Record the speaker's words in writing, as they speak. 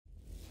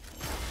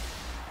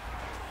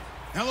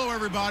Hello,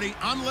 everybody.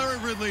 I'm Larry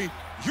Ridley.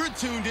 You're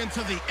tuned into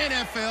the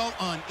NFL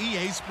on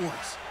EA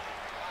Sports.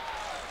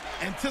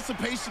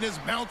 Anticipation is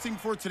mounting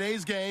for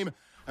today's game,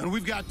 and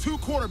we've got two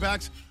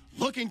quarterbacks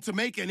looking to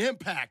make an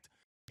impact.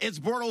 It's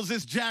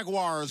Bortles'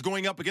 Jaguars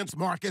going up against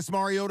Marcus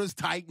Mariota's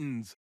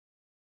Titans.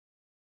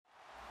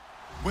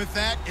 With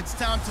that, it's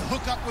time to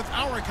hook up with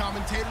our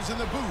commentators in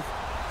the booth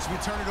as we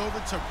turn it over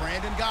to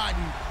Brandon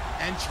Godden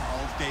and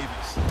Charles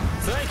Davis.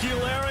 Thank you,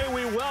 Larry.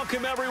 We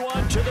welcome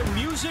everyone to the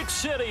Music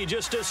City,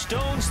 just a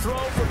stone's throw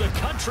from the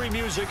Country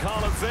Music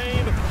Hall of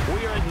Fame.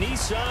 We are at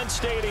Nissan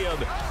Stadium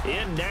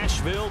in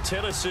Nashville,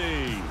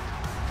 Tennessee.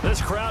 This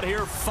crowd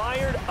here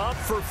fired up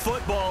for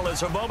football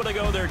as a moment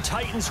ago their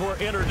Titans were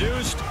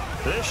introduced.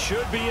 This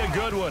should be a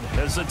good one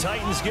as the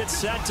Titans get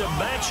set to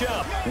match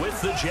up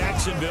with the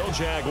Jacksonville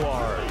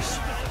Jaguars.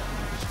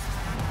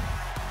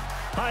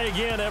 Hi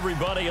again,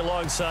 everybody.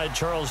 Alongside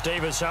Charles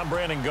Davis, I'm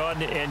Brandon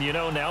Godden, and you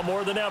know, now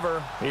more than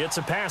ever, it's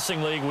a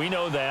passing league. We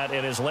know that,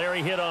 and as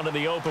Larry hit onto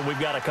the open, we've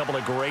got a couple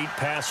of great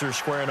passers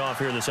squaring off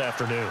here this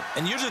afternoon.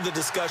 And usually the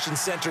discussion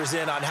centers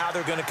in on how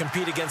they're going to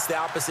compete against the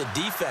opposite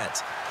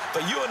defense.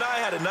 But you and I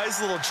had a nice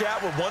little chat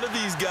with one of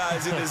these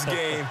guys in this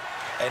game,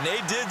 and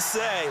they did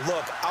say,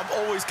 look, I'm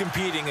always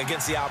competing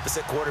against the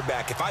opposite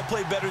quarterback. If I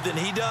play better than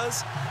he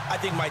does, I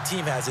think my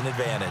team has an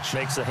advantage.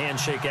 Makes the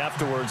handshake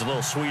afterwards a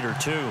little sweeter,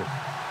 too.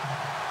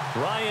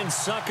 Ryan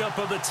Suckup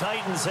of the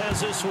Titans has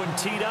this one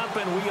teed up,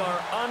 and we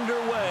are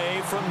underway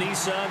from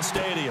Nissan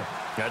Stadium.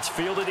 That's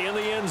fielded in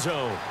the end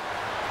zone.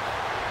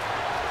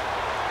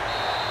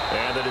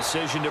 And the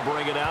decision to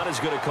bring it out is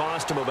going to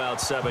cost him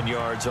about 7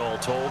 yards all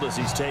told as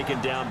he's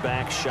taken down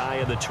back shy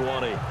of the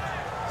 20.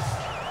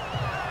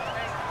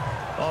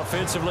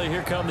 Offensively,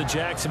 here come the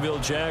Jacksonville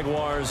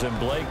Jaguars and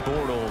Blake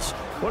Bortles.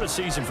 What a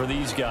season for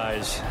these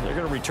guys. They're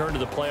going to return to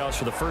the playoffs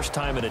for the first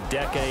time in a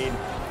decade.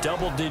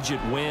 Double-digit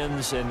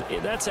wins, and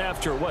that's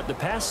after, what, the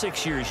past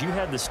 6 years? You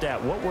had the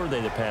stat. What were they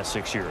the past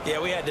 6 years?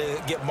 Yeah, we had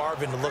to get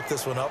Marvin to look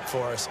this one up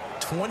for us.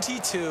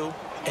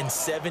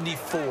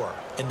 22-74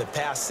 in the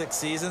past 6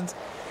 seasons.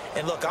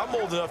 And look, I'm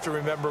old enough to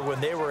remember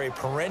when they were a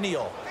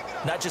perennial,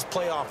 not just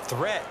playoff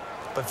threat,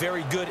 but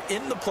very good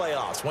in the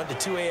playoffs. Went to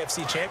 2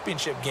 AFC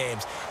championship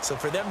games. So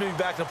for them to be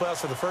back in the playoffs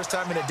for the first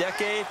time in a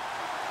decade,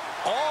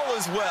 all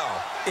is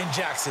well in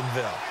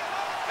Jacksonville.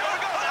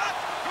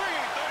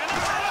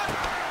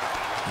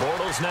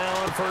 Bortles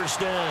now on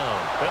first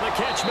down. And the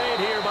catch made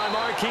here by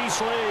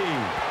Marquise Lee.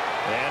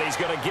 And he's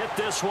going to get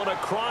this one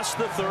across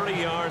the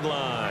 30-yard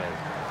line.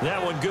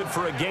 That one good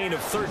for a gain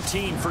of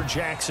 13 for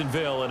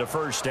Jacksonville and a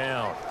first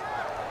down.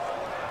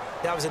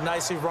 That was a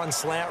nicely run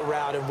slant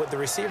route, and what the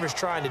receiver's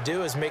trying to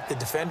do is make the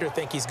defender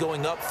think he's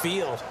going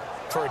upfield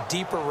for a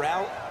deeper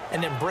route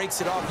and then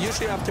breaks it off,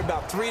 usually after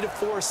about 3 to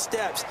 4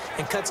 steps,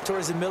 and cuts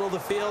towards the middle of the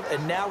field.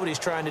 And now what he's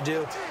trying to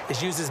do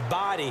is use his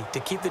body to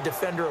keep the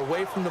defender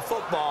away from the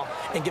football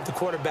and give the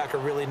quarterback a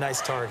really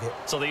nice target.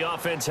 So the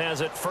offense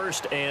has it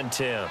 1st and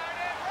 10.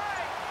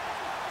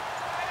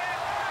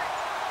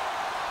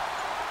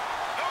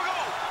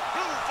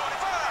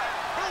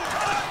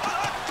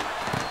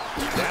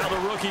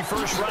 Rookie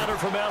first rounder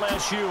from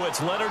LSU,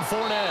 it's Leonard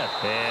Fournette.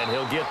 And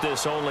he'll get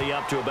this only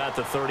up to about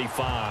the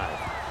 35.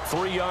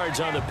 3 yards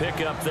on the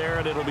pickup there,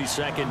 and it'll be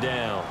 2nd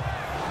down.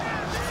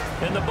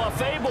 And the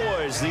Buffet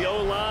boys, the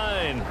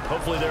O-line,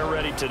 hopefully they're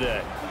ready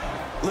today.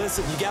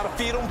 Listen, you got to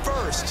feed them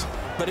first.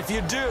 But if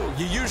you do,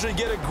 you usually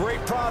get a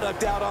great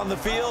product out on the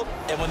field.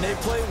 And when they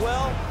play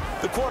well,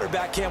 the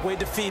quarterback can't wait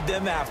to feed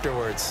them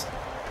afterwards.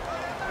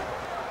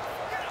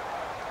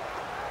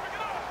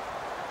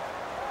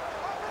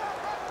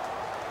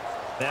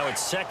 Now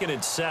it's 2nd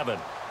and 7.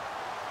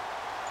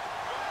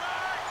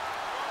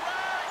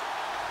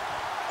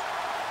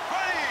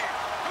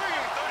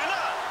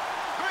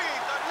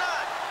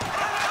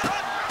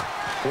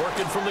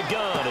 Working from the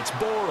gun, it's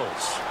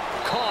Bortles.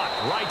 Caught,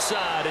 right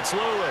side, it's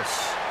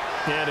Lewis.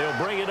 And he'll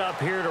bring it up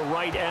here to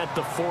right at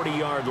the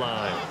 40-yard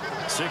line.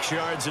 6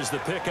 yards is the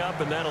pickup,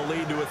 and that'll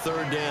lead to a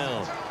 3rd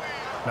down.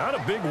 Not a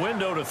big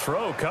window to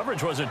throw.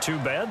 Coverage wasn't too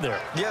bad there.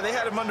 Yeah, they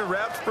had him under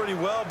wraps pretty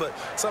well, but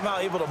somehow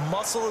able to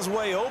muscle his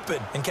way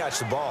open and catch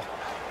the ball.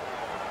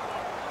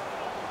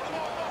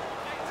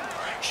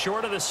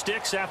 Short of the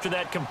sticks after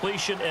that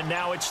completion, and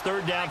now it's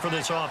 3rd down for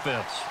this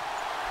offense.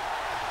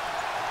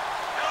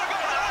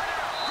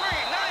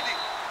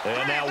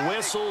 And now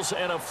whistles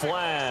and a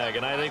flag,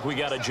 and I think we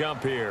got a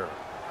jump here.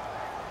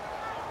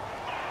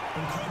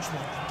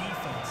 Encroachment on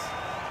defense.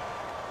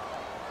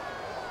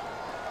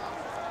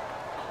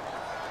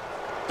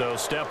 So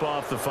step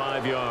off the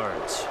 5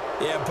 yards.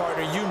 Yeah,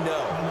 partner, you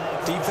know,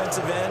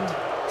 defensive end,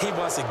 he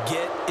wants to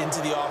get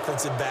into the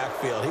offensive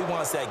backfield. He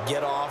wants that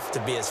get off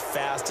to be as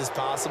fast as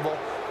possible.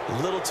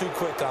 A little too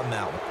quick on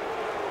that one.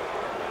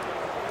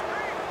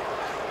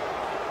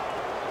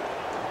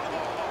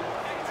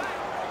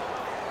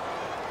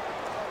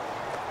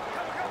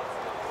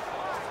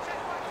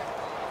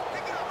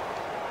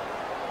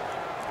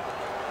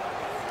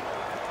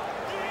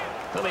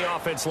 And the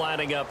offense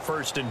lining up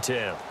 1st and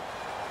 10.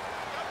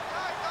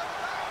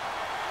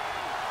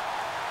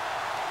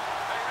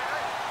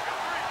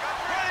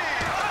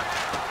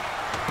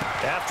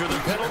 After the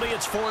penalty,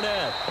 it's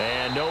Fournette.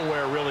 And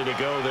nowhere really to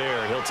go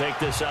there. He'll take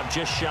this up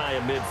just shy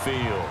of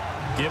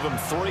midfield. Give him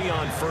 3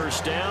 on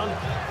first down.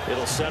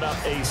 It'll set up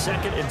a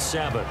 2nd and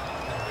 7.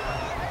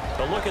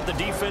 A look at the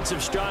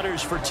defensive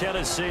starters for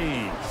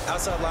Tennessee.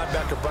 Outside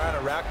linebacker Brian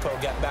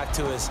Orakpo got back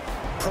to his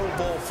Pro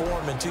Bowl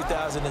form in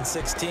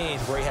 2016,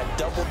 where he had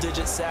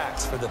double-digit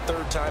sacks for the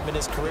 3rd time in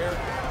his career,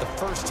 the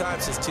 1st time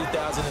since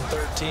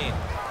 2013.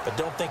 But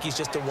don't think he's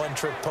just a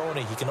one-trick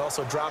pony. He can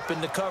also drop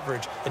into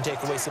coverage and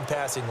take away some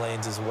passing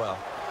lanes as well.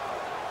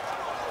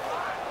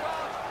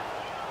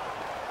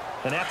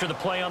 And after the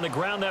play on the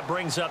ground, that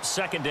brings up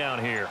 2nd down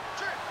here.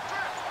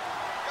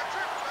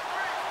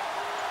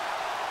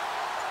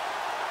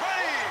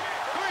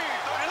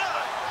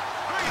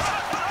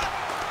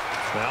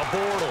 Now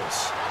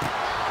Bortles.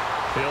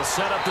 He'll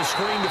set up the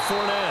screen to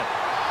Fournette.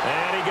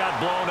 And he got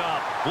blown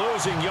up.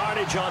 Losing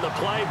yardage on the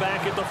play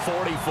back at the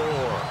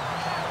 44.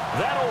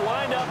 That'll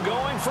wind up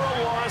going for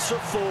a loss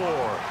of 4.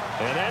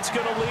 And that's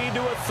going to lead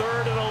to a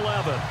 3rd and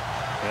 11.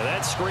 And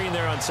that screen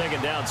there on 2nd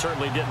down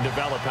certainly didn't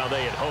develop how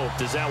they had hoped.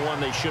 Is that one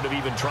they should have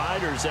even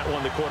tried, or is that one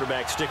the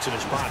quarterback sticks in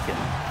his pocket?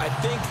 I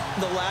think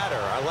the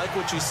latter. I like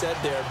what you said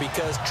there,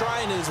 because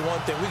trying is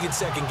one thing. We can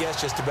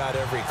second-guess just about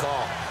every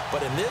call. But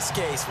in this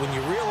case, when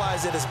you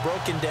realize that it's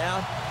broken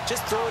down,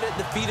 just throw it at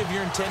the feet of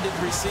your intended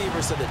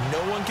receiver so that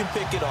no one can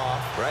pick it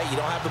off, right? You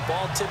don't have the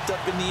ball tipped up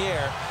in the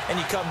air, and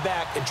you come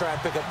back and try and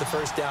pick up the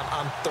 1st down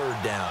on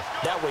 3rd down.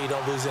 That way you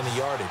don't lose any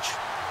yardage.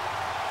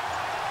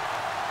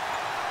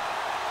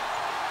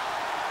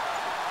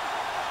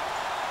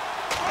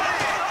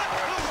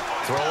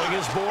 Throwing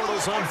his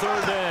Bortles on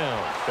 3rd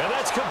down. And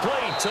that's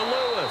complete to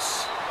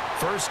Lewis.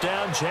 1st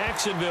down,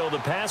 Jacksonville. The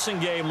passing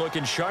game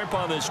looking sharp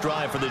on this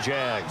drive for the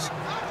Jags.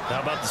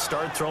 How about the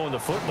start throwing the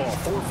football?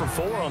 4 for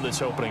 4 on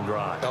this opening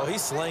drive. Oh,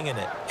 he's slinging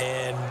it.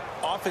 And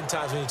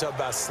oftentimes when you talk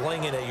about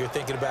slinging it, you're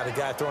thinking about a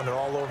guy throwing it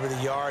all over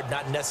the yard,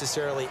 not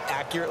necessarily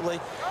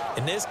accurately.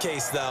 In this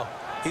case, though,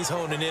 he's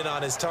honing in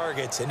on his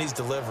targets, and he's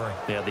delivering.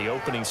 Yeah, the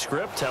opening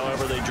script,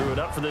 however, they drew it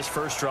up for this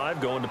first drive,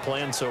 going to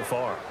plan so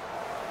far.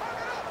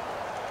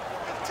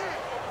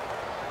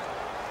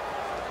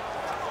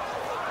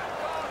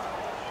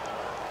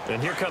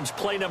 And here comes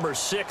play number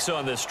 6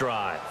 on this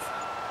drive.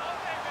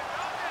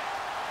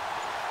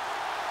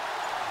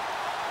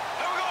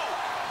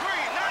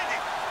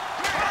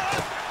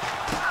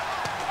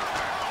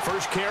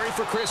 First carry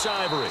for Chris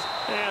Ivory.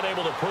 And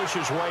able to push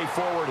his way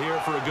forward here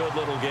for a good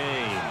little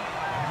gain.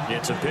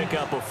 It's a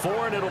pickup of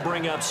 4, and it'll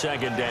bring up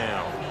 2nd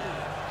down.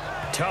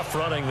 Tough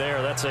running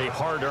there. That's a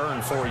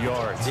hard-earned 4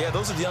 yards. Yeah,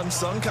 those are the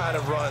unsung kind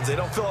of runs. They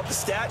don't fill up the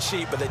stat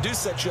sheet, but they do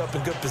set you up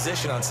in good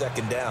position on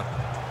 2nd down.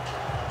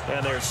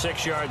 And they're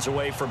 6 yards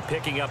away from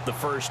picking up the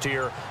first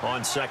here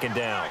on 2nd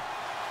down.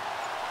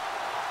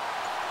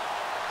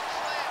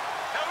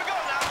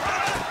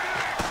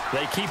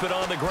 They keep it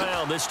on the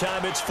ground. This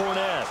time it's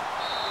Fournette.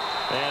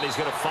 And he's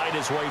going to fight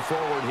his way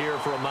forward here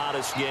for a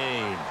modest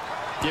gain.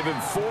 Give him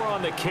 4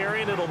 on the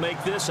carry, and it'll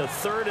make this a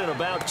 3rd and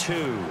about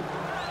 2.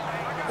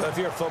 Well, if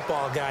you're a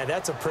football guy,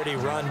 that's a pretty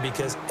run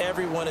because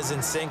everyone is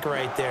in sync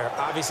right there.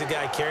 Obviously, the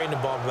guy carrying the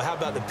ball, but how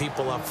about the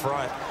people up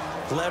front?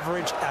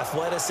 Leverage,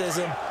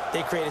 athleticism,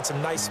 they created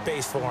some nice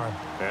space for him.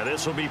 And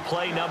this will be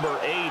play number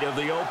 8 of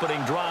the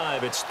opening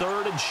drive. It's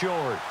 3rd and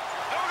short.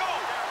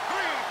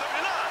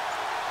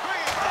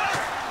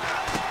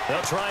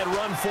 They'll try and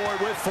run for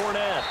it with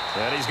Fournette.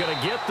 And he's going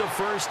to get the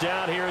first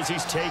down here as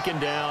he's taken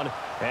down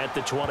at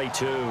the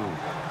 22.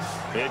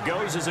 It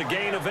goes as a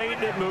gain of 8,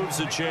 and it moves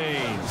the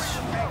chains.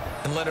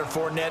 And Leonard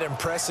Fournette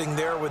impressing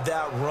there with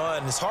that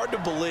run. It's hard to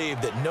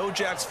believe that no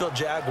Jacksonville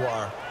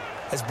Jaguar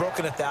has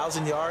broken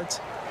 1,000 yards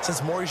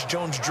since Maurice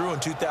Jones-Drew in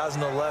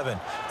 2011.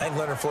 I think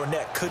Leonard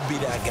Fournette could be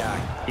that guy.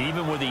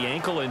 Even with the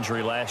ankle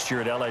injury last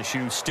year at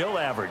LSU, still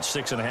averaged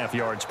 6.5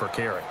 yards per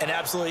carry. And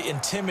absolutely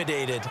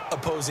intimidated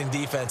opposing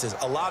defenses.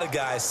 A lot of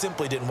guys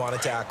simply didn't want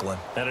to tackle him.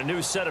 And a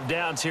new set of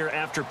downs here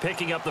after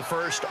picking up the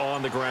first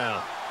on the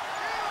ground.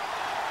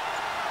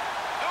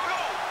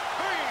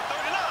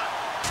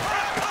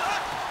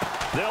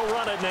 They'll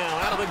run it now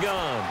out of the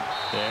gun.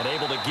 And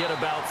able to get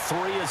about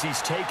 3 as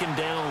he's taken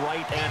down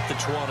right at the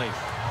 20.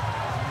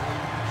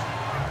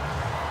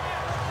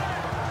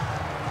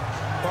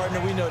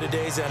 Partner, we know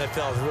today's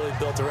NFL is really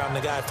built around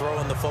the guy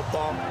throwing the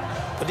football.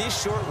 But these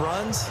short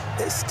runs,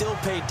 they still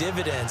pay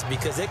dividends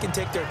because they can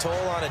take their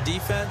toll on a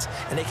defense,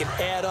 and they can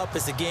add up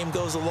as the game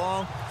goes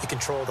along. You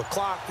control the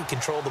clock, you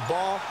control the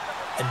ball,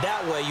 and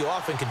that way you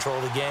often control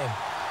the game.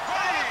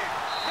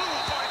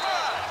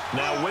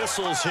 Now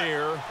whistles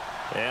here,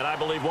 and I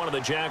believe one of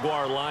the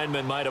Jaguar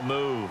linemen might have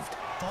moved.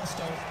 False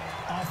start,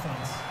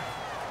 offense.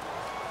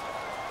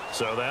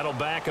 So that'll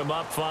back him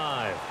up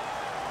 5.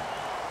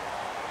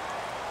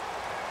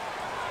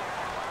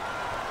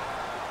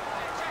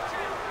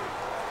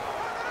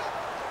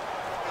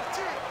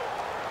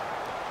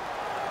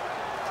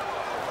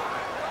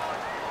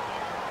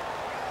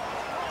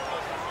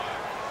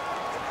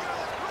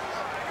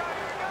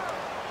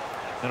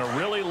 And a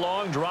really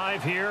long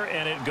drive here,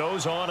 and it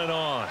goes on and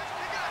on.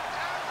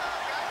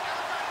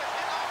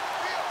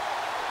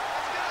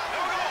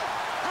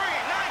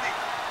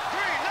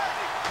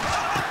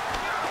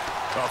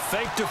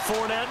 fake to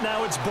Fournette.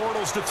 Now it's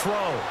Bortles to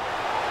throw.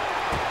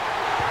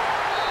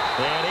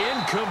 And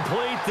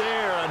incomplete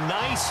there. A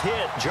nice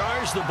hit.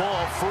 Jars the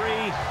ball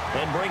free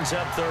and brings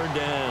up third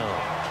down.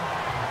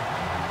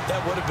 That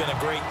would have been a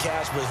great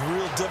catch, but it's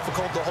real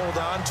difficult to hold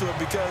on to it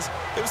because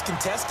it was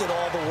contested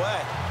all the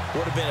way.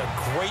 Would have been a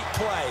great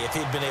play if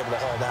he'd been able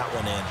to haul that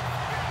one in.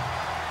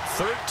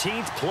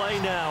 13th play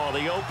now on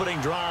the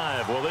opening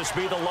drive. Will this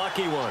be the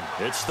lucky one?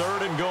 It's third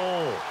and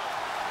goal.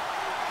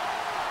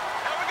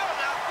 Here we go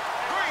now.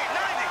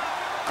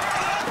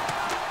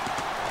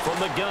 390. From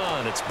the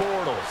gun, it's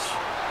Bortles.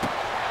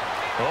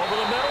 Over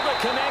the middle, the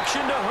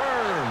connection to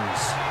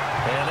Hearns.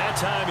 And that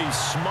time he's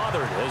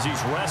smothered as he's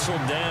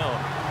wrestled down.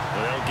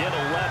 They'll get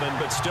 11,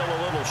 but still a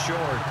little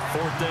short.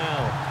 Fourth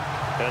down.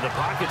 And the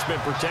pocket's been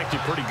protected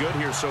pretty good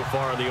here so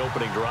far on the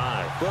opening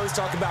drive. We always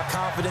talk about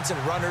confidence in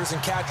runners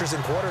and catchers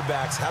and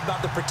quarterbacks. How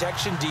about the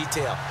protection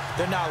detail?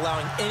 They're not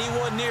allowing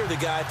anyone near the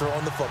guy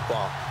throwing the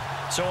football.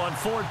 So on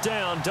fourth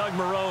down, Doug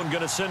Marrone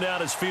going to send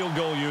out his field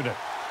goal unit.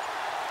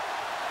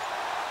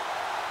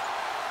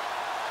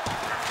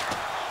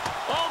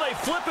 Oh, they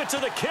flip it to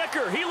the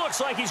kicker. He looks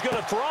like he's going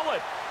to throw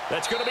it.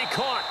 That's going to be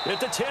caught at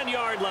the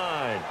 10-yard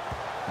line.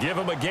 Give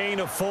him a gain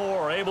of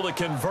 4, able to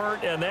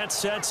convert, and that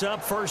sets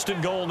up first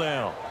and goal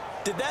now.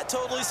 Did that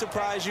totally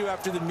surprise you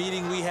after the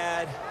meeting we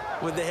had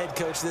with the head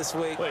coach this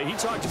week? Well, he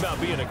talked about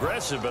being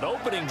aggressive, but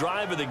opening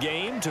drive of the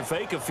game to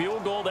fake a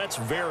field goal, that's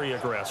very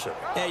aggressive.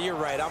 Yeah, you're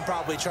right. I'm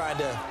probably trying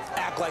to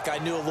act like I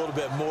knew a little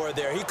bit more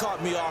there. He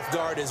caught me off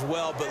guard as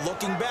well, but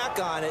looking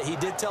back on it, he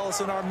did tell us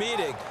in our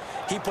meeting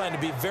he planned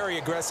to be very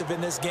aggressive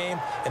in this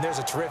game, and there's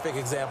a terrific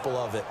example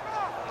of it.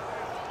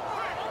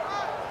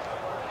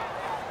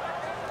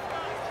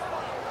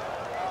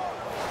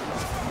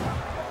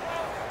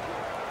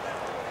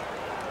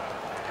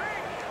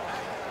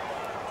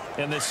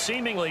 And this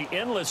seemingly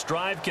endless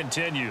drive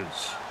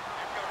continues.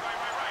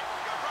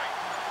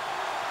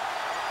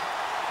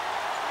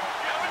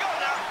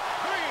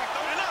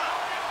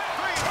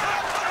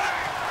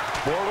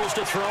 Bortles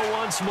to throw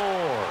once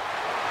more.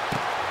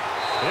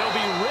 He'll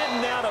be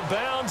ridden out of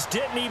bounds.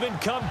 Didn't even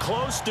come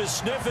close to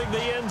sniffing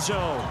the end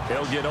zone.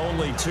 He'll get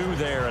only 2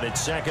 there, and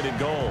it's second and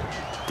goal.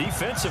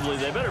 Defensively,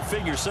 they better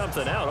figure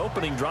something out.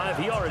 Opening drive,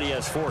 he already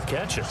has 4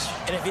 catches.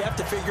 And if you have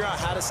to figure out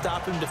how to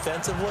stop him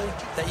defensively,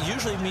 that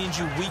usually means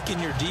you weaken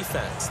your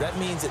defense. That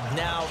means that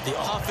now the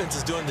offense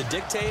is doing the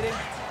dictating,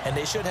 and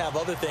they should have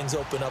other things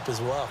open up as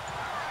well.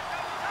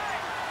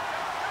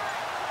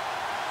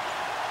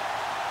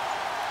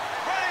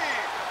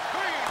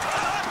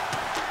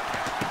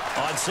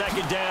 On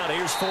second down,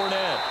 here's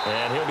Fournette.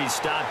 And he'll be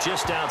stopped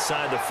just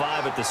outside the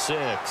 5 at the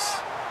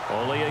 6.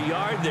 Only a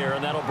yard there,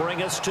 and that'll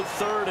bring us to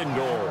third and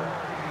goal.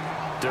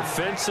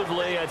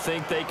 Defensively, I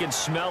think they can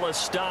smell a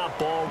stop.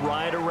 Ball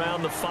right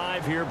around the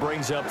 5 here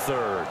brings up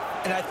third.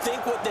 And I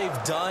think what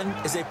they've done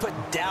is they put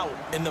doubt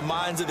in the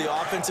minds of the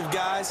offensive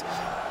guys.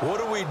 What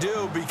do we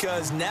do?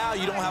 Because now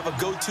you don't have a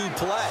go-to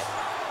play.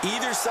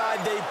 Either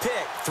side they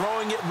pick,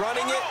 throwing it,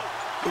 running it,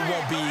 it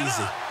won't be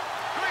easy.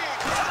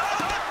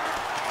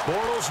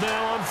 Bortles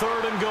now on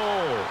third and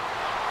goal.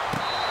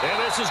 And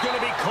this is going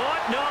to be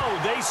caught? No,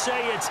 they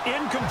say it's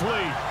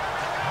incomplete.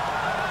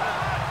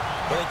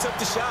 Well, they took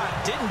the shot,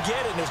 didn't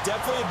get it, and there's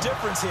definitely a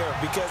difference here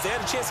because they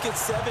had a chance to get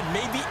 7,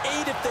 maybe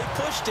 8 if they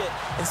pushed it.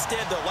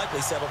 Instead, they'll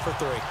likely settle for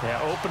 3.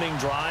 Yeah, opening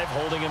drive,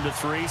 holding him to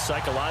 3,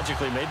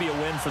 psychologically, maybe a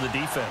win for the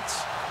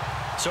defense.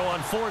 So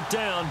on fourth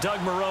down, Doug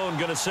Marrone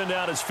going to send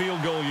out his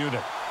field goal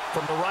unit.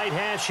 From the right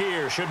hash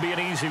here, should be an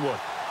easy one.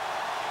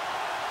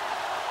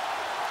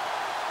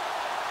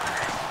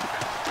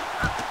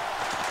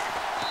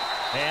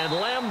 And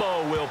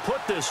Lambeau will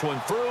put this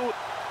one through,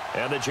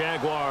 and the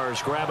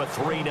Jaguars grab a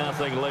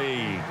 3-0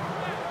 lead.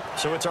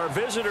 So it's our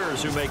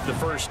visitors who make the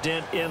first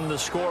dent in the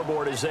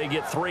scoreboard as they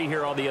get 3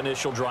 here on the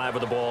initial drive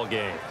of the ball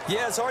game.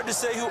 Yeah, it's hard to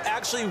say who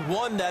actually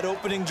won that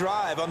opening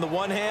drive. On the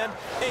one hand,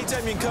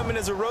 anytime you can come in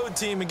as a road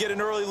team and get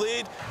an early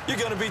lead, you're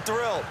going to be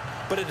thrilled.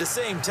 But at the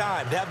same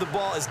time, to have the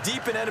ball as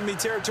deep in enemy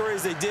territory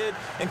as they did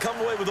and come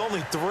away with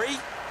only 3,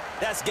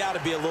 that's got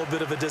to be a little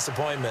bit of a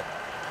disappointment.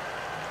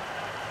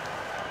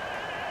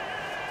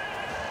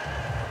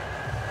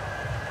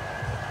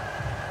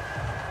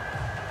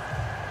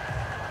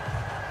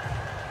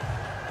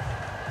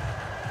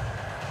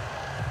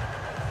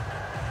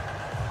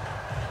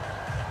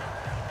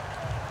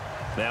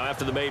 Now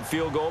after the made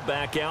field goal,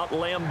 back out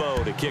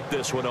Lambeau to kick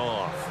this one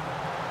off.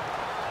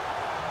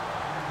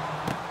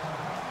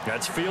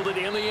 That's fielded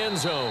in the end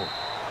zone.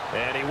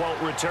 And he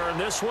won't return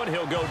this one.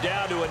 He'll go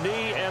down to a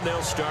knee, and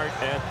they'll start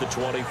at the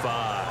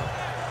 25.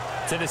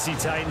 Tennessee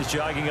Titans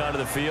jogging onto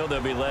the field.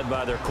 They'll be led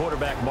by their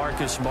quarterback,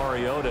 Marcus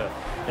Mariota.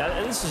 Now,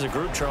 this is a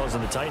group, Charles,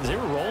 and the Titans. They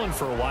were rolling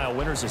for a while.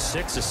 Winners of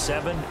 6 of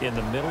 7 in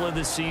the middle of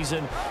the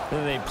season.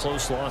 Then they had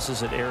close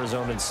losses at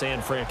Arizona and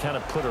San Fran. Kind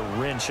of put a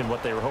wrench in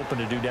what they were hoping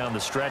to do down the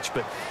stretch.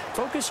 But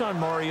focus on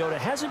Mariota.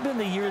 Hasn't been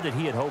the year that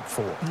he had hoped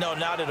for. No,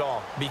 not at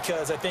all.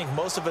 Because I think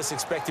most of us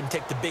expect him to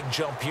take the big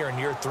jump here in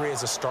year 3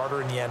 as a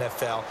starter in the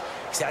NFL.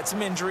 He's had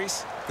some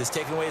injuries. That's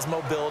taken away his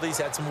mobility. He's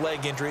had some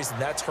leg injuries,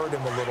 and that's hurt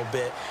him a little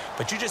bit.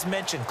 But you just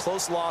mentioned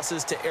close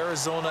losses to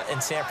Arizona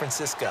and San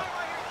Francisco.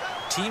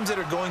 Teams that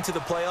are going to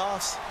the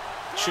playoffs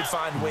should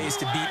find ways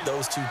to beat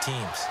those two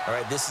teams. All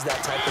right, this is that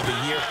type of a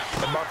year.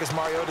 And Marcus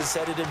Mariota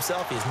said it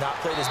himself. He has not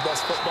played his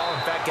best football.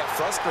 In fact, got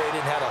frustrated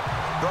and had a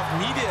rough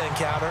media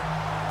encounter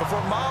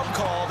before Mom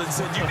called and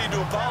said, you need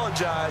to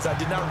apologize. I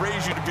did not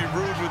raise you to be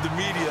rude with the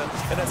media.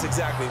 And that's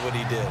exactly what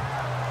he did.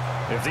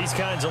 If these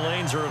kinds of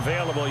lanes are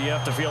available, you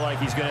have to feel like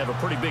he's going to have a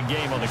pretty big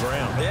game on the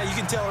ground. Yeah, you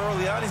can tell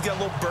early on he's got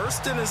a little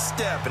burst in his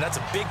step, and that's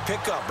a big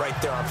pickup right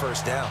there on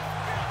first down.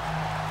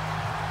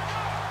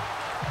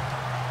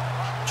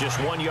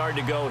 Just 1 yard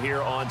to go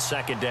here on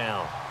second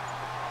down.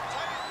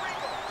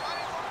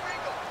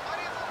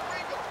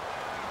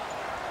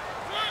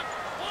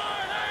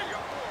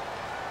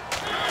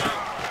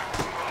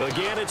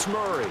 Again, it's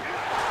Murray.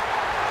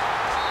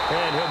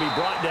 And he'll be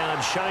brought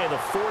down shy of the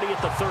 40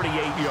 at the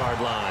 38-yard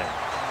line.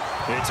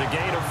 It's a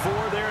gain of 4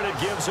 there, and it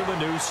gives him a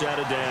new set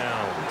of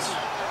downs.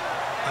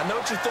 I know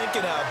what you're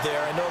thinking out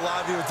there. I know a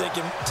lot of you are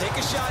thinking, take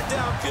a shot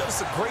downfield.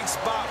 It's a great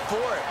spot for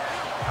it.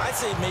 I'd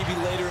say maybe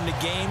later in the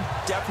game,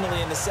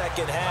 definitely in the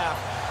second half.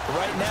 But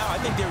right now, I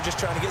think they were just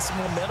trying to get some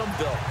momentum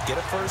built. Get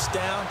a first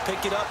down,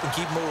 pick it up, and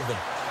keep moving.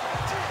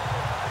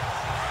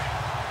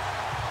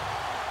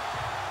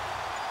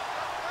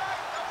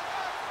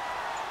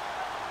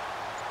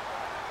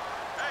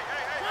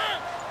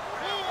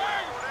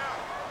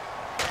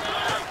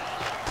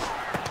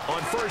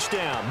 First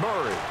down,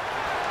 Murray.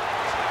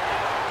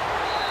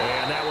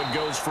 And that one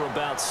goes for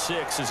about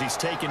 6 as he's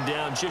taken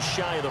down just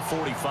shy of the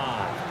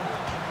 45.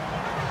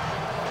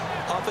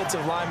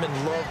 Offensive linemen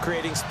love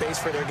creating space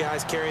for their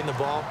guys carrying the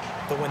ball,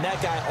 but when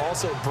that guy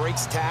also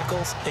breaks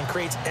tackles and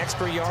creates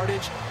extra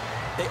yardage,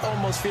 they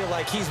almost feel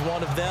like he's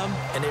one of them,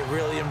 and they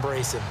really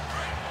embrace him.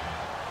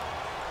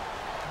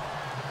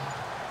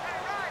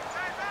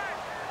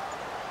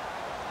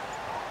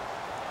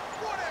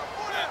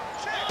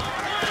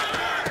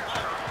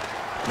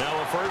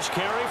 First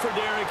carry for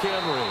Derrick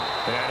Henry.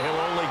 And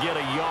he'll only get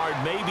a yard,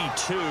 maybe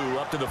 2,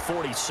 up to the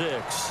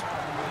 46.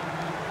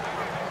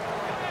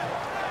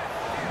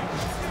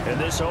 And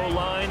this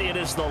O-line, it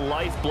is the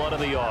lifeblood of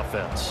the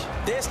offense.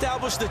 They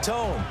establish the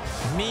tone.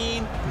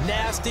 Mean,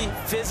 nasty,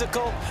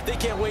 physical. They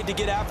can't wait to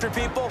get after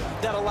people.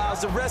 That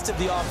allows the rest of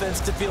the offense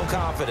to feel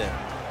confident.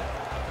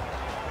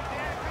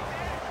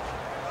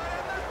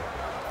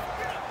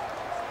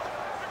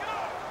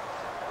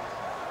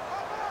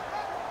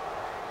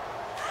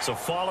 So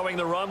following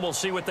the run, we'll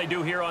see what they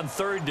do here on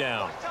third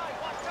down.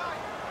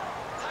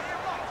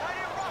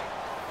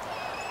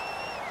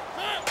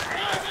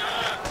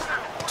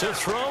 To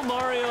throw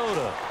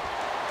Mariota.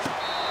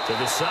 To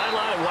the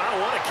sideline.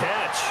 Wow, what a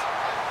catch.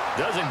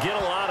 Doesn't get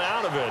a lot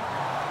out of it,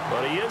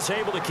 but he is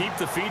able to keep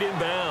the feet in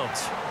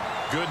bounds.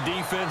 Good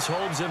defense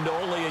holds him to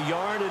only a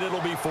yard, and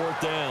it'll be fourth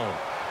down.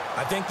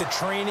 I think the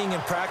training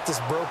and practice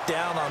broke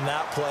down on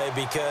that play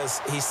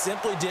because he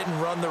simply didn't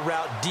run the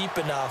route deep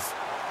enough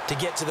to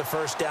get to the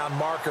first down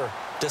marker,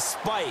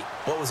 despite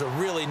what was a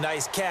really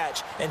nice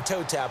catch and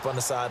toe tap on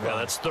the sideline. Yeah,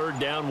 that's third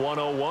down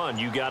 101.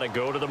 You got to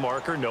go to the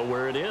marker, know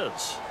where it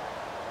is.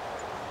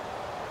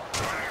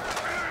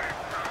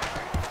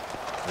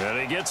 And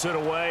he gets it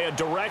away, a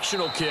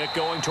directional kick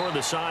going toward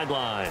the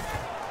sideline.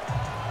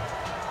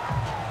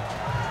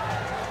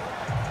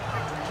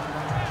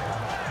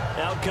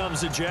 Out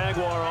comes the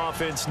Jaguar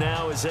offense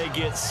now as they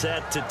get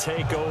set to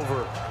take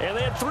over. And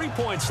they had 3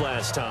 points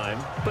last time,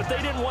 but they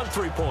didn't want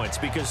 3 points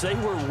because they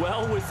were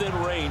well within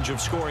range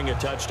of scoring a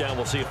touchdown.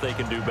 We'll see if they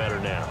can do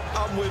better now.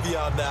 I'm with you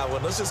on that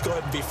one. Let's just go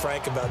ahead and be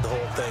frank about the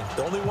whole thing.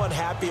 The only one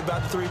happy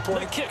about the 3-point?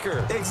 The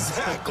kicker.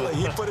 Exactly.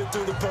 He put it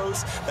through the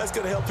post. That's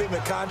going to help him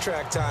at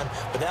contract time.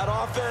 But that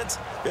offense,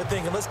 they're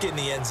thinking, let's get in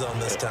the end zone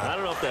this time. I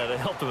don't know if that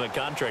helped him at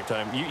contract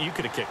time. You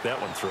could have kicked that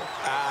one through.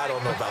 I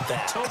don't know about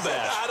that. Toe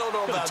bash. I don't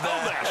know about toe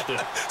that. Bashed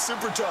it.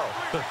 Super toe.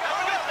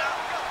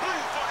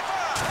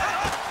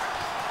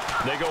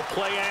 They go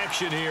play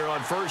action here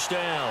on first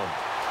down.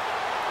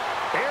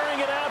 Airing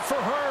it out for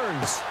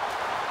Hearns.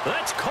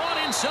 That's caught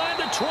inside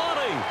the 20.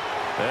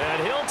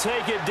 And he'll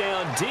take it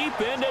down deep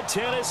into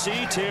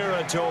Tennessee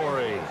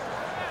territory.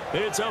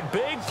 It's a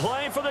big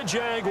play for the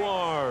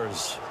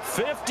Jaguars.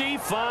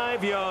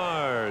 55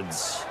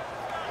 yards.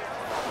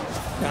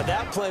 Now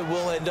that play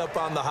will end up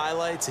on the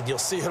highlights, and you'll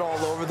see it all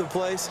over the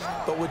place.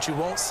 But what you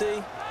won't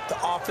see, the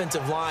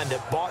offensive line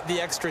that bought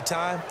the extra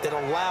time, that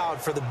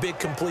allowed for the big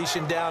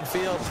completion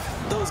downfield,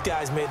 those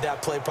guys made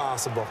that play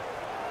possible.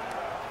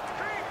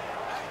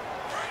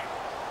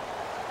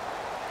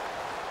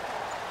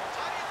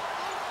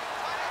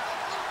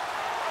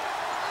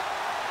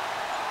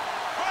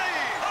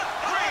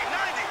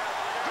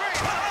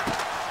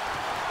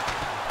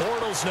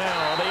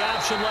 Now on the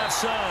option left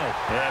side.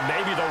 And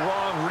maybe the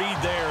wrong read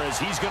there as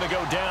he's going to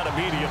go down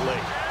immediately.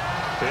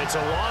 It's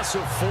a loss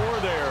of 4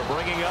 there,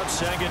 bringing up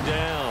second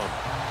down.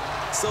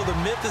 So the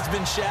myth has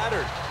been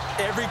shattered.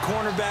 Every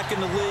cornerback in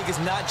the league is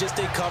not just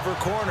a cover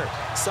corner.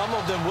 Some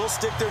of them will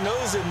stick their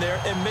nose in there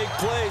and make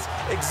plays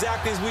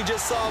exactly as we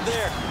just saw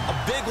there.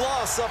 A big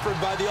loss suffered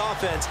by the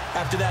offense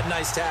after that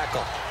nice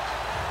tackle.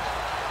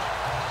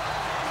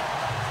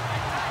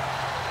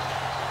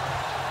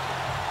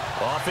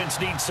 Offense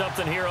needs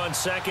something here on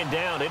second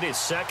down. It is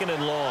second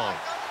and long.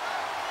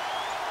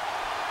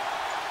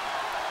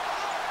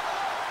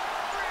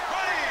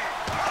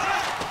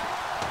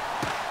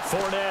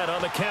 Fournette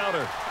on the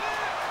counter.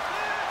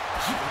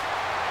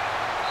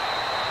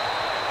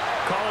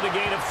 Call it a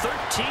gain of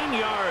 13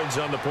 yards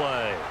on the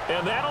play.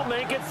 And that'll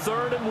make it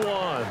 3rd and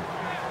 1.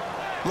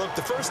 Look,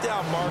 the first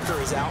down marker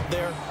is out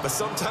there, but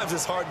sometimes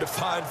it's hard to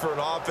find for an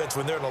offense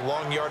when they're in a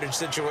long yardage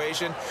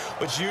situation,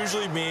 which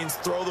usually means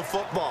throw the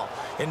football.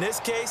 In this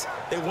case,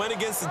 they went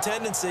against the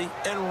tendency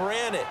and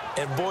ran it.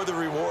 And boy, the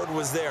reward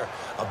was there.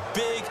 A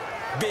big,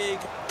 big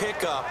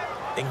pickup.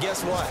 And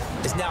guess what?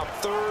 It's now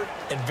 3rd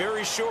and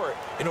very short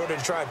in order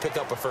to try and pick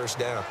up a first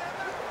down.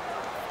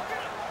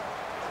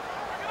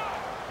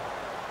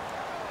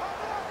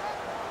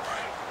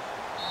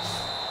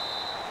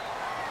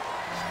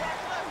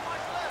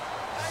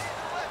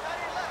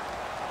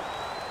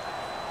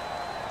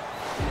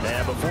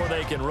 And before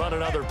they can run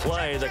another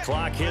play, the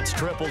clock hits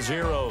triple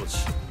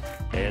zeros.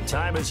 And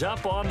time is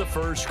up on the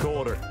first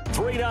quarter.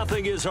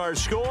 3-0 is our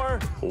score.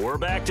 We're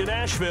back to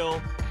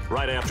Nashville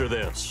right after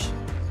this.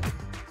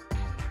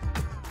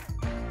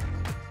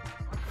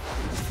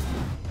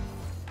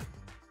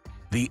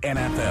 The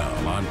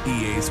NFL on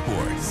EA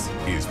Sports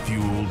is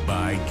fueled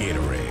by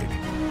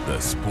Gatorade, the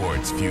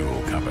sports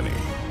fuel company.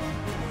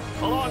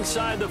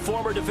 Alongside the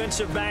former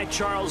defensive back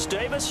Charles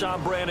Davis,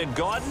 I'm Brandon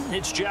Gaudin.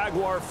 It's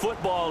Jaguar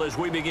football as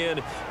we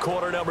begin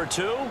quarter number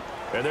 2.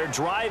 And they're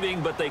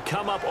driving, but they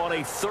come up on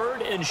a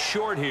 3rd and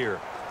short here.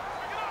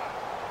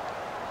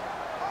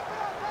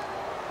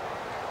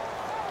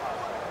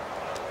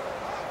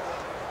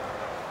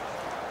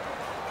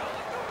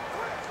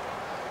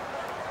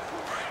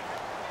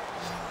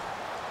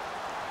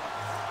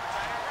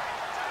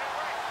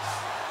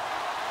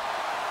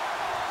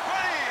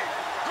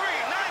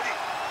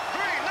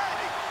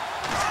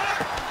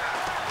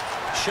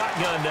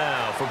 Shotgun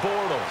now for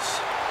Bortles.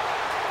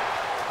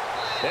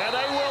 And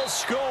they will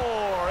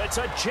score. It's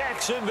a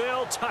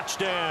Jacksonville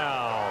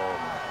touchdown.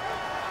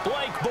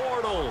 Blake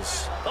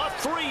Bortles, a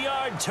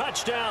 3-yard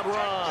touchdown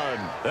run.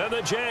 And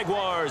the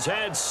Jaguars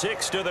add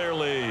 6 to their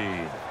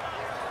lead.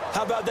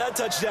 How about that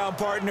touchdown,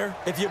 partner?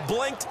 If you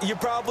blinked, you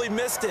probably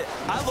missed it.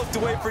 I looked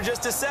away for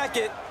just a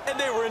second, and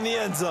they were in the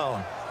end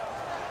zone.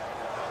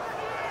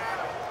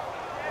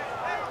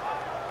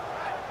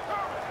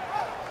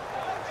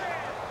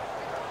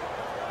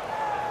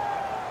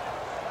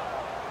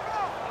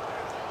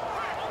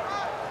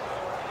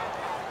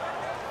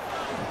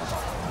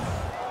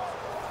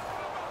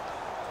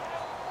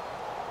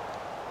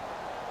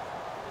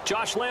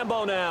 Josh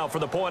Lambo now for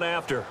the point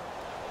after.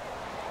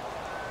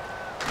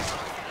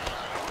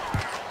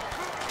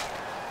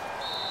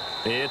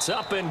 It's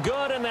up and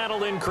good, and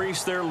that'll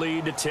increase their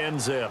lead to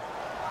 10-zip.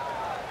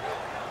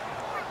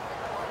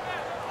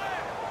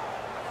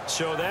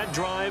 So that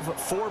drive,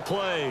 4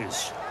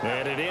 plays,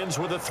 and it ends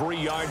with a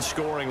 3-yard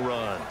scoring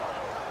run.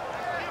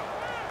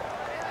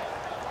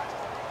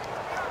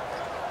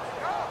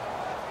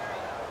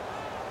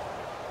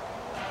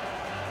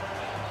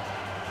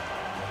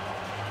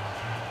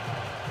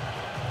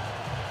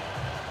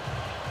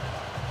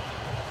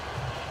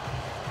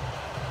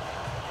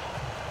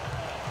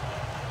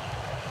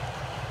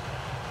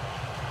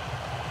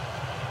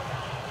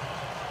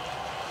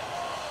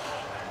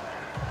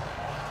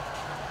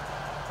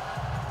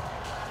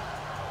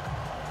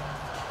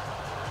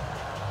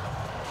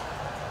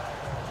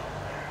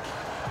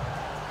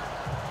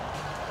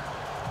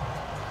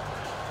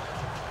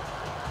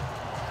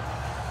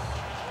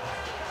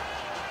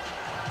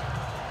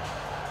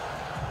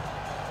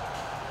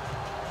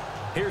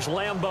 Here's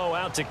Lambo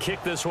out to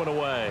kick this one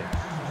away.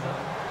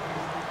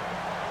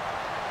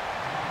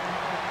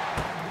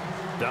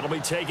 That'll be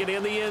taken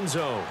in the end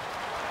zone.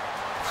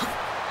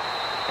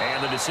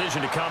 And the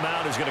decision to come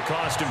out is going to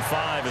cost him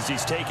 5 as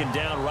he's taken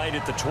down right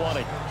at the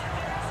 20.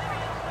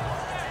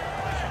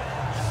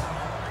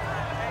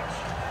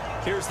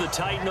 Here's the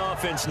Titan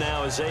offense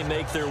now as they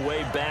make their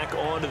way back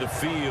onto the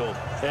field.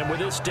 And with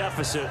this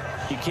deficit,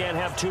 you can't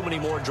have too many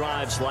more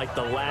drives like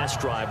the last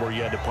drive where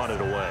you had to punt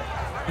it away.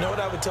 You know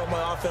what I would tell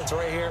my offense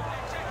right here?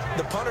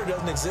 The punter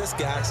doesn't exist,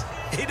 guys.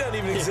 He doesn't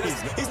even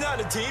exist. He's not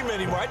a team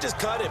anymore. I just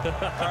cut him,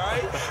 all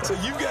right? So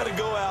you've got to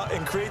go out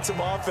and create some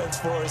offense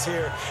for us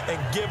here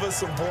and give us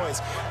some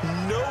points.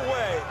 No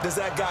way does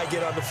that guy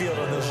get on the field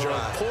on this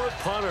drive. Poor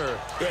punter.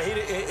 Yeah,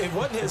 it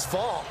wasn't his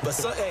fault. But,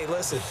 hey,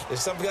 listen,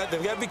 there's got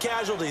to be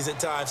casualties at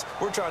times.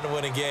 We're trying to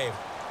win a game.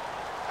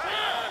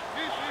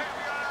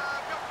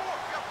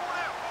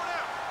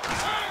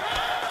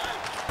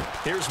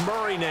 Here's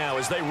Murray now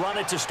as they run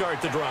it to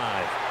start the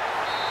drive.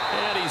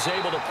 And he's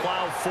able to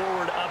plow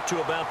forward up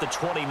to about the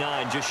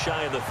 29, just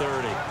shy of the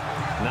 30.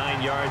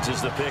 9 yards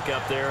is the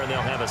pickup there, and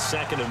they'll have a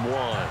 2nd and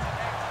 1.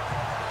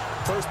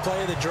 First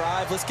play of the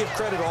drive, let's give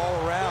credit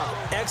all around.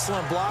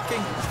 Excellent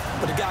blocking,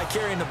 but the guy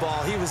carrying the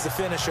ball, he was the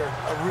finisher.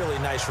 A really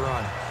nice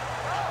run.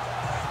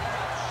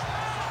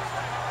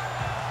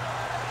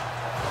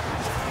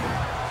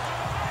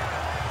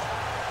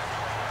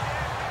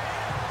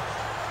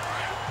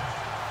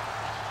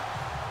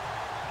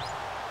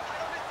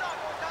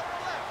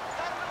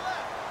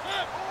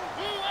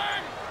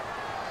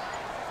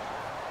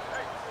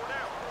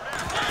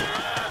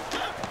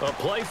 A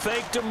play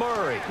fake to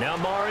Murray. Now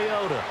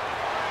Mariota.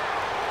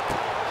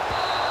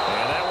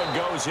 And that one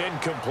goes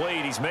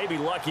incomplete. He's maybe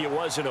lucky it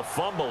wasn't a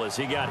fumble as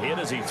he got hit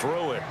as he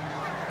threw it.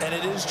 And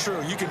it is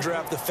true. You can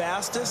draft the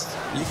fastest.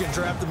 You can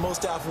draft the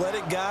most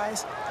athletic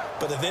guys.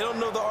 But if they don't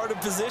know the art of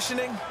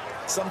positioning,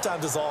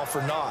 sometimes it's all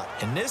for naught.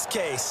 In this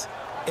case,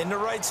 in the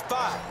right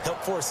spot,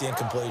 help force the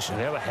incompletion.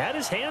 Yeah, had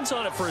his hands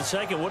on it for a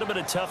second. Would have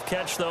been a tough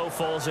catch, though.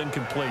 Falls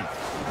incomplete.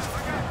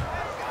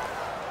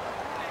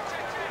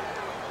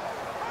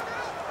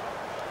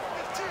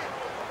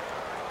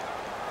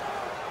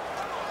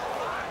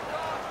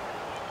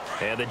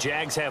 And the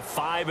Jags have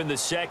 5 in the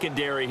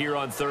secondary here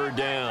on 3rd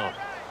down.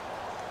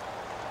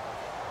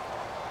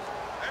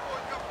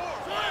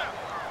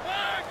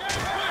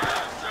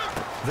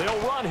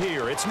 They'll run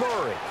here. It's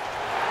Murray.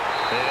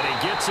 And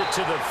he gets it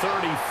to the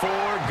 34.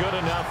 Good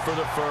enough for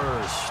the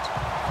first.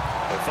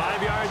 And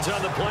 5 yards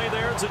on the play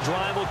there as the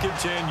drive will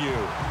continue.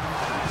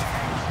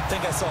 I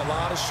think I saw a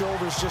lot of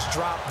shoulders just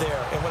drop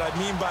there. And what I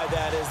mean by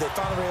that is they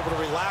finally were able to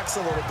relax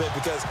a little bit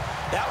because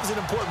that was an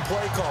important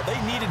play call. They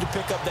needed to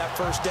pick up that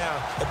first down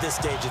at this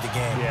stage of the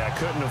game. Yeah,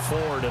 couldn't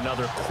afford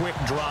another quick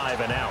drive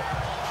and out.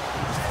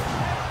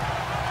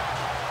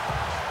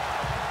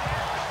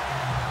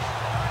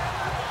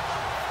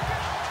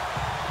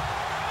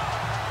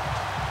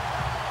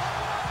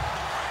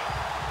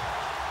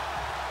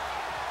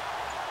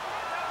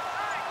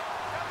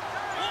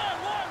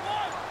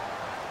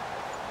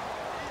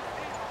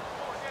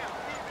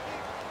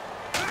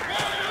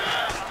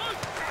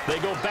 They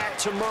go back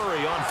to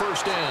Murray on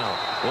 1st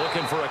down.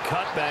 Looking for a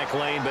cutback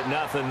lane, but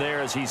nothing there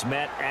as he's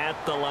met at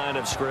the line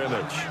of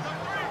scrimmage.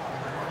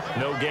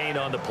 No gain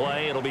on the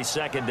play. It'll be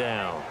 2nd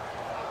down.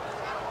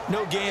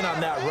 No gain on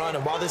that run,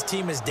 and while this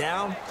team is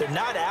down, they're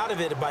not out of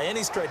it by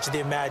any stretch of the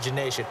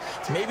imagination.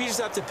 Maybe you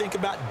just have to think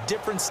about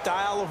different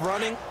style of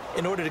running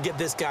in order to get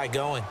this guy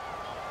going.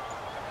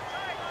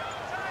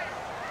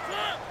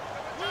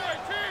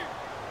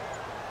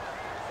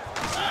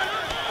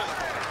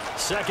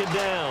 Second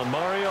down,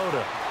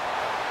 Mariota.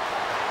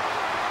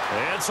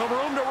 And some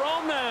room to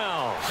roam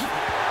now.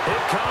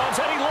 It comes,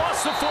 and he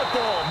lost the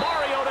football.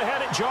 Mariota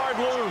had it jarred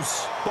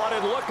loose. But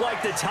it looked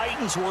like the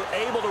Titans were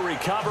able to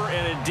recover,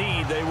 and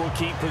indeed, they will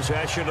keep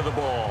possession of the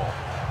ball.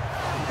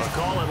 A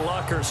call it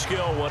luck or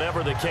skill,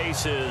 whatever the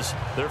case is,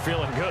 they're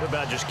feeling good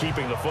about just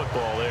keeping the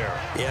football there.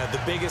 Yeah,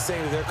 the biggest thing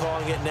that they're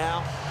calling it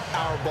now,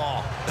 our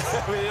ball.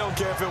 I mean, they don't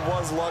care if it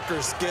was luck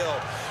or skill.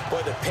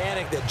 Boy, the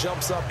panic that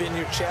jumps up in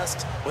your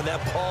chest when that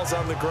ball's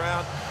on the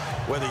ground,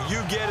 whether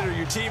you get it or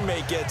your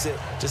teammate gets it,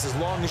 just as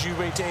long as you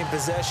maintain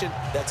possession,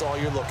 that's all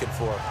you're looking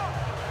for.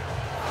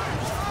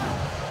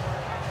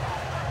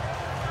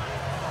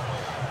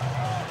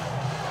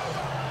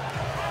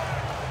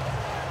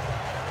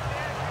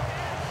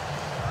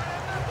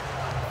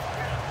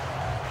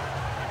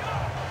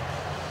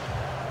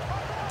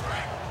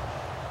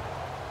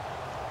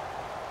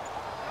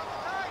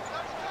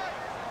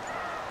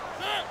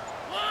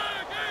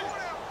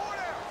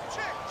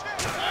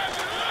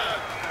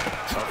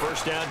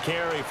 First down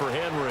carry for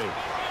Henry.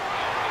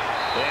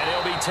 And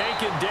he'll be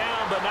taken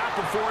down, but not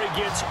before he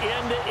gets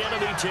into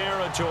enemy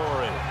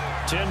territory.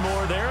 10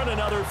 more there and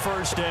another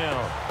first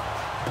down.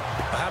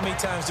 How many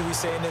times do we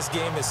say in this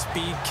game is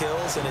speed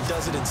kills, and it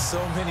does it in so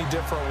many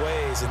different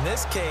ways. In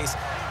this case,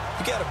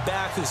 you got a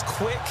back who's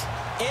quick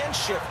and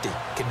shifty,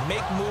 can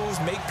make moves,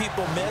 make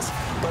people miss,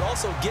 but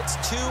also gets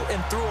to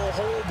and through a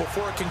hole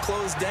before it can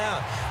close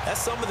down.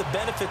 That's some of the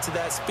benefits of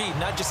that speed,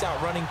 not just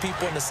outrunning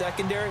people in the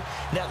secondary,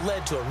 and that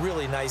led to a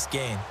really nice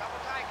gain.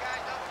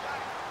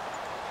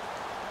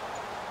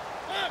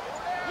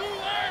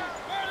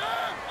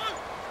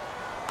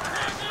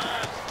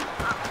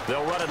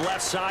 They'll run it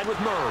left side with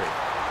Murray.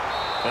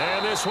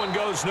 And this one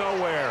goes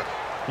nowhere.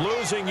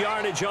 Losing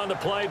yardage on the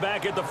play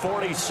back at the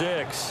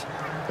 46.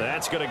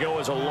 That's going to go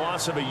as a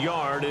loss of a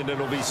yard, and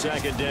it'll be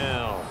second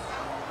down.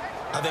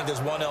 I think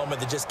there's one element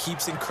that just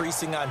keeps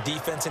increasing on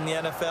defense in the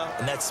NFL,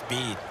 and that's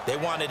speed. They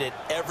want it at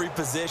every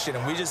position,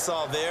 and we just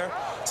saw there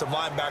some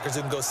linebackers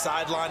who can go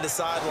sideline to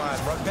sideline,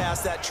 run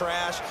past that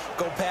trash,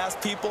 go past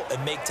people,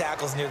 and make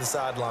tackles near the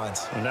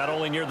sidelines. And not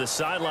only near the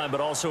sideline,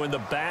 but also in the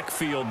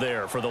backfield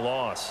there for the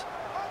loss.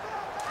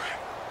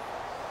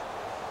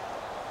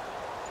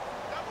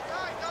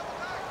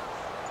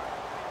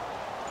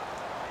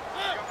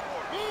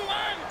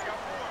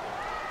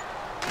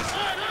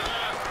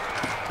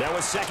 That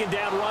was second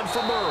down run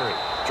for Murray.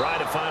 Trying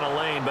to find a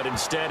lane, but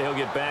instead he'll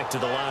get back to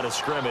the line of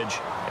scrimmage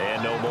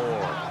and no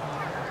more.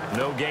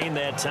 No gain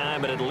that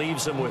time, and it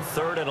leaves them with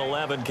 3rd and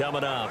 11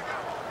 coming up.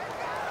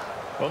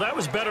 Well, that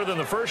was better than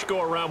the first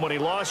go-around when he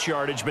lost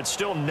yardage, but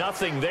still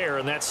nothing there,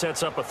 and that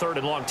sets up a 3rd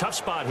and long. Tough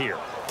spot here.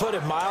 Put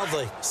it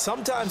mildly.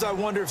 Sometimes I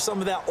wonder if some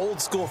of that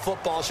old-school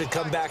football should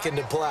come back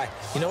into play.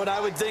 You know what I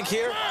would think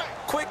here?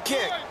 Quick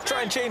kick.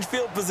 Try and change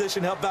field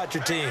position, help out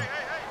your team.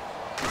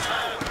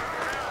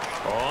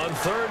 On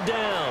 3rd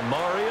down,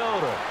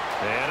 Mariota.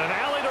 And an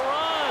alley to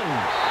run.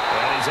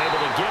 And he's able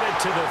to get it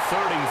to the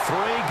 33.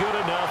 Good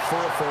enough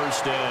for a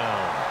 1st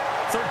down.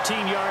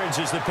 13 yards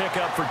is the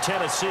pickup for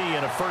Tennessee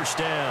and a 1st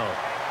down.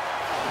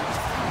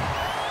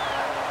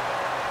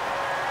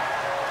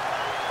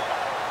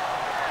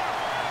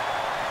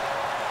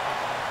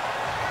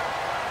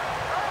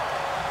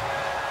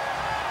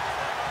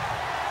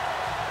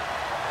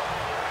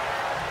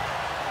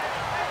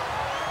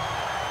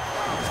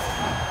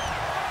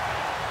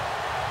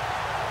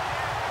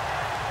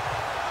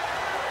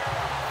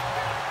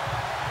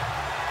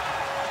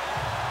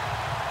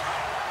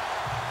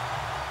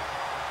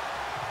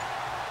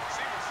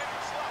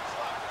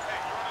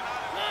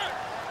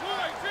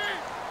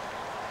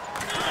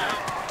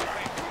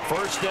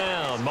 First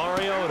down,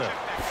 Mariota.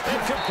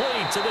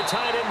 Incomplete to the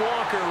tight end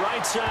Walker,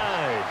 right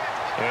side.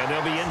 And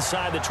they'll be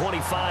inside the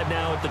 25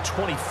 now at the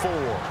 24.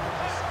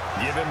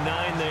 Give him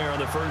 9 there on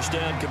the 1st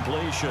down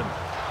completion.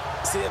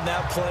 Seeing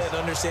that play and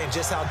understanding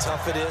just how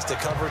tough it is to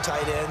cover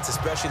tight ends,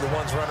 especially the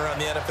ones running around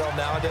the NFL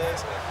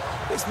nowadays,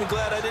 makes me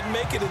glad I didn't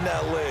make it in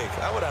that league.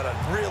 I would have had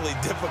a really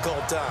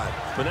difficult time.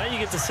 But now you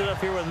get to sit up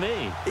here with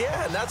me.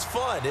 Yeah, and that's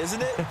fun,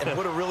 isn't it? And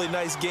what a really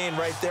nice gain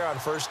right there on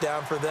 1st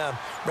down for them.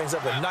 Brings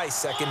up a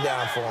nice 2nd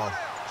down for them.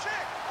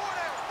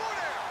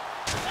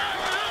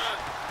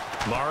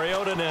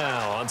 Mariota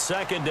now on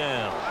 2nd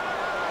down.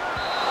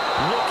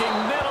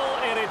 Looking middle,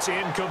 and it's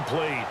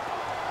incomplete.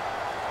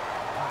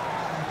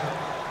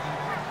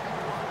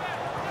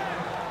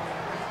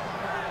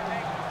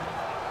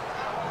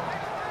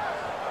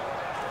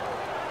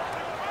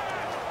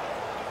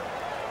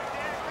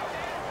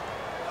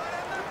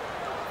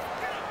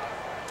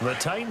 The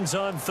Titans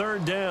on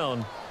 3rd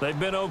down. They've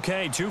been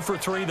okay, 2 for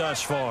 3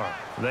 thus far.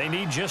 They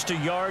need just a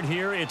yard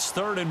here. It's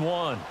 3rd and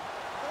 1.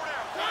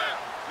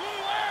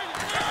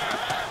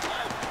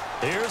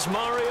 Here's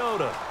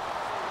Mariota.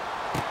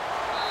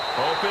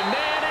 Open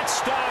man,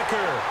 it's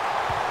Stocker.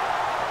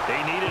 He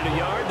needed a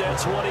yard.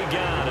 That's what he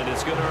got, and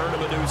it's going to earn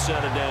him a new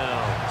set of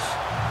downs.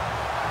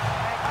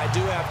 I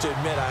do have to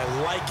admit, I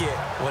like it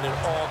when it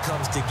all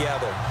comes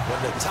together. When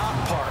the top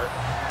part,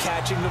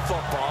 catching the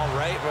football,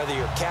 right, whether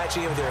you're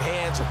catching it with your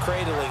hands or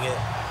cradling it,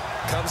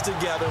 comes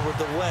together with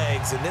the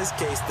legs, in this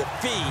case the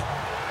feet,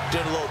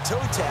 doing a little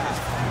toe tap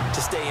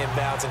to stay in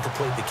bounds and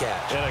complete the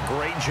catch. And a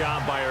great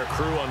job by our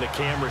crew on the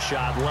camera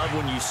shot. Love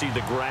when you see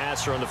the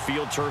grass or on the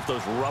field turf,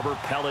 those rubber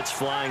pellets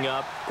flying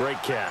up.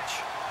 Great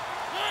catch.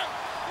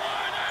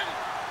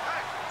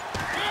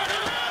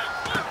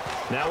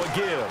 Now a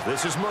give.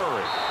 This is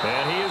Murray.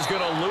 And he is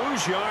going to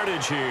lose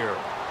yardage here.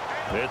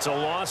 It's a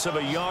loss of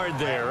a yard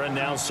there, and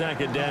now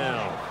 2nd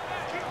down.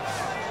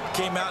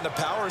 Came out in a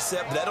power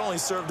set, but that only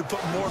served to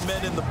put more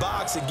men in the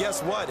box. And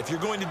guess what? If you're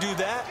going to do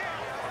that,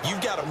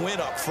 you've got to win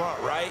up front,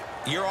 right?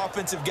 Your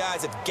offensive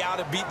guys have got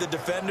to beat the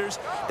defenders.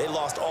 They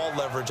lost all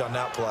leverage on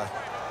that play.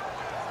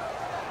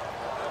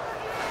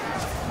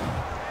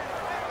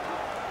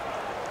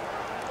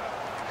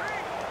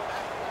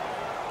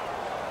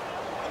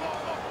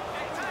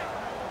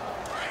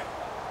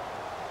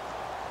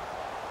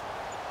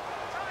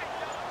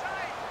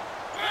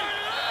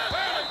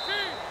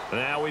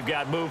 Now we've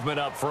got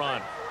movement up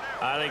front.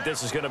 I think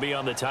this is going to be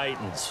on the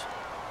Titans.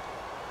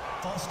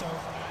 False start,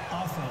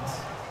 offense.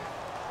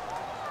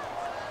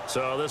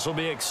 So this will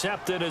be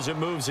accepted as it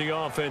moves the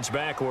offense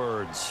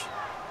backwards.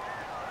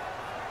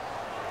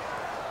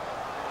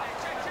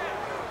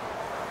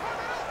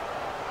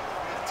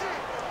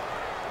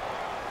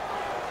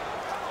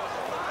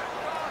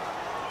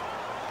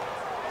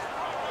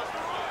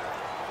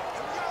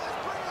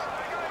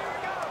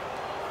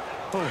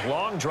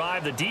 Long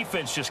drive. The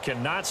defense just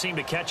cannot seem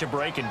to catch a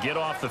break and get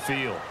off the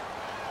field.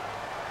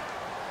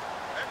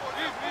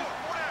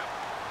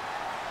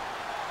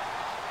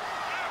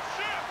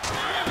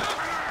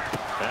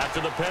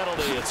 After the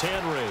penalty, it's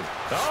Henry.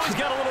 Oh, he's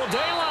got a little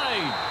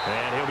daylight.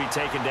 And he'll be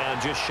taken down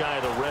just shy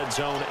of the red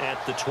zone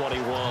at the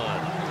 21.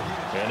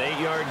 An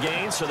 8-yard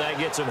gain, so that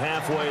gets them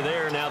halfway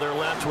there. Now they're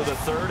left with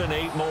a 3rd and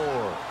 8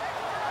 more.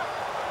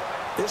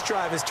 This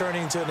drive is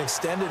turning into an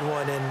extended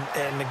one,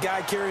 and the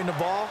guy carrying the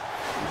ball,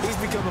 he's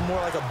becoming more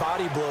like a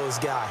body blows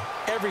guy.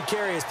 Every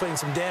carry is putting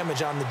some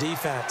damage on the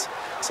defense.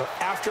 So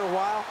after a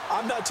while,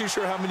 I'm not too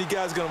sure how many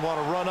guys are going to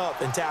want to run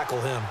up and tackle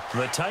him.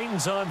 The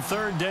Titans on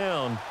 3rd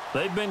down.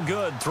 They've been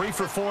good, 3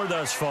 for 4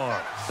 thus far.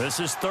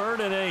 This is 3rd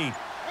and 8.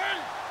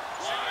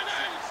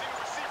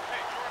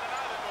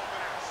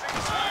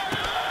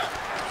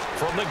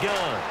 From the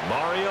gun,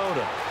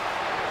 Mariota.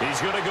 He's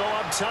going to go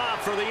up top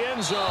for the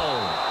end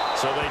zone.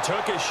 So they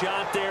took a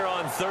shot there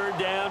on 3rd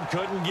down,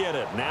 couldn't get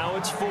it. Now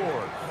it's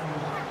 4th.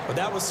 But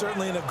that was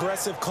certainly an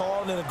aggressive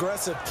call and an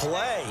aggressive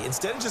play.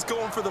 Instead of just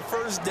going for the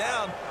 1st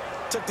down,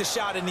 took the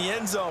shot in the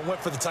end zone, went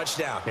for the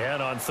touchdown. Yeah,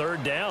 and on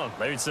third down,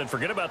 they said,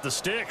 forget about the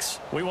sticks.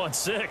 We want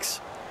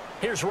 6.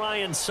 Here's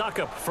Ryan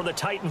Suckup for the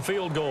Titan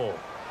field goal.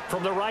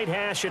 From the right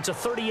hash, it's a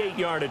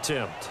 38-yard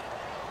attempt.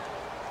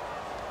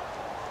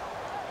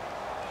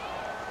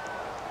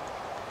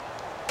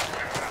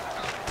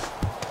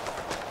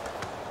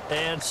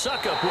 And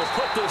Suckup will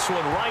put this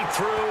one right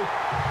through,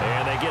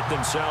 and they get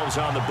themselves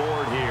on the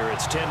board here.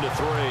 It's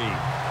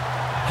 10-3.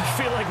 I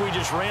feel like we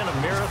just ran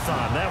a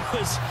marathon. That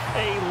was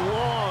a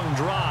long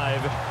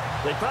drive.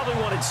 They probably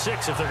wanted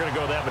 6 if they're going to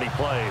go that many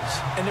plays.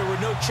 And there were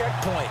no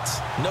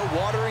checkpoints, no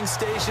watering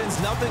stations,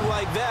 nothing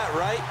like that,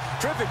 right?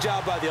 Terrific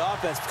job by the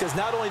offense, because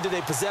not only did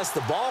they possess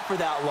the ball for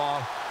that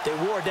long, they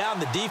wore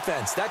down the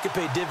defense. That could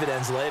pay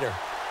dividends later.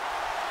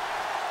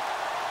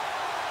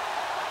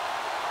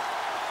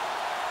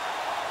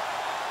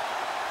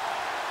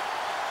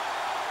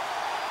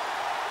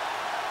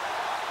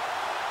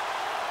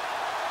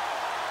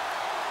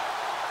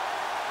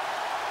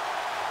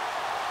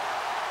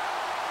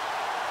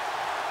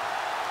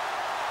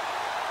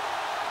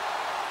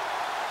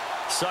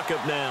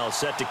 Suckup now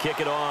set to kick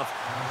it off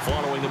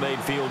following the made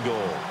field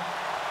goal.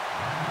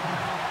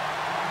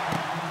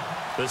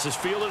 This is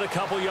fielded a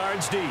couple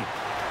yards deep.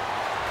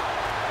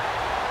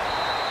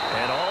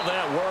 And all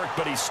that worked,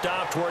 but he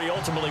stopped where he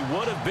ultimately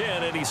would have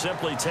been had he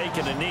simply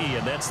taken a knee,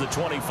 and that's the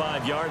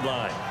 25-yard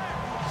line.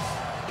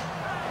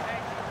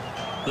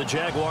 The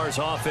Jaguars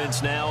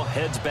offense now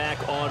heads back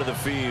onto the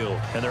field,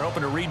 and they're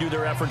hoping to redo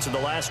their efforts in the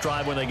last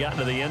drive when they got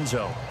into the end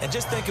zone. And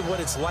just think of what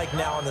it's like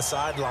now on the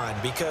sideline,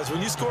 because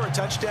when you score a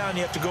touchdown,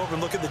 you have to go over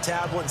and look at the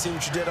tablet and see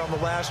what you did on the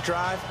last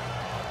drive.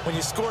 When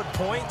you scored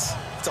points,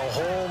 it's a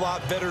whole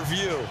lot better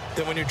view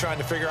than when you're trying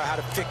to figure out how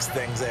to fix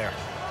things there.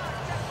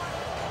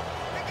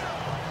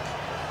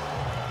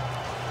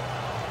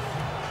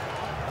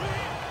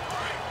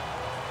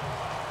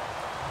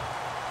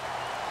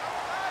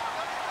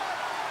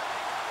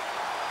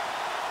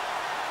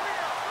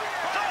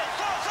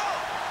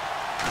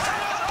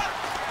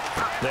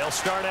 They'll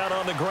start out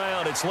on the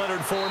ground. It's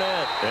Leonard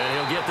Fournette,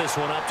 and he'll get this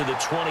one up to the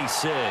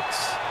 26.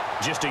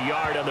 Just a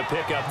yard on the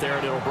pickup there,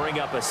 and it'll bring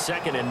up a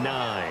 2nd and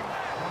 9.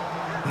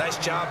 Nice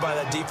job by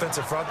that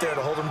defensive front there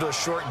to hold him to a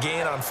short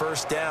gain on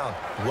first down.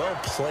 Well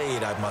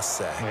played, I must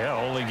say. Yeah,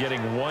 only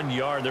getting 1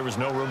 yard. There was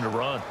no room to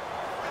run.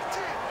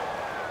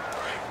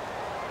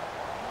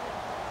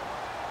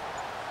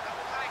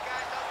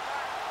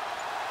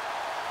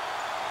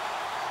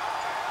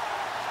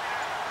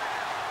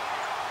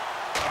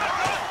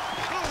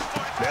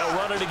 They'll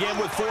run it again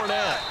with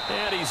Fournette.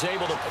 And he's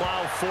able to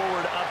plow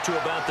forward up to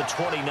about the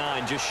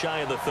 29, just shy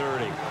of the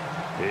 30.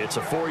 It's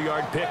a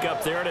 4-yard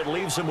pickup there, and it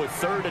leaves him with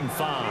 3rd and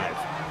 5.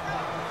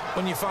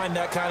 When you find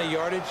that kind of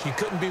yardage, you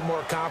couldn't be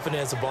more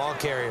confident as a ball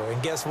carrier.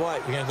 And guess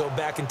what? You're going to go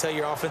back and tell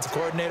your offensive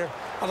coordinator,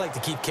 I'd like to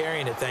keep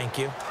carrying it, thank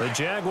you. The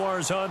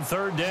Jaguars on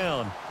 3rd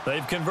down.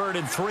 They've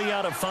converted 3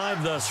 out of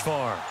 5 thus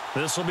far.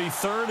 This will be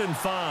 3rd and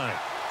 5.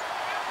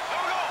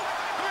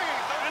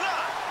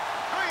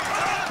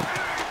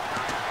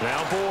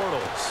 Now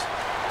Bortles.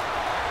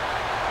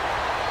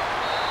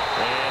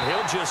 And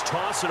he'll just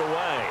toss it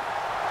away.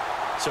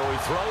 So he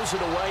throws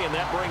it away, and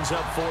that brings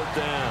up 4th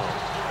down.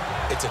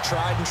 It's a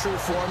tried-and-true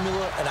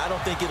formula, and I don't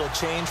think it'll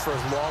change for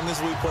as long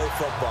as we play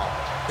football.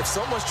 If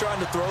someone's trying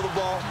to throw the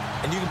ball,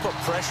 and you can put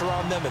pressure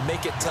on them and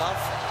make it tough,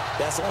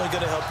 that's only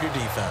going to help your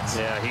defense.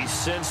 Yeah, he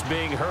sensed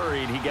being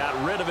hurried. He got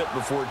rid of it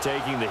before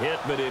taking the hit,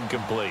 but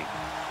incomplete.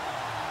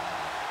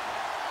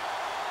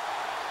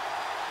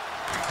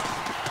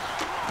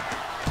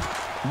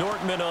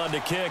 Nortman on to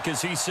kick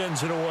as he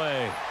sends it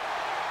away.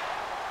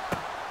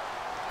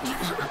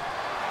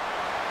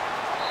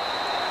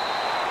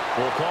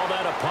 We'll call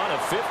that a punt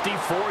of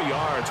 54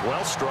 yards.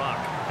 Well struck.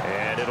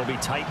 And it'll be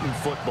Titan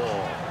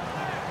football.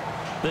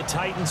 The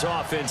Titans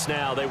offense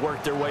now, they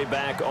worked their way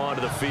back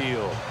onto the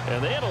field.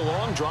 And they had a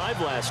long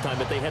drive last time,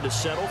 but they had to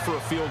settle for a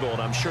field goal,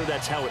 and I'm sure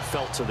that's how it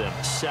felt to them,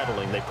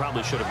 settling. They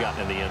probably should have gotten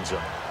in the end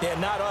zone. Yeah,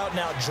 not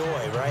out-and-out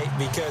joy, right?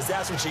 Because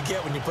that's what you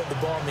get when you put the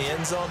ball in the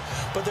end zone.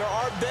 But there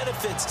are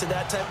benefits to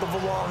that type of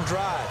a long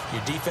drive.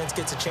 Your defense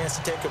gets a chance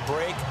to take a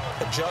break,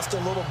 adjust a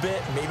little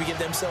bit, maybe get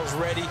themselves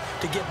ready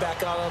to get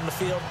back out on the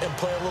field and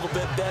play a little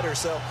bit better.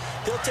 So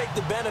they'll take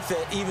the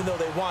benefit even though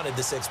they wanted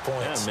the 6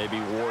 points. Yeah,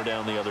 maybe wore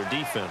down the other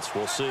defense.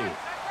 We'll see.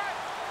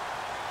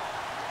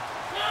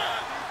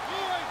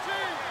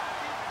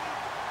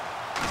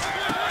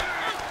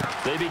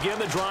 They begin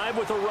the drive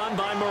with a run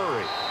by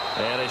Murray.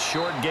 And a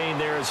short gain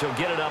there as he'll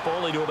get it up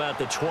only to about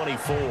the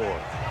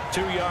 24.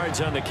 2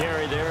 yards on the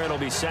carry there. It'll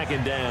be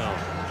 2nd down.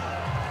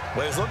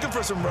 Well, he was looking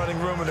for some running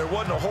room, and there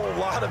wasn't a whole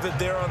lot of it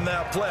there on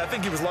that play. I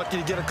think he was lucky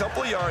to get a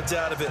couple of yards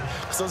out of it.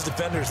 Because those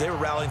defenders, they were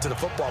rallying to the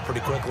football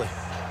pretty quickly.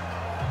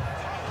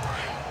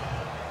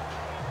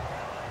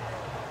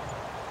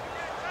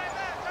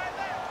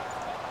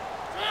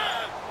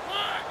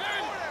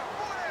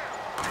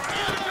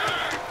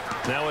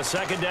 Now a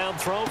 2nd down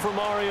throw for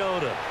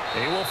Mariota.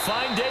 He will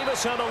find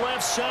Davis on the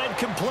left side,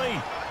 complete.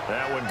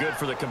 That one good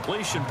for the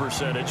completion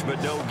percentage, but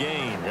no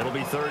gain. It'll be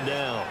 3rd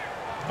down.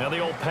 Now, the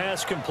old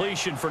pass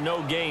completion for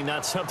no gain,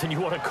 not something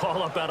you want to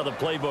call up out of the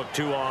playbook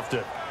too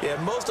often.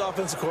 Yeah, most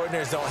offensive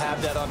coordinators don't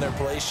have that on their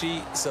play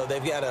sheet, so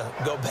they've got to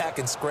go back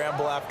and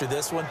scramble after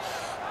this one.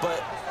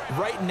 But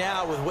right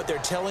now, with what they're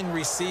telling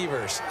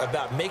receivers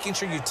about making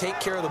sure you take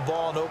care of the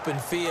ball in open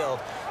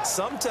field,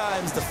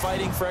 sometimes the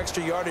fighting for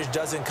extra yardage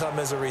doesn't come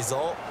as a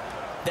result.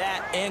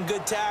 That and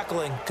good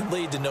tackling can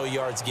lead to no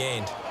yards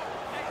gained.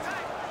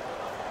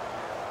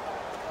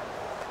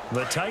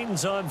 The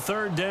Titans on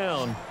third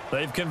down.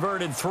 They've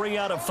converted 3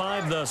 out of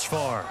 5 thus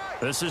far.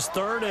 This is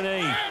 3rd and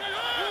 8.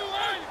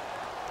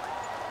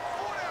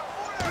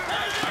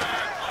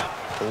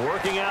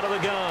 Working out of the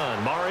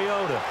gun,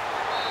 Mariota.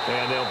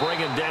 And they'll bring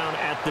him down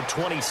at the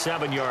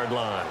 27-yard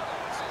line.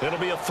 It'll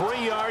be a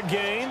 3-yard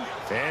gain,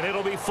 and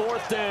it'll be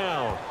 4th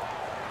down.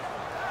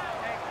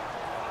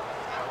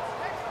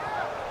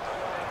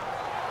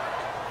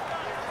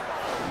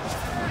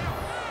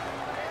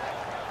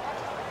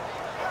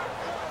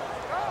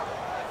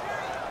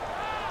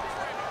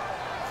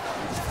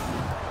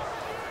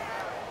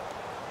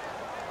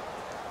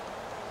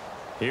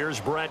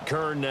 Here's Brett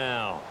Kern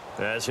now,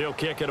 as he'll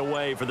kick it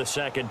away for the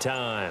 2nd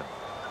time.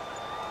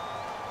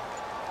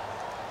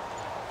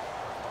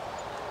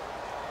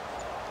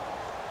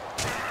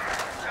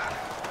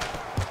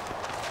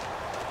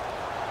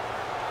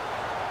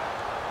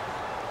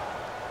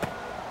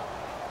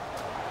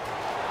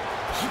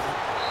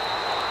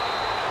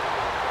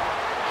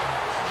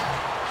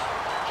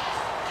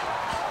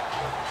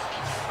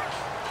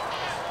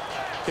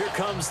 Here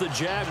comes the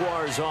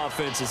Jaguars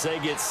offense as they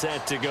get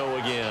set to go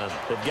again.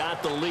 They've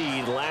got the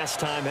lead. Last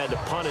time had to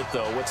punt it,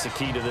 though. What's the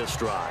key to this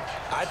drive?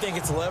 I think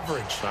it's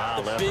leverage.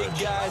 The big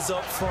guys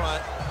up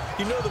front.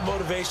 You know the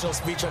motivational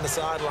speech on the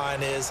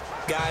sideline is,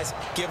 guys,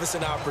 give us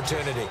an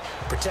opportunity.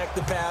 Protect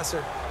the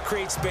passer,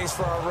 create space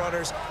for our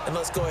runners, and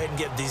let's go ahead and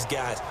get these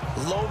guys.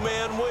 Low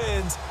man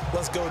wins.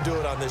 Let's go do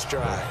it on this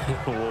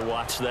drive. We'll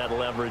watch that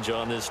leverage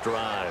on this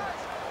drive.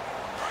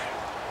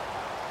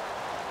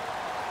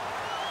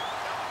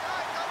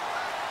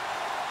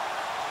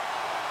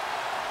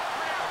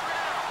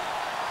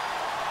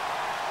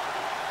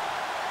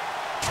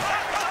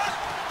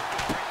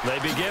 They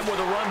begin with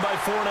a run by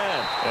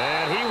Fournette.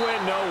 And he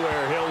went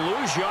nowhere. He'll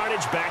lose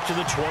yardage back to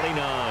the 29.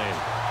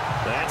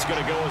 That's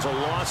going to go as a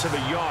loss of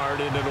a yard,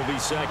 and it'll be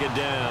 2nd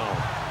down.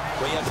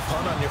 Well, you had to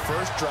punt on your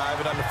first drive,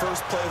 and on the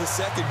first play of the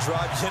second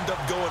drive, you end up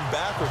going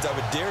backwards. I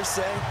would dare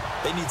say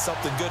they need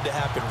something good to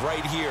happen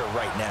right here,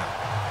 right now.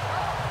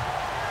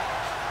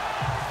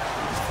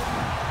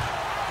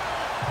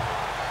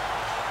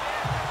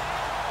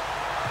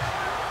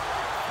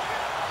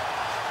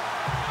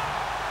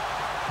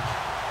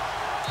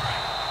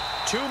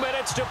 Two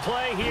minutes to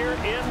play here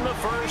in the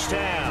first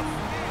half.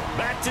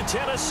 Back to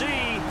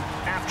Tennessee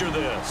after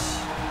this.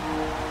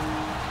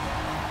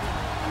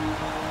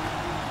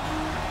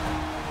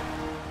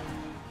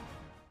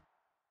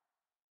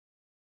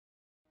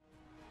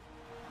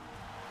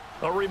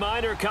 A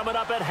reminder coming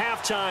up at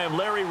halftime.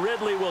 Larry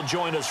Ridley will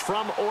join us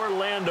from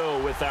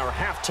Orlando with our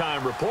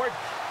halftime report,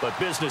 but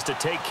business to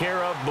take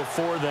care of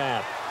before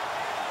that.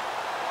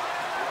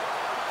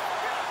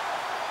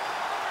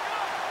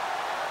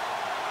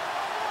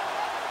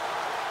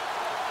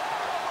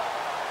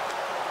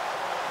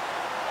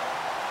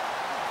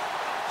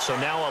 So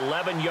now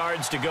 11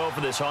 yards to go for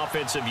this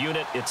offensive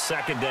unit. It's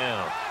 2nd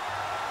down.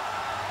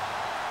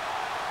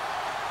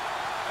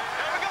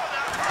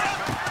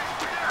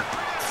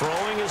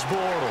 Throwing is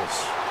Bortles.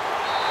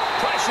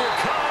 Pressure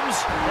comes,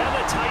 and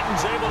the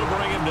Titans able to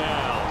bring him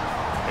down.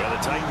 And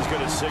the Titans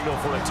going to signal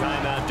for a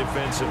timeout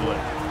defensively.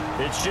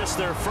 It's just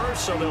their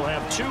first, so they'll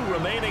have 2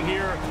 remaining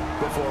here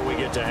before we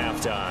get to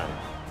halftime.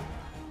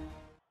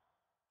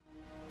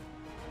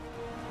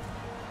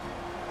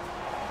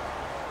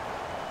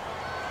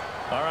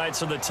 All right,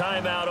 so the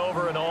timeout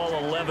over and all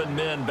 11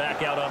 men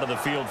back out onto the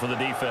field for the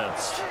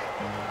defense.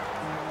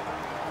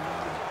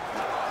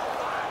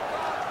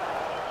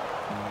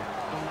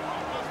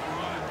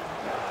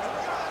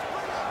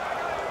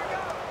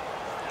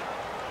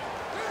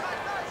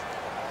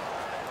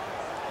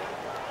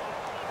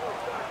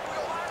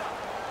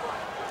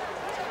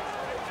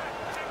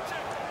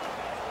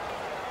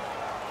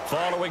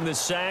 Following the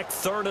sack,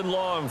 3rd and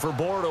long for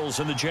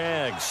Bortles and the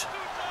Jags.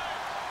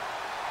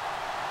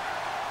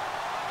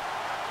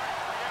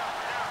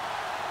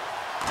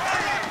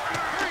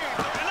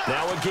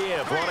 Now a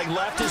give. Running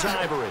left is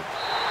Ivory.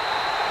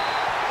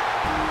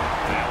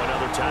 Now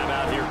another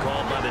timeout here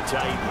called by the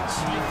Titans.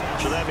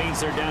 So that means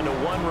they're down to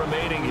 1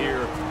 remaining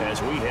here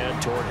as we head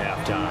toward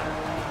halftime.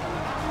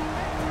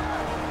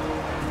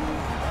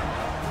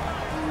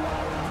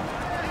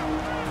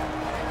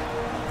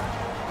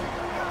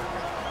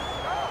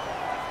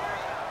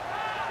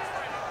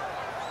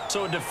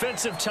 So a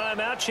defensive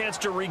timeout, chance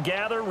to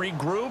regather,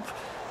 regroup,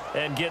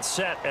 and get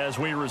set as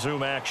we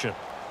resume action.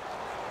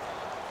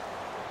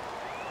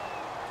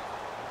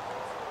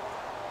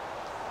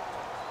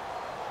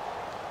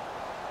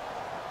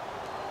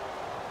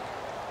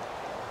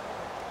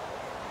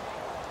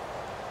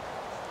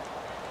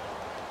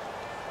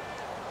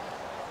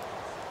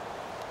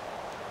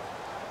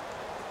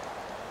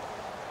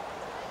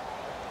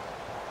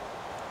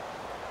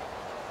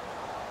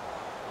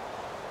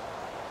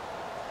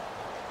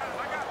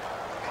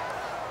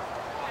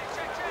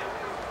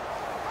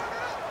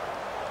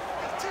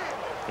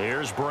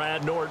 Here's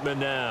Brad Nortman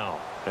now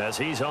as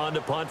he's on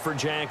to punt for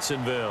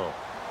Jacksonville.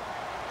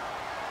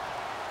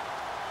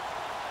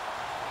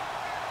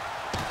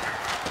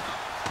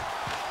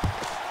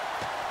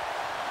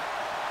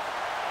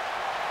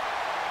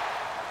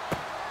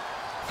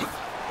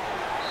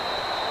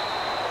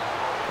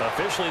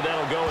 Officially,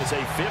 that'll go as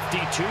a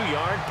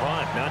 52-yard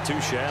punt. Not too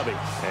shabby.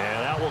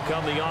 And out will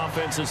come the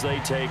offense as they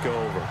take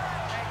over.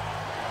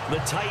 The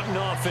Titan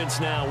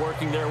offense now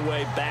working their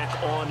way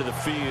back onto the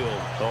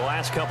field. The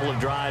last couple of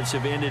drives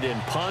have ended in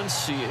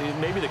punts.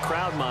 Maybe the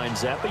crowd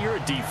minds that, but you're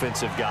a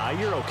defensive guy.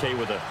 You're okay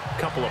with a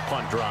couple of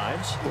punt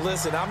drives.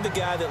 Listen, I'm the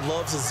guy that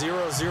loves a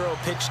 0-0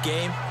 pitch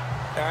game.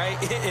 All right,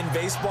 in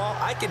baseball,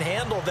 I can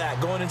handle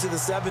that going into the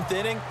 7th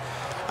inning.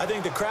 I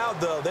think the crowd,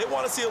 though, they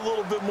want to see a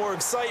little bit more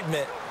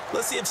excitement.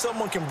 Let's see if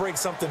someone can break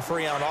something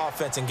free on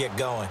offense and get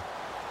going.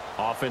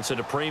 Offense at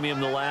a premium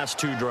the last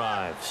 2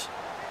 drives.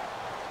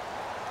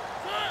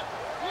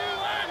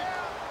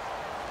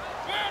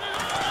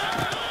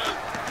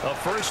 A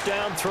first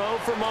down throw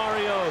for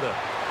Mariota.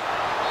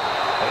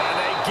 And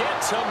they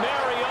get to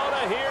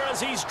Mariota here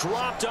as he's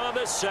dropped on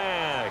the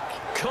sack.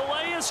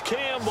 Calais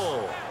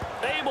Campbell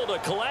able to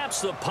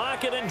collapse the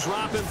pocket and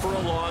drop him for a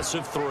loss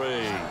of 3.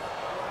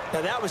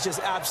 Now, that was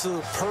just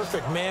absolute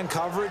perfect man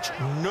coverage.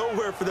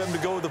 Nowhere for them to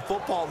go with the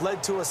football.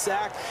 Led to a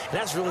sack. And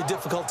that's really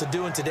difficult to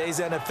do in today's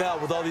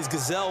NFL with all these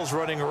gazelles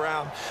running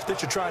around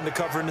that you're trying to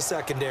cover in the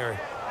secondary.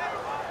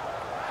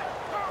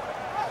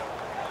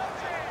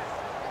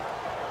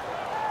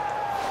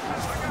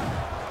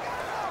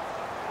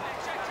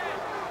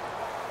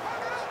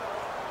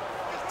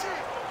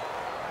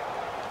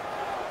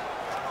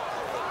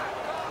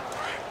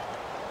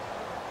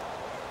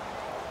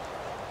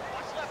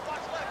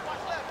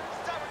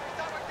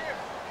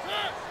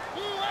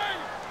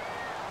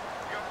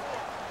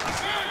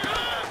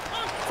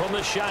 From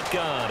the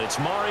shotgun, it's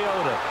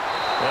Mariota.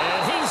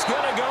 And he's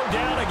going to go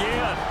down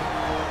again.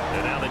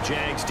 And now the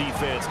Jags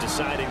defense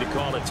deciding to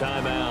call a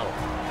timeout.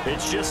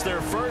 It's just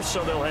their first,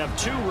 so they'll have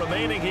 2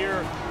 remaining here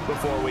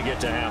before we get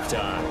to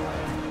halftime.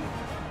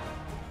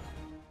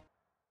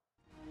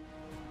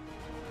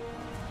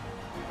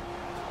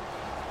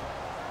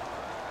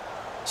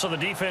 So the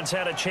defense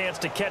had a chance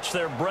to catch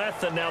their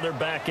breath, and now they're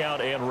back out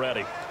and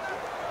ready.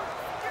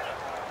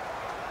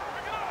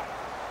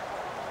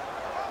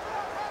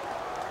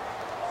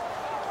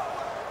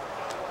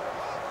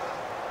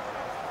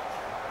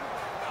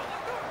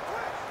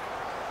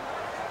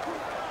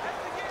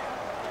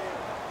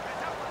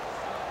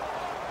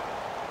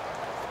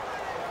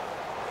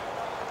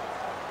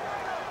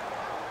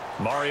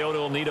 Mariota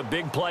will need a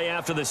big play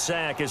after the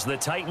sack as the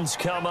Titans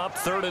come up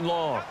 3rd and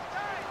long.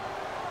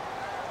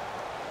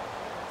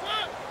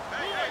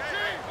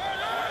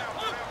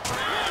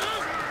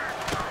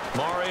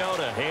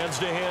 Mariota hands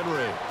to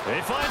Henry.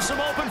 They find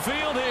some open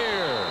field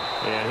here.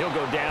 And he'll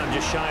go down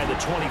just shy of the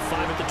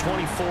 25 at the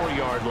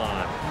 24-yard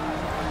line.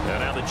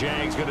 And now the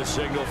Jags going to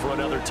signal for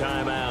another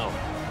timeout.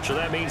 So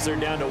that means they're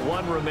down to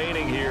 1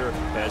 remaining here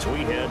as we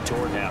head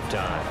toward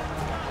halftime.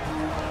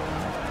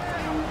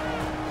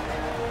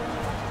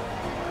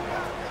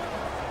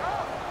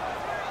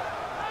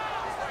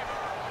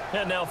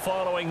 And now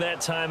following that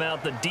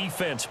timeout, the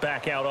defense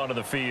back out onto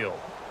the field.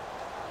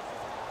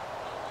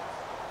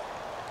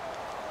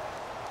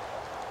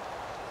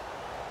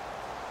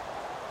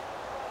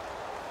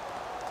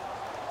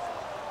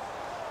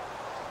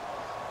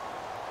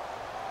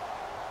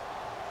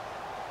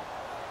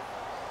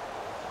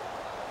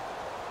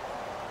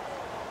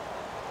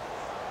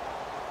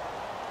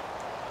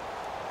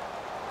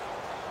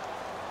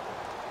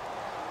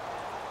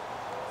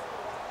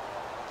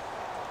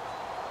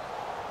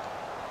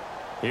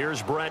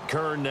 Here's Brett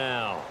Kern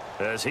now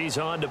as he's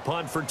on to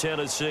punt for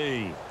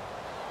Tennessee.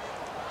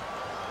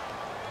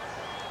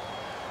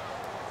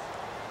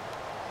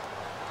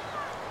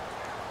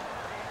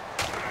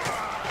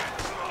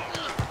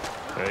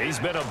 He's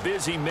been a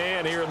busy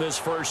man here in this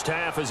first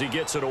half as he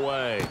gets it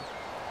away.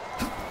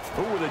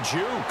 Ooh, with a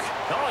juke.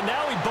 Oh, and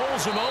now he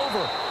bowls him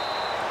over.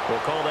 We'll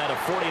call that a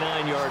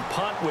 49-yard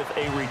punt with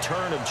a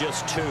return of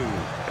just 2.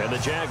 And the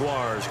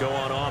Jaguars go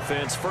on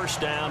offense, first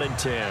down and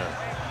 10.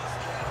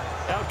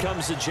 Out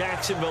comes the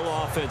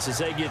Jacksonville offense as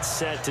they get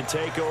set to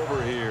take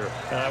over here.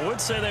 I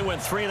would say they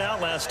went 3 and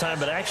out last time,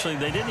 but actually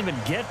they didn't even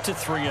get to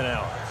 3 and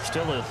out.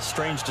 Still a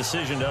strange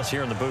decision to us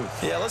here in the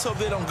booth. Yeah, let's hope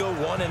they don't go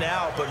 1 and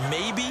out, but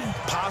maybe,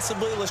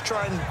 possibly, let's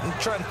try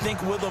and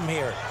think with them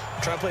here.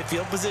 Try and play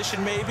field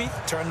position maybe,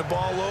 turn the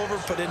ball over,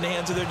 put it in the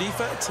hands of their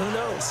defense. Who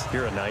knows?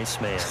 You're a nice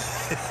man.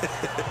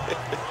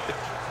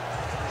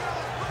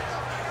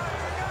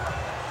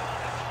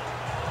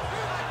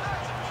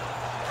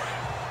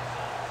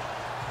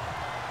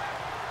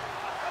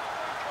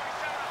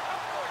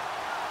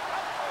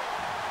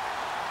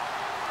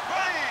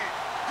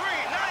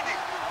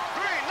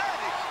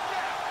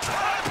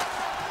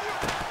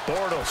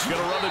 Bortles going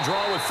to run the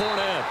draw with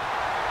Fournette.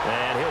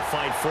 And he'll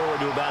fight forward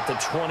to about the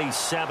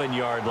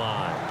 27-yard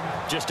line.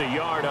 Just a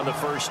yard on the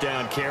first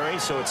down carry,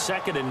 so it's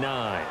 2nd and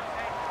 9.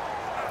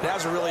 That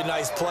was a really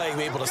nice play,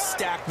 be able to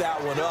stack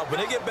that one up.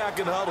 When they get back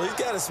in the huddle, he's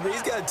got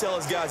to tell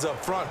his guys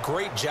up front,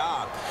 great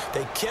job.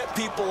 They kept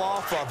people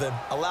off of him,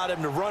 allowed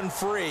him to run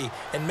free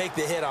and make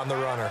the hit on the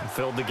runner.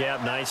 Filled the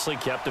gap nicely,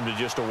 kept him to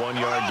just a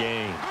 1-yard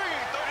gain.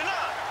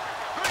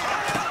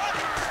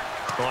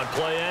 On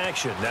play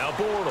action, now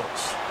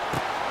Bortles.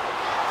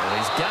 And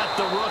he's got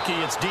the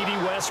rookie. It's D.D.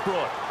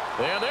 Westbrook.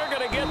 And they're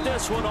going to get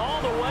this one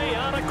all the way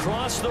out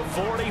across the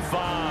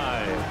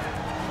 45.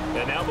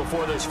 And now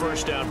before this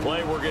first down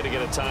play, we're going to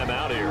get a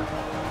timeout here,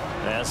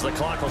 as the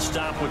clock will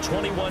stop with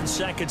 21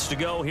 seconds to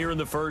go here in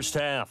the first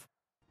half.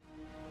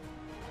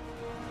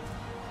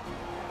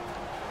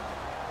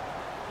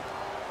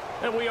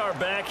 And we are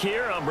back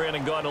here. I'm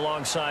Brandon Gaudin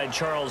alongside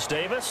Charles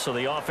Davis. So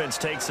the offense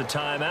takes a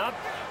timeout.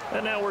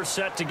 And now we're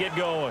set to get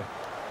going.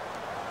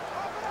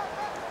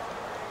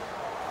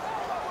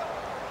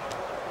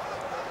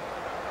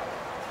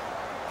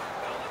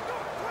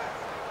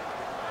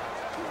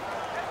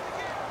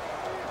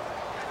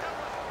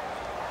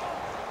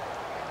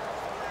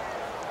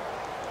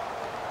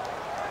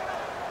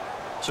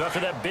 So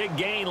after that big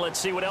gain, let's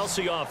see what else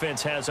the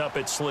offense has up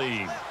its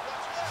sleeve.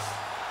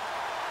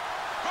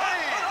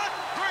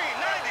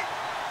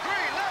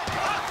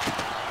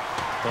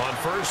 On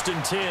 1st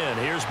and 10,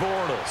 here's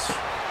Bortles.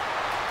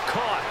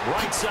 Caught,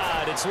 right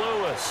side, it's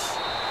Lewis.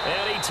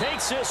 And he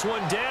takes this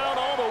one down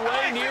all the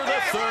way near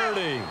the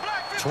 30.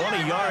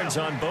 20 yards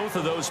on both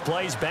of those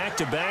plays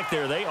back-to-back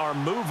there. They are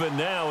moving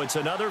now. It's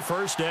another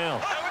first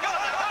down.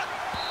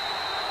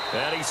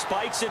 And he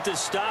spikes it to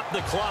stop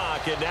the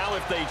clock. And now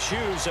if they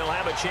choose, they'll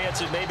have a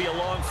chance at maybe a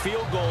long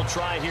field goal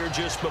try here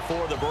just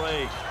before the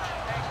break.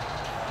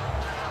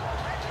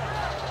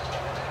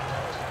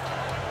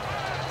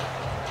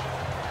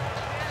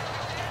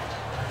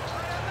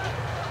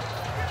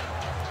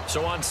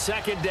 So on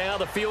 2nd down,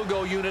 the field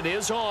goal unit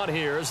is on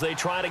here as they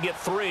try to get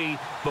 3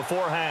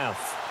 before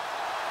half.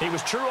 He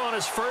was true on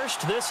his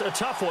first. This a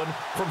tough one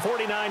from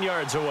 49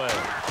 yards away.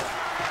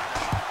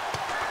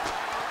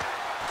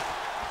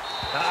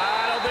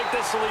 I don't think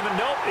this will even,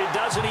 nope, it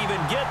doesn't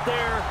even get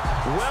there.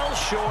 Well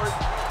short.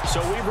 So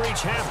we've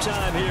reached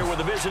halftime here with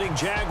the visiting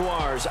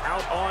Jaguars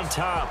out on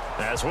top.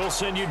 As we'll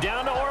send you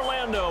down to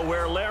Orlando,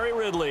 where Larry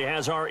Ridley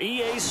has our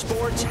EA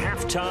Sports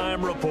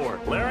Halftime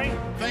Report. Larry?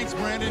 Thanks,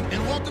 Brandon,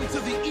 and welcome to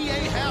the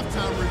EA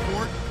Halftime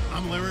Report.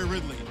 I'm Larry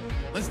Ridley.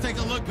 Let's take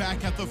a look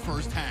back at the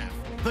first half.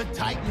 The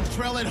Titans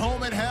trail at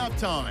home at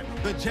halftime.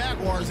 The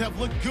Jaguars have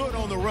looked good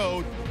on the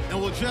road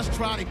and will just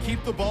try to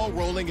keep the ball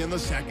rolling in the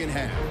second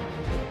half.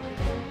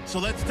 So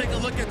let's take a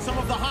look at some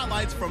of the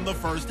highlights from the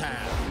first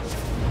half.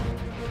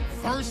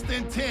 1st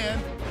and 10.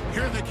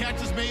 Here the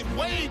catch is made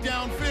way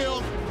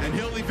downfield, and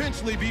he'll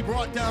eventually be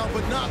brought down,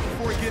 but not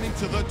before getting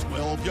to the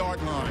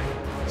 12-yard line.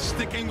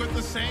 Sticking with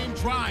the same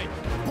drive,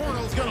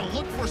 Bortles going to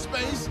look for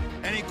space,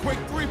 and a quick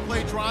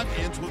 3-play drive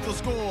ends with a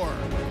score,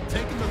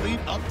 taking the lead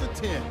up to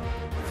 10.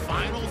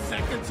 Final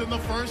seconds in the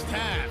first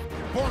half.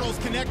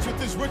 Bortles connects with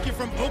his rookie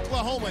from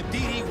Oklahoma,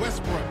 D.D.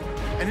 Westbrook,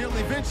 and he'll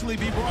eventually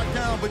be brought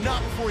down, but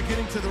not before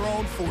getting to their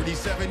own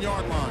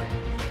 47-yard line.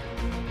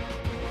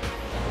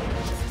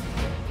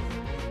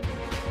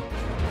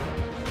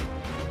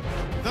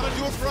 That'll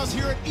do it for us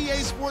here at EA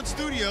Sports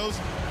Studios.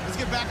 Let's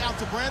get back out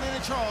to Brandon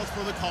and Charles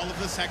for the call of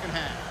the second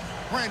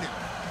half. Brandon.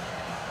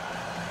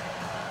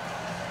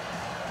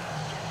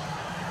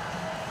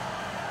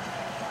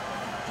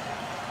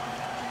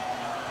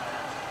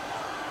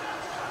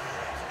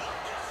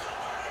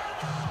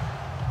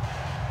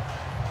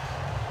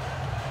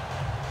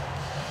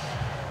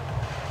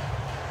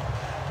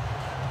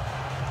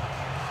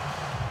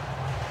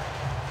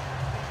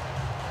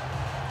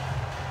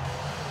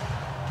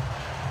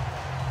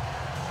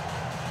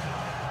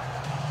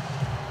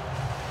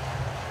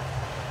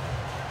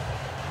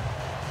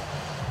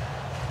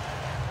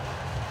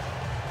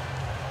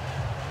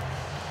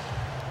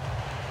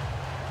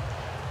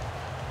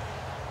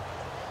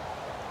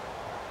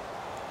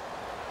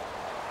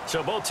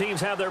 So both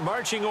teams have their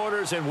marching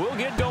orders, and we'll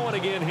get going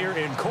again here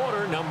in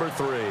quarter number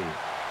 3.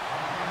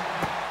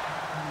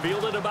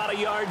 Fielded about a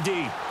yard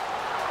deep.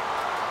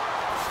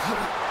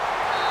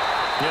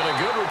 And a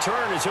good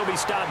return as he'll be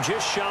stopped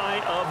just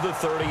shy of the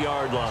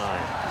 30-yard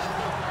line.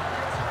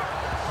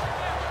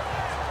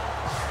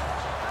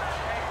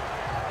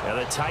 And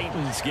the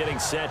Titans getting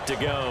set to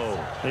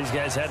go. These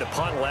guys had to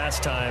punt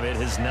last time. It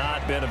has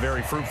not been a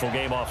very fruitful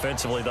game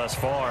offensively thus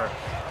far.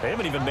 They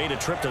haven't even made a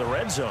trip to the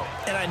red zone.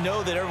 And I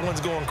know that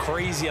everyone's going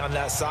crazy on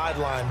that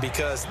sideline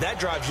because that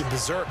drives you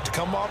berserk to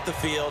come off the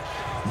field,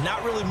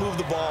 not really move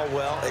the ball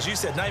well. As you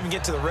said, not even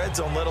get to the red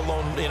zone, let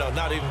alone,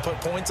 not even put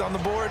points on the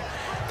board.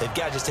 They've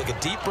got to just take a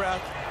deep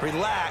breath,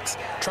 relax,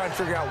 try and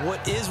figure out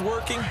what is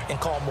working and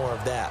call more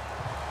of that.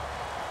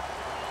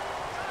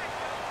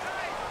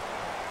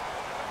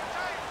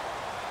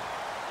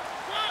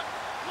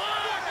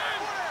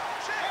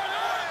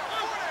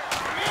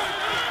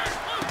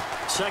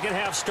 Second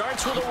half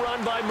starts with a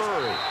run by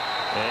Murray.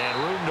 And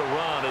room to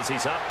run as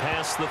he's up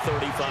past the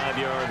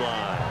 35-yard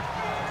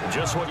line.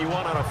 Just what you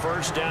want on a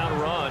first down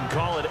run.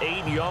 Call it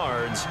 8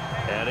 yards.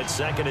 And it's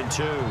 2nd and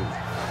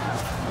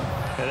 2.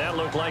 And that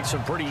looked like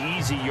some pretty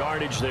easy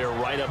yardage there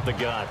right up the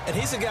gut. And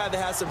he's a guy that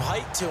has some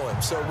height to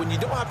him. So when you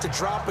don't have to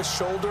drop a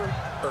shoulder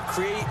or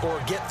create or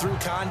get through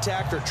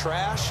contact or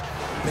trash,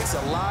 it makes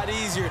it a lot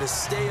easier to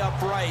stay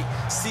upright,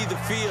 see the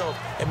field,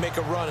 and make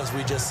a run as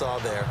we just saw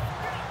there.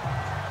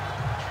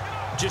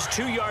 Just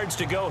 2 yards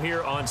to go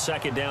here on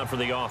second down for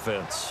the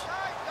offense.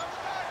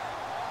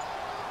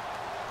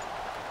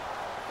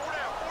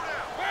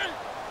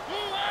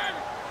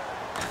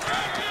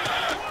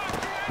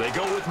 They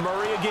go with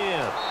Murray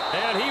again.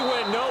 And he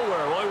went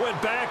nowhere. Well, he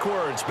went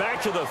backwards, back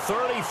to the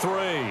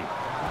 33.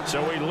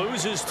 So he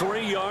loses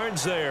 3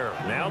 yards there.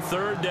 Now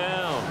third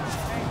down.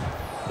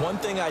 One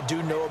thing I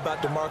do know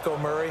about DeMarco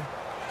Murray,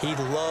 he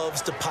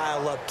loves to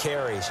pile up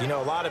carries. You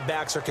know, a lot of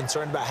backs are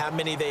concerned about how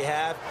many they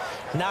have.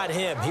 Not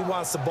him. He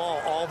wants the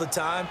ball all the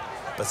time.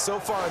 But so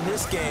far in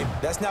this game,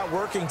 that's not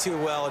working too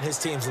well, and his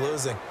team's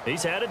losing.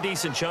 He's had a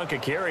decent chunk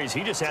of carries.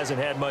 He just hasn't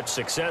had much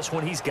success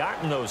when he's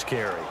gotten those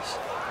carries.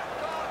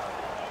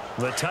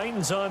 The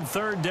Titans on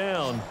third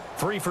down,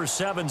 3 for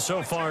 7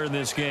 so far in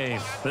this game.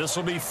 This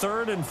will be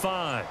 3rd and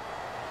 5.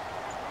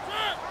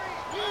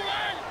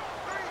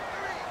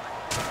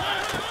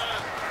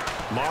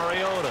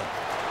 Mariota.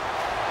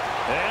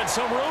 And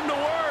some room to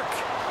work.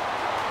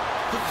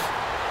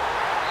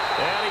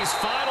 And he's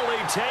finally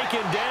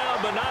taken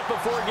down, but not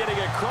before getting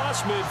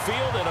across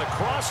midfield and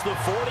across the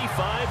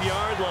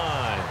 45-yard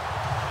line.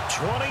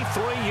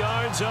 23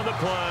 yards on the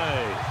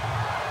play.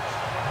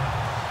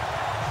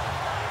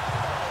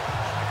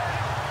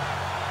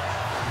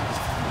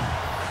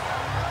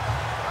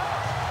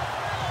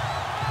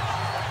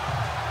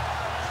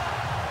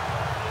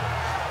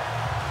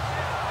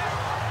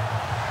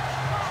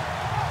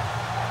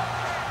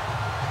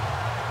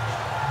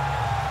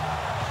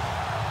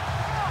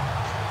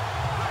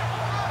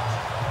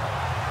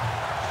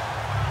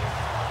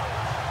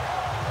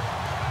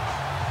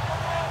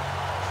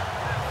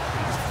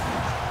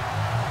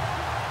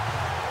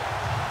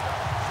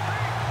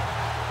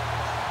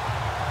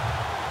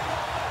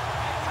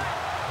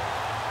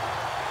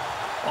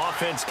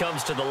 Offense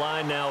comes to the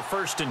line now,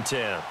 1st and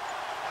 10.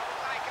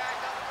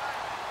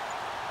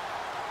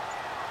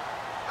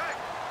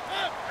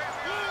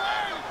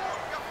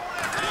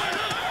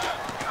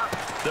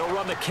 They'll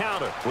run the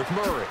counter with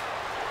Murray.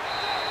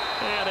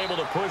 And able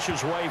to push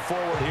his way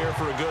forward here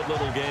for a good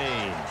little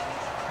gain.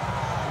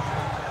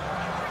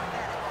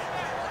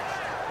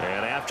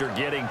 And after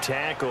getting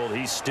tackled,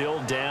 he's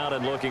still down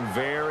and looking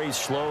very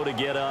slow to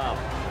get up.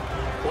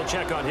 We'll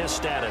check on his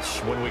status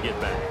when we get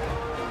back.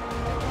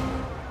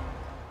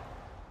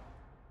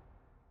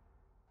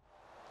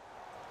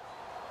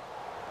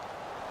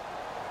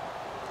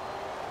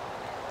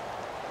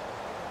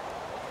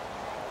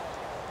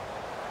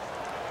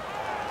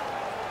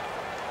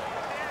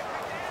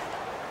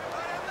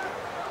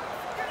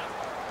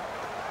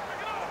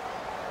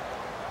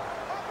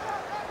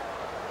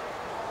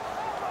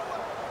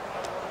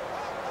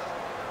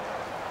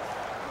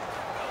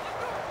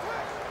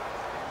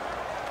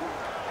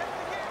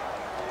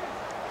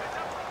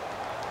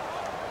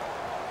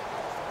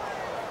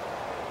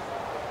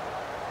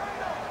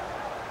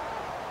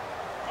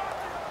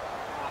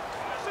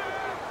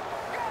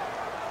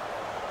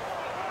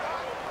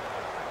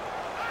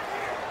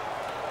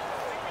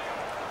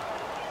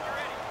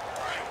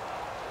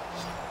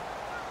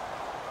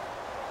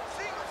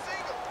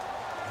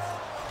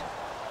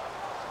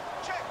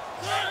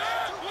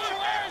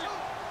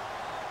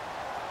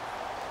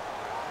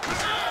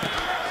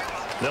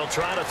 They'll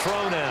try to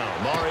throw now.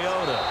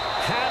 Mariota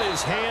had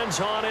his hands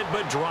on it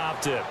but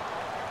dropped it.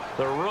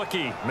 The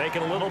rookie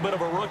making a little bit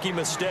of a rookie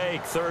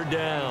mistake. 3rd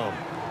down.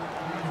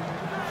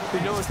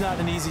 We know it's not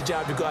an easy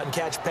job to go out and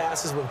catch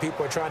passes when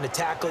people are trying to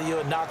tackle you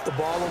and knock the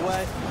ball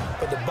away.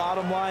 But the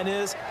bottom line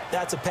is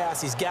that's a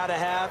pass he's got to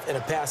have and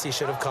a pass he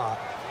should have caught.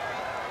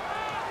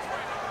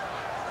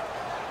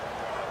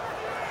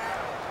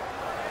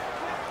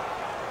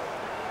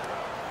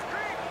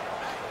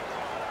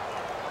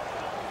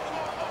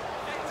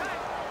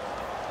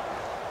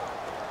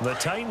 The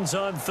Titans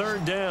on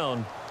 3rd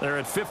down. They're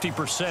at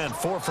 50%,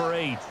 4 for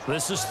 8.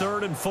 This is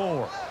 3rd and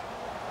 4.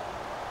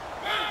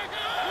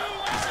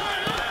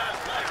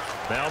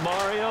 Now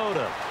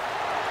Mariota.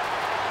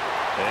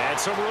 And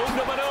some room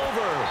to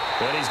maneuver.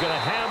 And he's going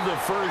to have the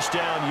 1st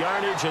down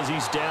yardage as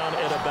he's down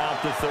at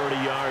about the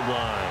 30-yard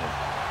line.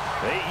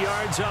 8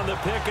 yards on the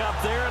pickup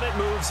there, and it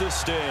moves the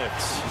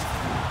sticks.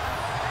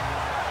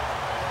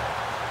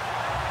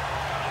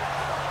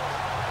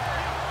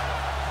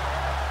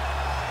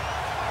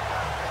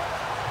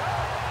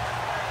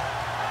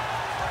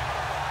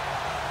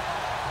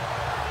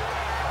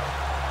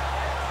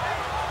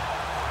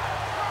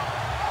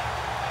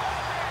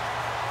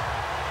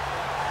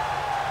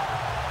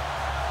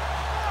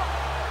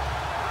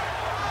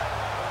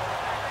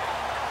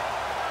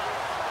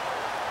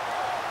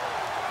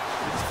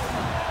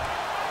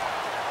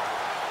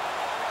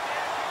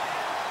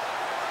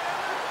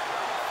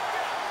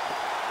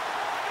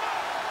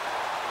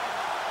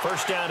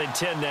 First down and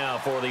 10 now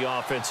for the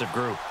offensive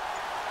group.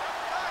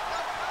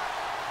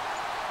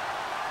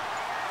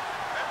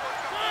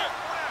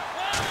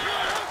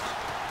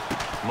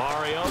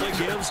 Mariota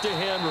gives to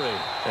Henry.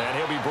 And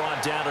he'll be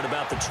brought down at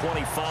about the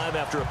 25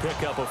 after a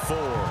pickup of 4.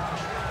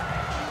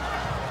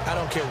 I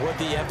don't care what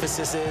the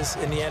emphasis is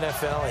in the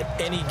NFL at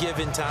any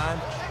given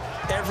time.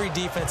 Every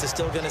defense is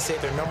still going to say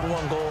their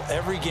 #1 goal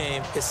every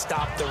game is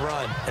stop the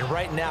run. And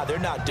right now, they're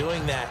not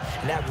doing that,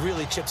 and that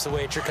really chips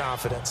away at your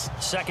confidence.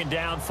 2nd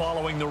down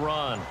following the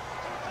run.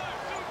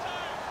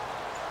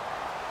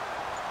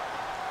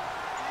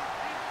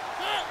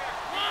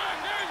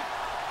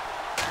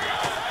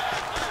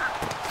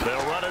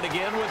 They'll run it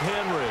again with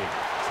Henry.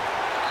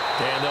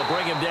 And they'll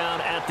bring him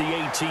down at the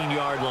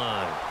 18-yard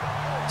line.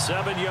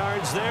 7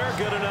 yards there,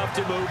 good enough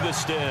to move the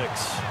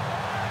sticks.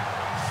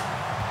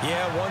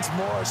 Yeah, once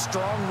more,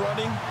 strong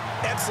running,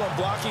 excellent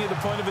blocking at the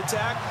point of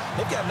attack.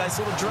 They've got a nice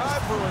little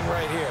drive brewing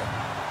right here.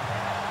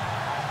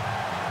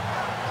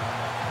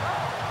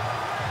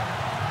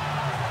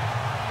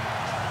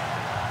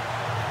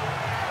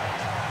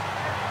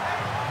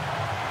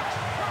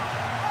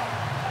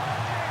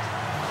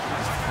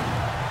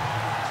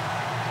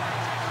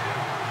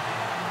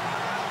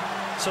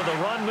 So the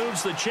run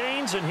moves the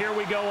chains, and here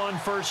we go on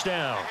 1st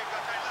down.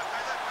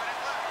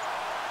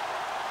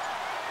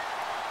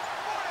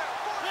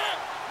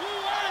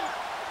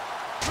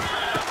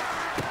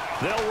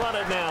 They'll run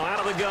it now out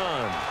of the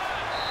gun.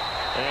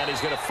 And he's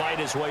going to fight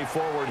his way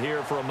forward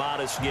here for a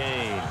modest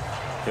gain.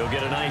 He'll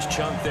get a nice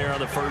chunk there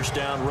on the 1st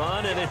down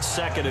run, and it's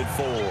 2nd and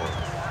 4.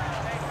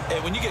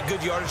 And when you get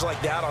good yardage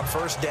like that on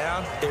 1st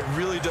down, it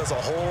really does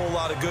a whole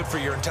lot of good for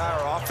your entire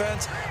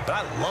offense. But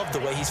I love the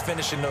way he's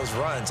finishing those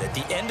runs. At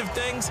the end of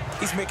things,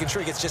 he's making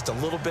sure he gets just a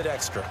little bit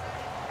extra.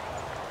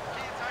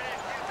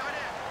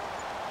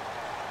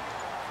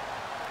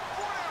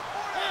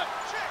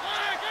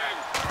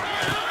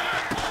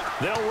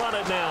 They'll run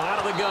it now out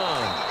of the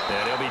gun.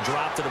 And he'll be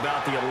dropped at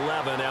about the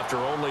 11 after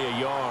only a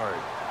yard.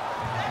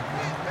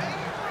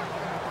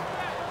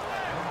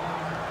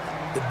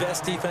 The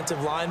best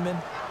defensive linemen,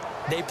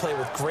 they play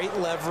with great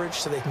leverage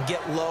so they can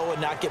get low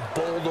and not get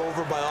bowled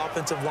over by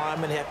offensive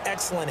linemen. They have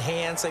excellent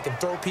hands. They can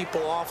throw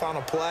people off on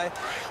a play.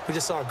 We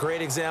just saw a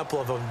great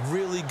example of a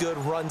really good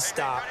run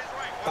stop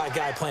by a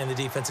guy playing the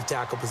defensive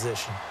tackle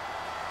position.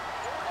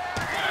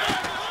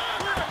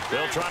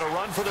 They'll try to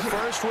run for the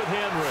first with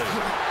Henry.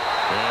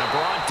 And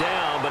brought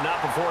down, but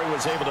not before he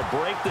was able to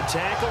break the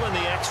tackle, and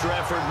the extra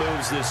effort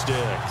moves the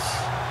sticks.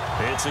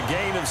 It's a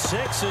gain of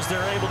 6 as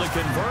they're able to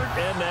convert,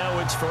 and now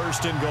it's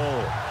 1st and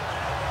goal.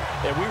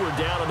 And we were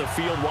down on the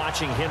field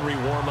watching Henry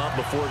warm up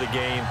before the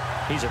game.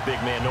 He's a big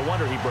man. No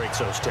wonder he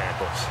breaks those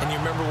tackles. And you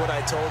remember what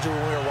I told you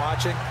when we were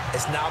watching?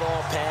 It's not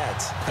all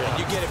pads. Yeah. When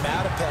you get him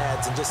out of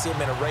pads and just see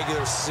him in a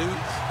regular suit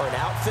or an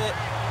outfit,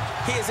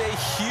 he is a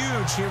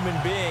huge human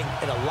being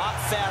and a lot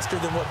faster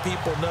than what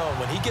people know.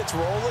 When he gets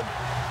rolling,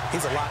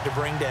 he's a lot to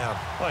bring down.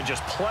 Well,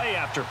 just play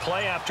after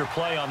play after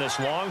play on this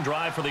long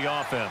drive for the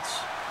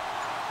offense.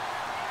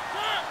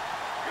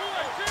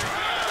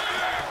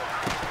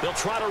 They'll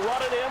try to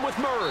run it in with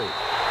Murray.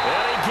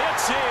 And he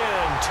gets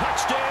in.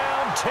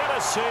 Touchdown,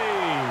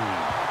 Tennessee.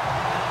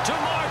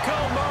 DeMarco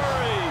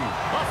Murray,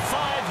 a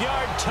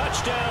 5-yard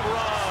touchdown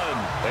run.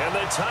 And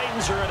the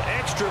Titans are an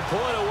extra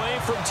point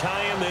away from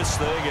tying this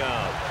thing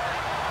up.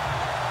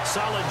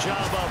 Solid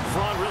job up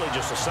front, really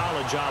just a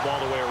solid job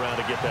all the way around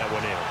to get that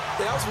one in.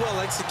 That was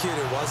well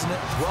executed, wasn't it?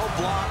 Well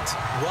blocked,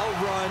 well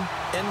run.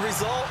 End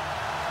result,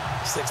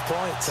 6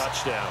 points.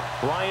 Touchdown.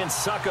 Ryan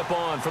Suckup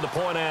on for the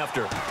point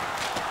after.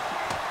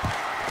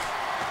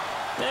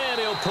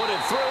 And he'll put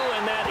it through,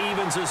 and that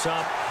evens us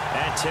up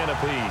at 10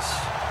 apiece.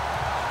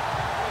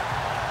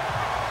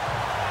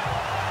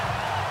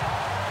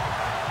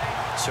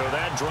 So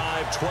that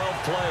drive, 12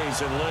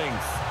 plays in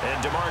length.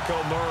 And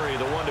DeMarco Murray,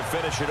 the one to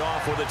finish it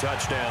off with a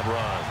touchdown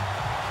run.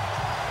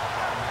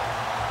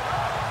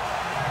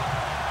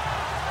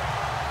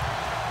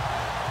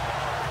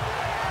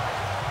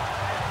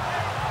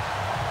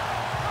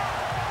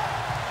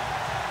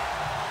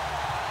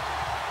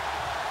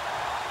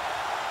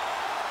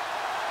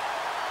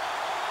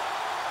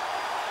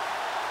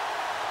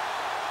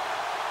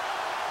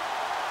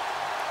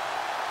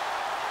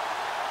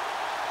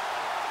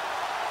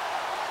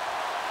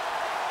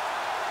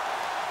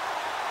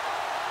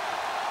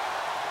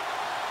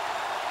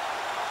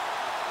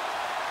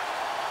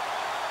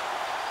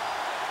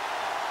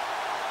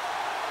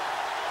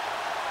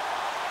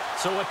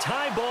 So a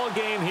tie ball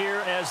game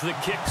here as the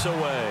kick's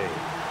away.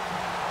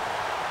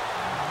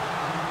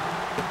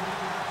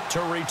 To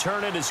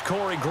return it is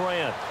Corey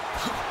Grant.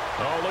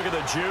 Oh, look at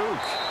the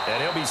juke.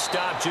 And he'll be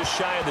stopped just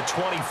shy of the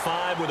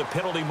 25 with a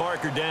penalty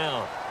marker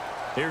down.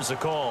 Here's the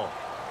call.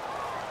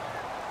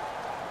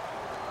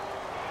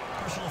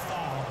 Personal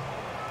foul.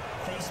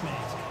 Face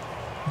mask.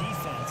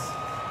 Defense.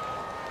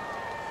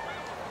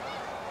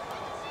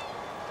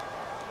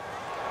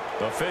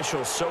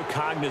 Officials so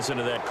cognizant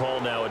of that call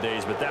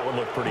nowadays, but that one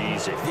looked pretty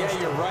easy.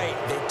 Yeah, you're right.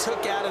 They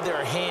took out of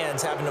their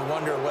hands having to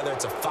wonder whether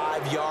it's a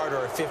 5-yard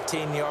or a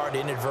 15-yard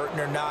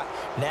inadvertent or not.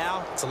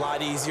 Now, it's a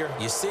lot easier.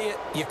 You see it,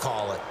 you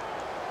call it.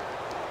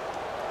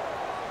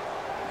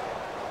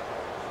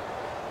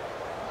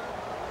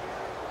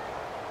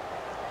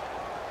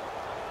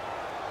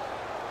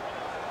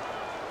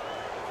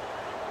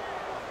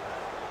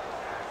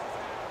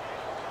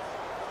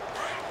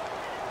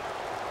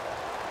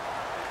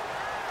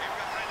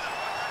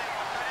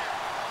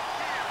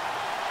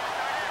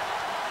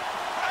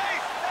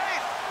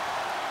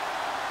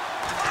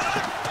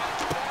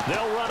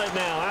 They'll run it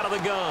now out of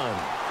the gun.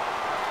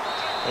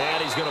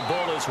 And he's going to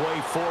bull his way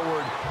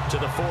forward to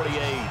the 48.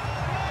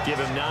 Give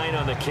him 9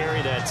 on the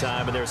carry that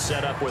time, and they're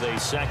set up with a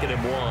 2nd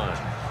and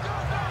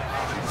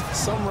 1.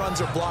 Some runs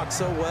are blocked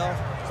so well,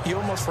 you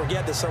almost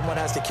forget that someone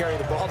has to carry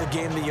the ball to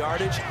gain the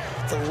yardage.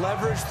 The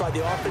leverage by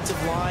the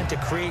offensive line to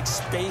create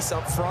space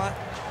up front,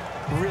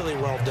 really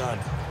well done.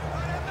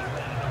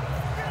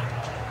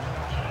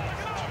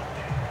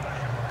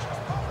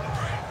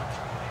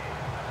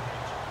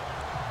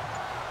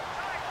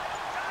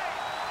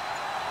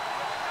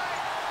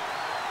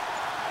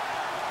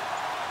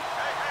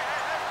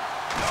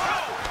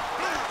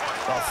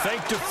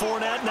 Fake to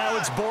Fournette. Now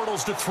it's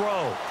Bortles to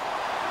throw.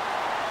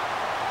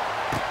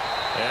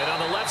 And on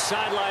the left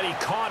sideline, he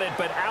caught it,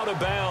 but out of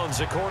bounds,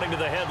 according to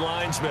the head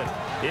linesman.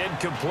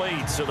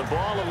 Incomplete. So the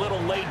ball a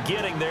little late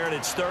getting there, and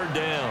it's 3rd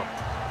down.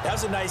 That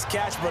was a nice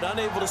catch, but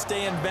unable to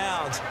stay in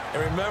bounds.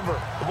 And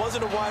remember, it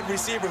wasn't a wide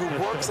receiver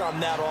who works on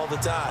that all the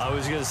time. I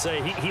was going to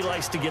say, he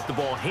likes to get the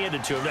ball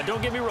handed to him. Now,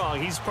 don't get me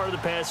wrong, he's part of the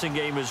passing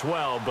game as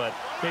well, but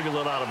maybe a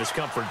little out of his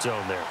comfort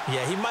zone there.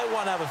 Yeah, he might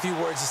want to have a few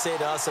words to say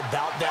to us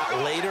about that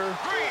later,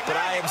 but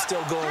I am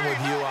still going with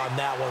you on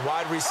that one.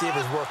 Wide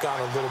receivers work on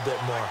a little bit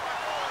more.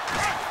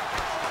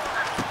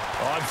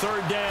 On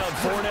 3rd down,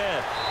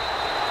 Fournette.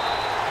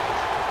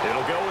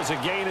 It'll go as a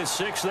gain of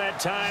 6 that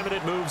time, and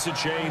it moves the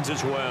chains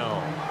as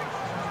well.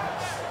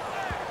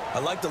 I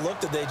like the look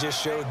that they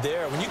just showed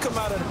there. When you come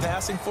out of the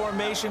passing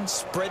formation,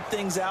 spread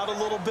things out a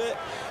little bit,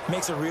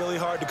 makes it really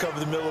hard to cover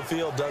the middle of the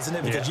field, doesn't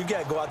it? Because you've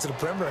got to go out to the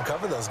perimeter and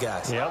cover those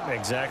guys. Yep,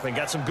 exactly.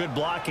 Got some good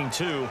blocking,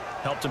 too.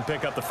 Helped him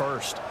pick up the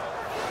 1st.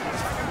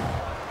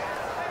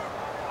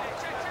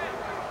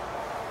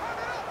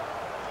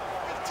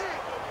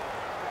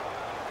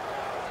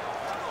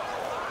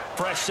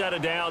 Fresh set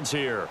of downs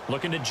here.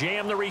 Looking to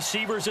jam the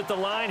receivers at the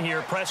line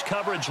here. Press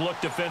coverage look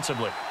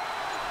defensively.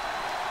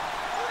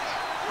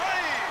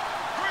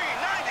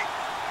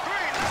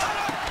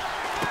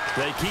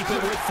 They keep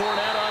it with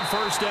Fournette on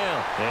 1st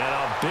down. And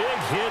a big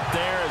hit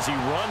there as he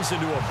runs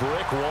into a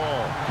brick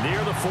wall near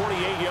the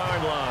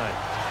 48-yard line.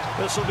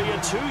 This will be a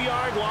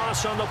 2-yard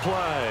loss on the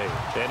play.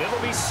 And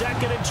it'll be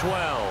 2nd and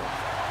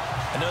 12.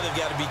 I know they've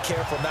got to be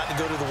careful not to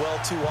go to the well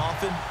too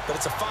often, but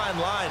it's a fine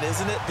line,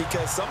 isn't it?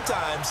 Because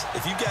sometimes,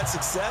 if you got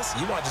success,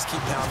 you want to just keep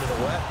pounding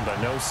away.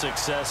 But no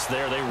success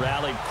there. They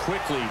rallied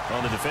quickly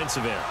on the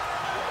defensive end.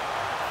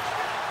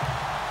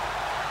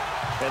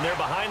 And they're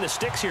behind the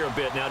sticks here a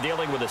bit now,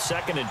 dealing with a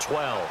 2nd and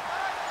 12.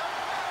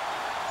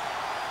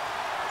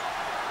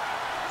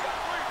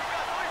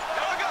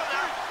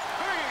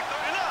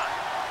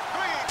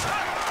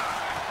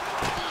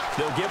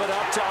 They'll give it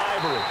up to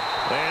Ivory.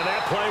 And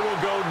that play will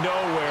go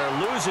nowhere.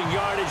 Losing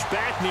yardage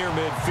back near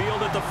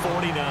midfield at the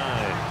 49.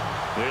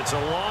 It's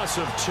a loss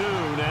of 2,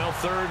 now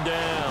 3rd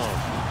down.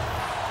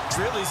 It's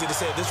real easy to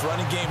say this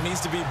running game needs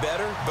to be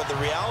better, but the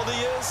reality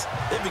is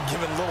they've been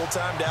given little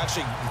time to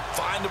actually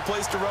find a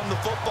place to run the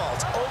football.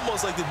 It's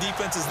almost like the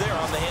defense is there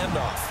on the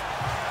handoff.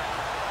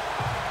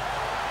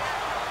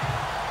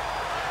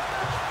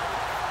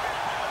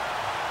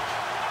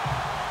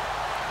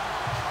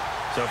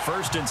 So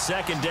 1st and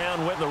 2nd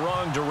down went in the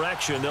wrong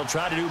direction. They'll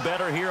try to do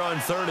better here on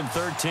 3rd and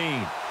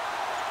 13.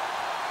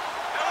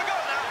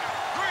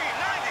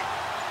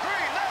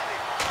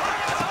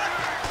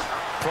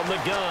 From the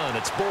gun,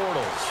 it's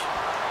Bortles.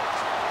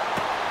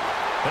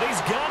 And he's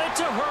got it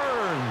to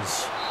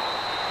Hearns.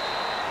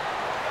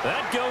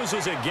 That goes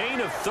as a gain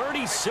of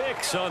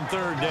 36 on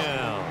 3rd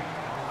down.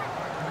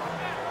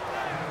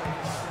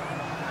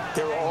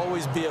 There will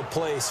always be a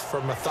place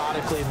for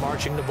methodically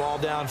marching the ball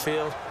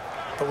downfield.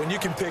 But when you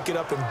can pick it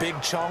up in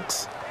big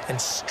chunks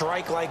and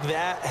strike like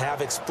that,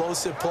 have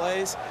explosive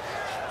plays,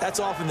 that's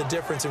often the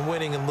difference in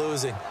winning and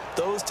losing.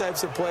 Those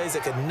types of plays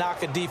that can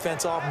knock a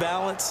defense off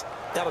balance,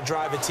 that'll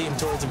drive a team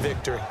towards a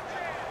victory.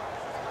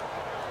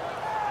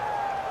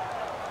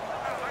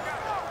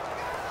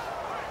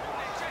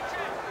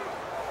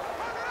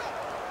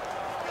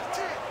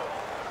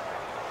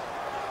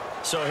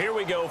 So here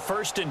we go,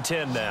 1st and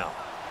 10 now.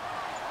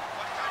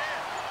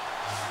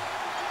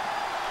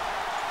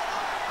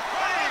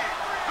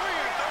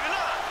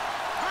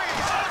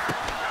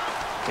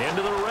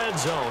 Into the red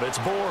zone, it's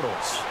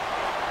Bortles.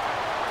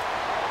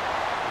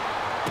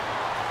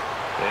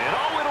 And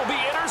oh, it'll be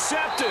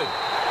intercepted.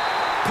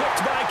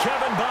 Picked by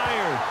Kevin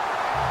Byard.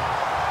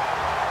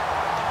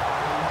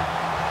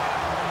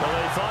 Well,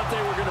 they thought they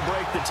were going to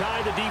break the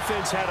tie. The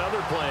defense had other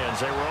plans.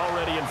 They were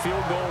already in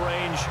field goal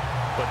range,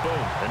 but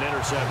boom, an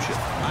interception.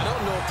 I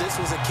don't know if this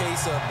was a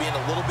case of being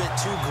a little bit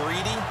too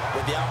greedy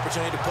with the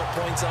opportunity to put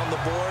points on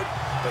the board,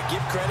 but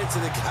give credit to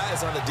the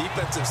guys on the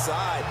defensive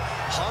side.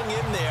 Hung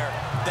in there,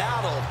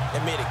 battled,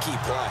 and made a key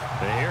play.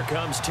 And here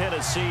comes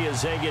Tennessee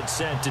as they get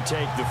set to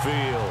take the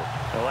field.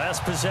 The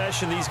last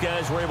possession, these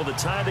guys were able to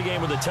tie the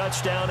game with a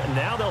touchdown, and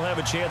now they'll have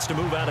a chance to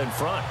move out in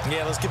front.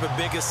 Yeah, let's give a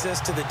big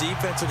assist to the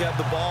defense who got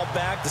the ball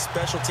back. The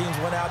special teams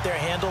went out there,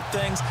 handled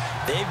things.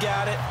 They've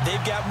got it.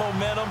 They've got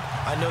momentum.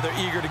 I know they're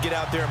eager to get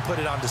out there and put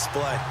it on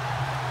display.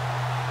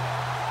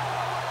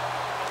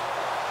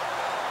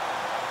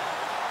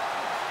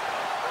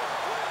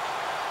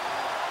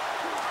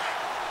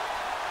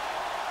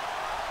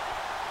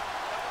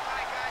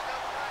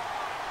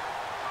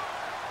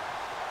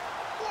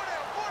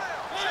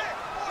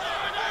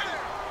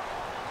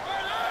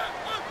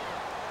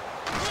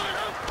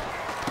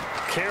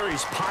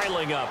 carries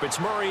piling up. It's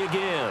Murray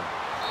again.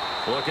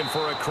 Looking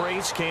for a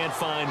crease, can't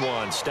find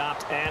one.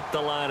 Stopped at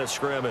the line of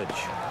scrimmage.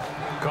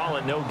 Call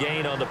it no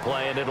gain on the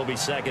play, and it'll be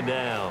second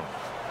down.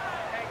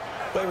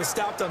 But he was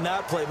stopped on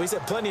that play. But he's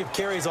had plenty of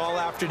carries all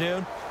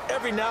afternoon.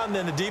 Every now and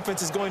then the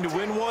defense is going to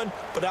win one,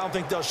 but I don't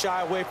think they'll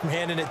shy away from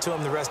handing it to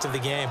him the rest of the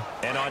game.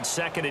 And on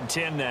 2nd and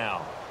 10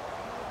 now.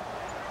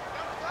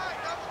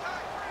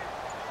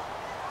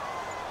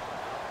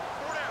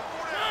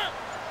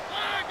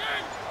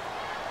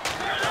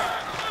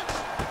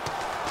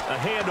 A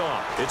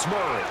handoff. It's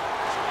Murray.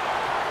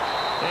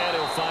 And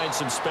he'll find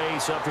some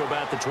space up to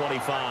about the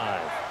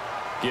 25.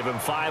 Give him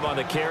 5 on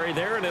the carry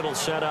there, and it'll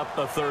set up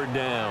a 3rd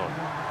down.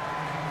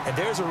 And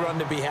there's a run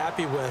to be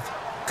happy with.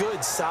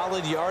 Good,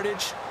 solid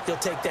yardage. He'll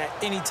take that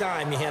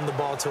anytime you hand the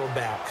ball to a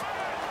back.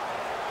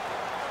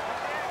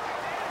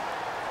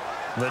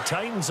 The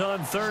Titans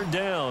on 3rd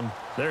down.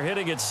 They're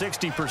hitting at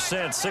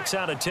 60%, 6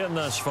 out of 10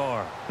 thus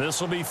far.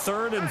 This will be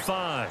 3rd and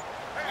 5.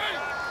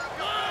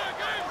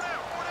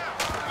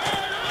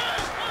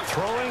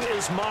 Throwing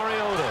is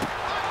Mariota.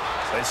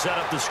 They set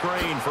up the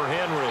screen for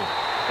Henry.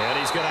 And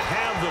he's going to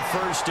have the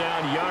 1st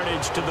down,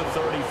 yardage to the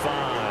 35.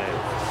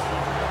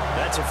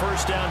 That's a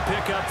 1st down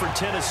pickup for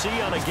Tennessee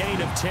on a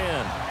gain of 10.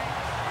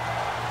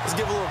 Let's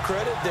give a little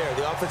credit there.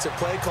 The offensive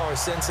play caller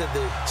sensed that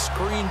the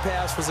screen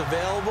pass was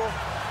available.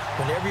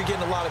 Whenever you're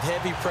getting a lot of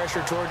heavy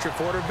pressure towards your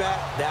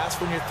quarterback,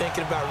 that's when you're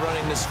thinking about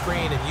running the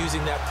screen and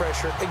using that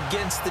pressure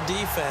against the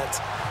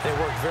defense. And it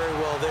worked very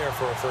well there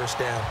for a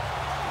 1st down.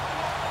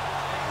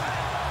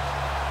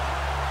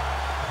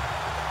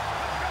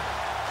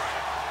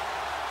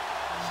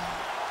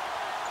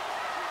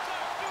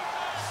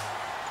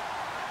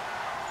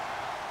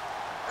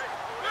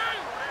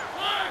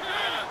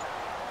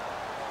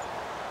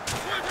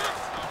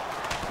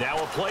 Now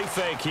a play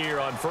fake here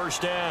on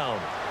 1st down.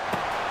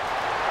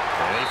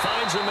 And he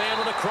finds a man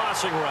with a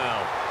crossing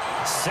route.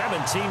 17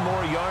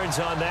 more yards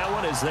on that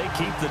one as they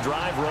keep the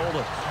drive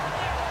rolling.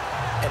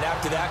 And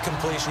after that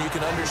completion, you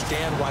can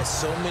understand why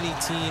so many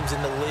teams in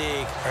the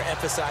league are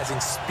emphasizing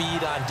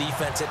speed on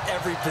defense at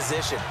every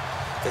position.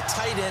 The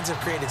tight ends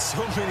have created so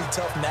many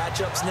tough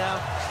matchups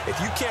now. If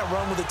you can't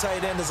run with a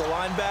tight end as a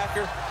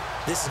linebacker,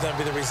 this is going to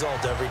be the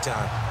result every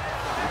time.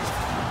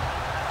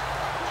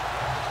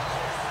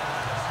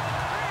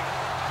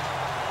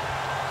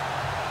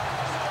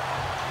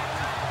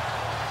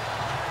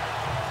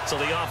 So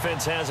the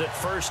offense has it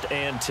 1st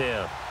and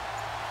 10.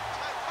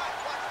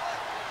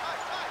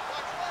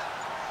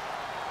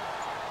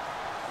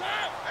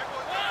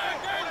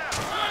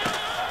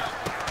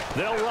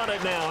 They'll run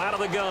it now out of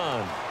the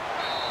gun.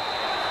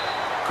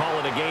 Call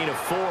it a gain of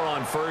 4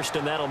 on 1st,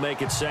 and that'll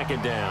make it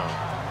 2nd down.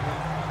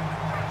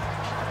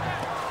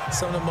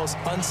 Some of the most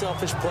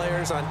unselfish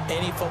players on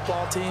any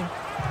football team,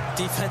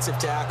 defensive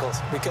tackles,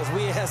 because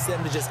we ask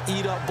them to just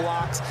eat up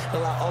blocks and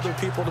allow other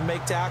people to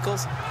make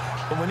tackles.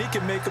 But when he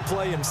can make a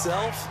play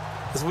himself,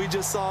 as we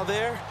just saw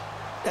there,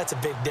 that's a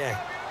big day.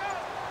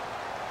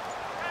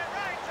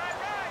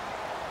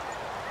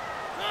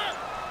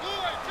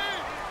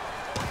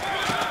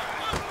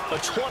 A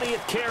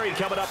 20th carry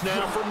coming up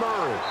now for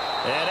Murray.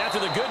 And after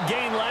the good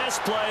gain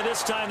last play,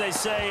 this time they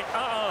say,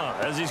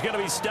 as he's going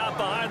to be stopped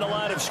behind the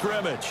line of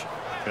scrimmage.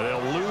 And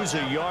they'll lose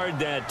a yard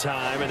that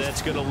time, and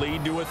that's going to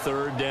lead to a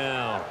 3rd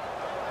down.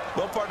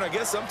 Well, partner, I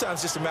guess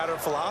sometimes it's just a matter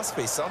of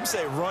philosophy. Some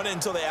say run it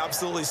until they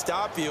absolutely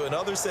stop you, and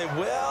others say,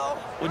 well,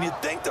 when you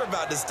think they're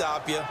about to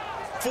stop you,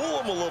 fool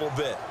them a little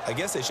bit. I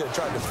guess they should have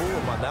tried to fool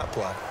them on that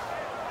play.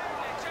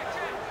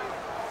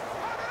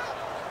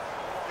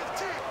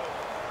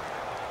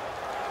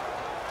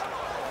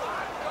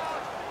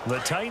 The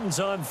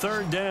Titans on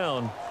 3rd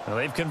down. Now,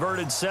 they've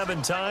converted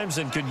 7 times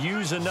and could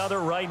use another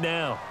right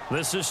now.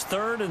 This is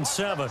 3rd and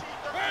 7.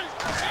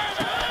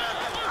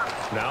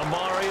 Now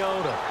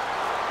Mariota.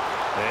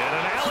 And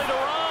an alley to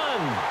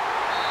run.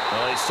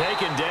 Well, he's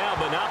taken down,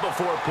 but not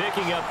before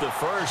picking up the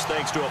 1st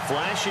thanks to a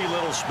flashy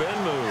little spin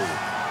move.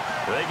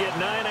 They get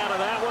 9 out of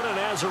that one, and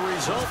as a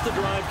result, the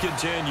drive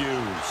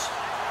continues.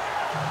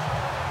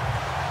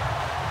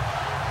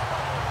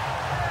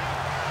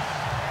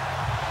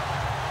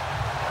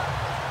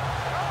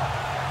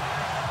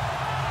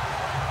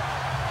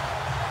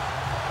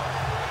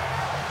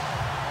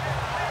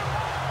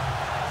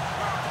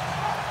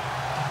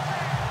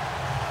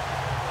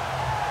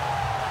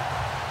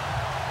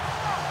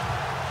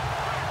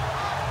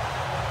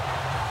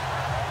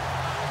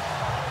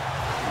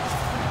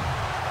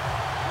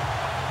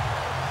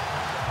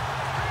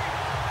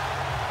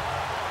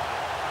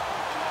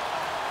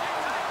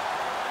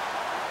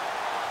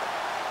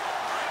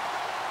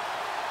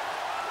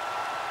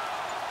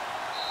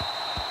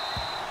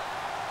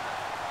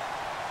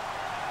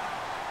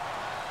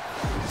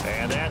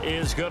 And that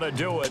is going to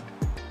do it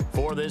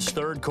for this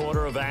 3rd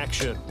quarter of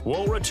action.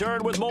 We'll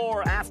return with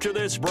more after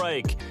this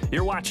break.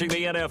 You're watching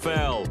the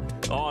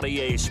NFL on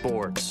EA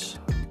Sports.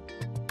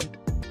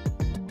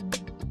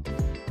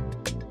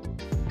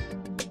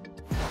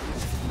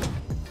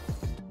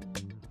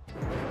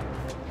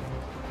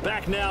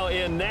 Back now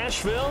in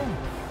Nashville.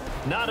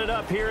 Knotted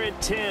up here at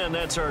 10.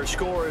 That's our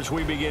score as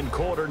we begin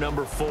quarter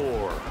number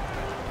 4.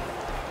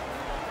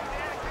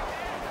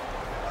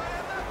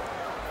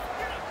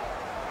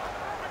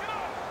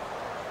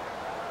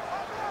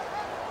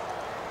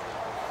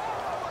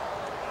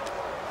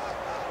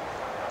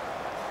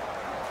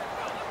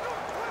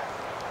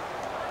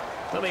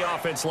 And the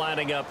offense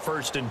lining up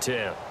 1st and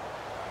 10.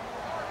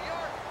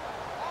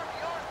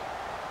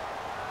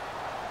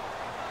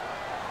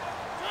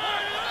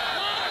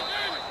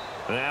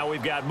 Now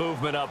we've got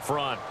movement up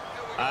front.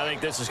 I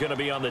think this is going to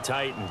be on the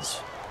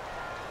Titans.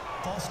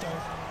 False start,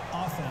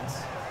 offense.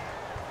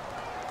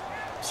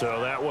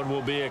 So that one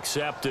will be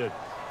accepted.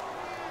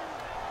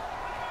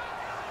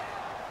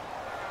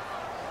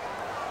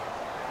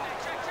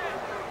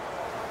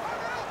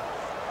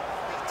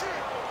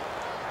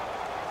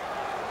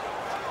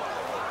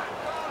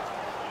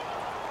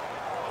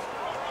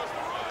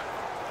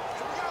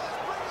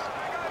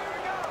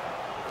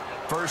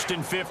 First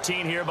and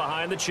 15 here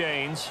behind the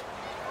chains.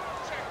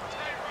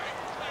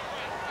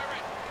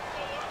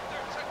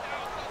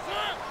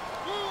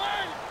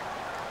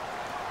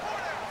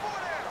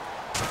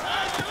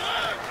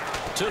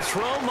 To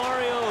throw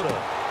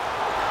Mariota.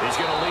 He's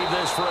going to leave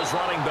this for his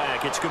running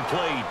back. It's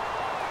complete.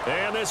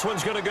 And this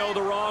one's going to go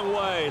the wrong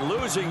way.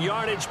 Losing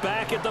yardage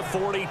back at the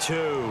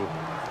 42.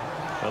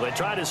 Well, they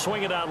tried to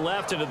swing it out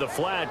left into the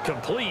flat.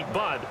 Complete,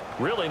 but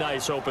really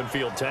nice open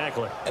field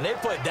tackling. And they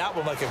played that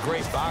one like a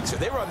great boxer.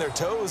 They were on their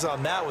toes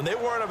on that one. They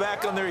weren't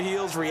back on their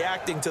heels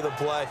reacting to the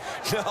play.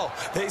 No,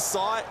 they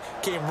saw it,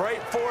 came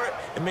right for it,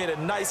 and made a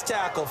nice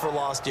tackle for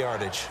lost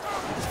yardage.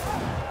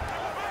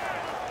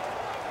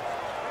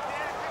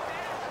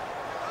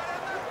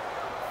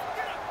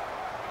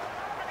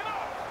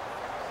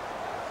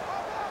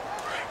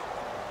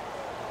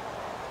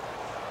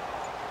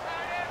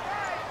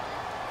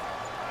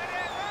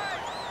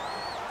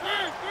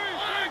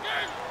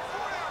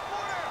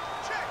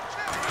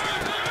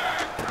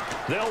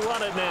 They'll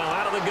run it now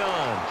out of the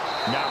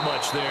gun. Not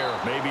much there,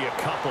 maybe a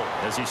couple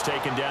as he's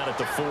taken down at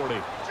the 40.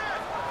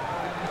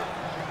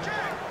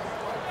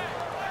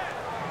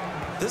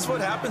 This is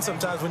what happens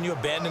sometimes when you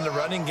abandon the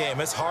running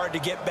game. It's hard to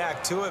get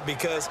back to it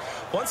because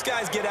once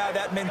guys get out of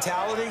that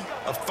mentality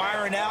of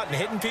firing out and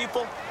hitting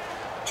people,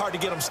 hard to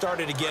get them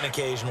started again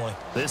occasionally.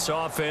 This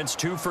offense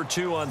 2 for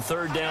 2 on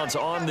 3rd downs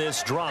on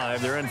this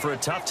drive. They're in for a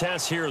tough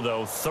test here,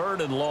 though.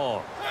 3rd and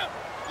long.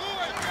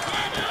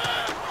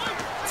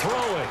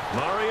 Throwing,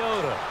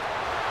 Mariota.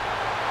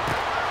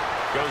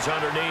 Goes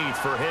underneath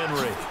for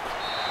Henry.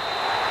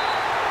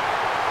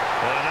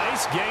 A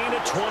nice gain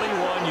of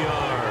 21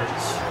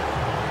 yards.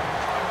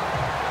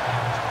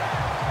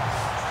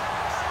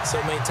 So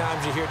many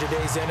times you hear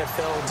today's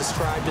NFL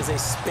described as a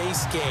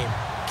space game.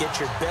 Get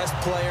your best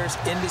players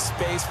into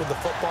space with the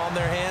football in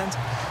their hands.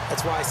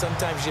 That's why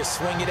sometimes you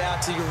swing it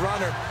out to your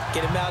runner,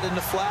 get him out in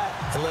the flat,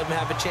 and let him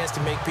have a chance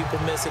to make people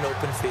miss an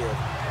open field.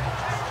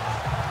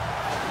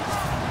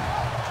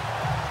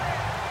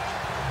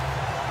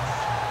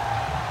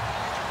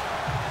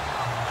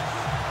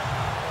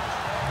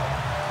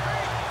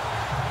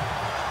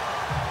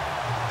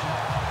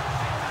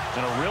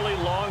 And a really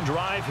long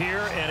drive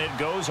here, and it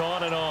goes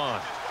on and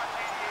on.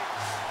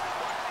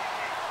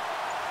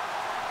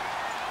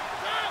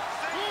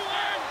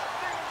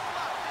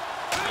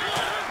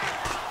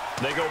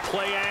 They go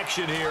play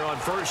action here on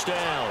 1st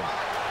down.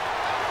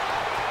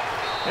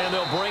 And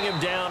they'll bring him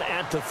down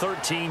at the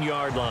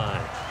 13-yard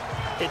line.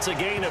 It's a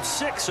gain of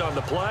 6 on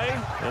the play,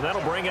 and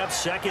that'll bring up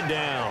 2nd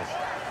down.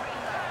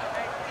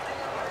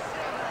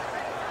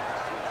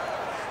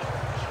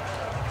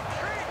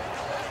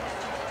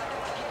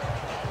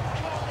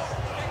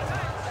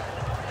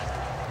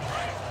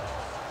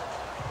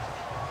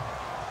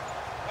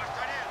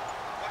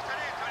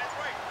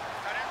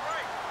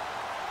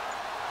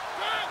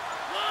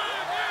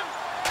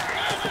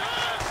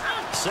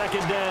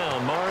 Second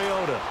down,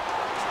 Mariota.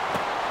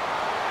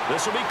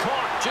 This will be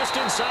caught just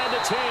inside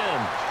the 10.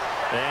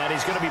 And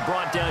he's going to be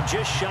brought down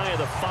just shy of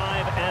the 5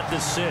 at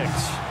the 6.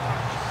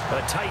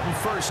 A Titan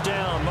 1st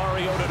down,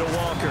 Mariota to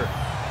Walker.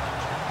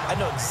 I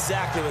know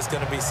exactly what's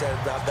going to be said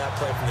about that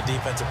play from the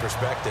defensive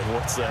perspective.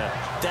 What's that?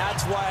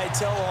 That's why I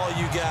tell all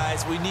you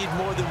guys we need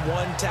more than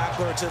one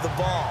tackler to the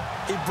ball.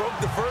 He broke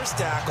the first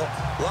tackle.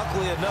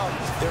 Luckily enough,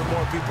 there were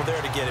more people there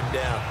to get him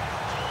down.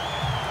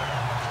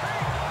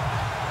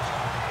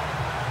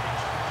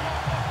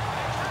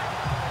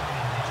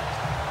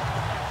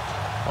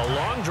 A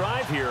long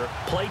drive here.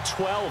 Play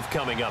 12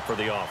 coming up for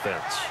the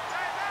offense.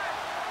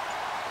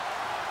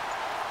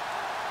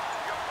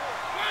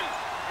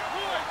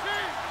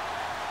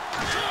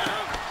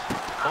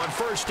 On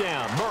 1st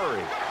down,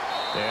 Murray.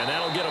 And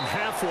that'll get him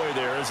halfway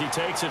there as he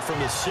takes it from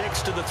the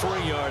 6 to the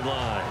 3-yard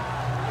line.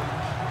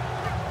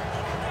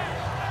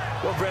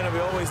 Well, Brandon, we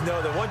always know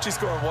that once you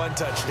score one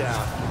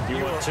touchdown, you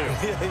win 2.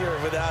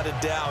 You're without a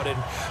doubt. And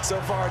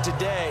so far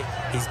today,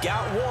 he's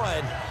got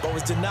one, but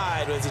was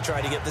denied as he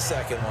tried to get the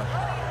second one.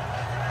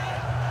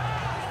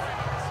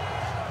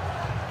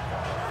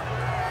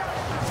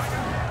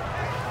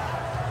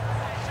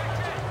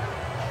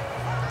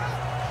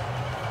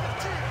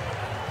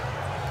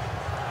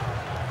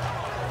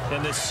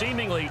 And this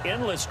seemingly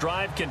endless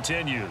drive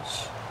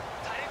continues.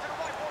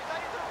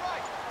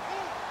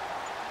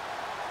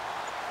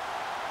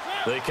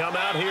 They come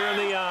out here in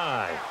the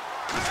eye.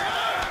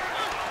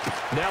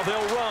 Now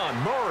they'll run.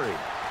 Murray.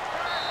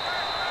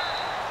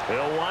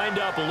 He'll wind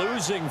up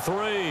losing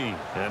 3.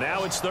 And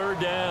now it's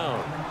 3rd down.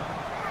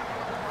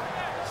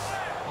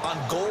 On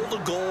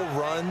goal-to-goal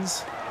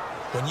runs,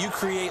 when you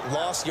create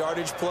lost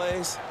yardage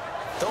plays,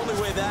 the only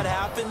way that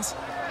happens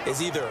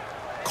is either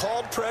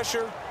called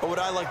pressure or what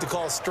I like to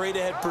call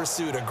straight-ahead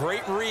pursuit. A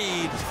great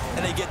read,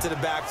 and they get to the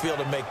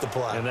backfield and make the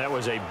play. And that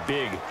was a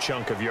big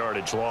chunk of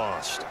yardage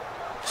lost.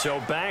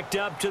 So backed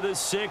up to the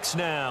 6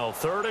 now.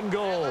 3rd and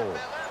goal.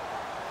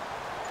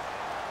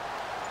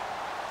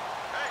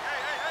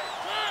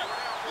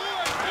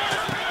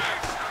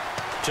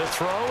 To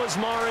throw is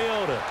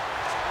Mariota.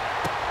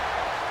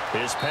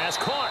 His pass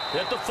caught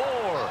at the 4.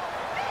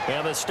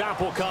 And the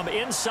stop will come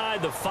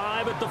inside the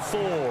 5 at the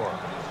 4.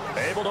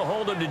 Able to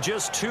hold him to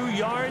just 2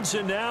 yards,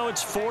 and now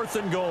it's 4th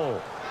and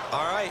goal.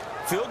 All right,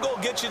 field goal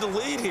gets you the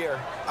lead here.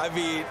 I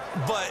mean,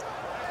 but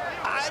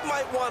I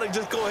might want to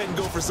just go ahead and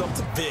go for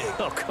something big.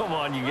 Oh, come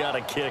on, you got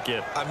to kick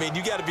it. I mean,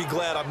 you got to be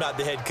glad I'm not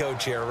the head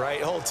coach here,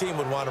 right? The whole team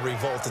would want to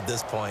revolt at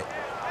this point.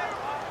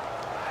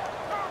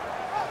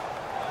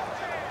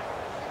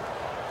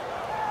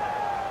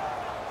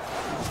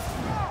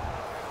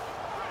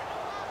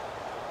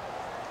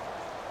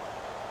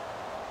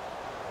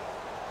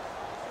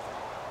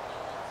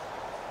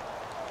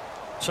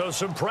 So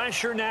some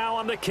pressure now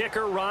on the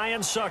kicker,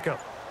 Ryan Succop.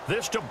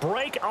 This to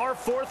break our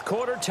 4th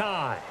quarter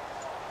tie.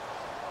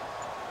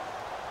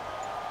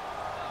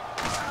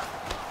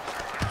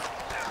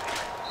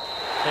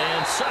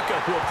 And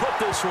Succop will put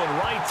this one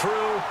right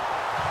through.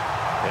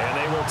 And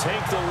they will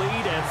take the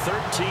lead at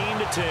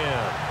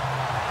 13-10.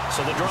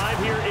 So the drive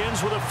here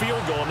ends with a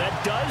field goal, and that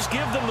does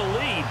give them the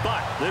lead,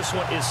 but this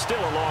one is still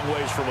a long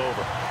ways from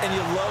over. And you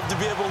love to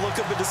be able to look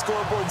up at the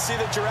scoreboard and see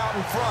that you're out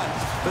in front.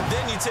 But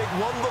then you take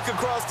one look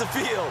across the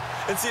field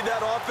and see that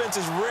offense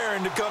is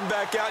raring to come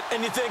back out, and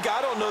you think,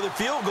 I don't know that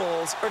field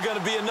goals are going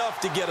to be enough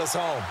to get us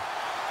home.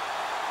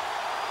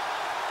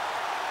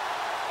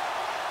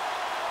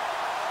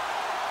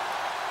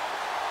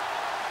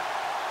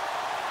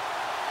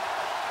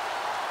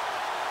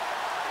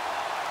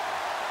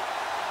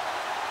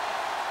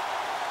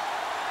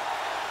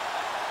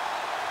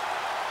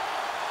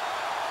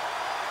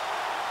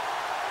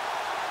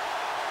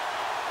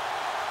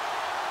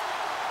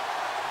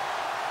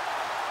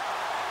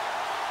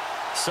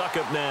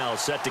 Succop now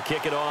set to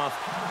kick it off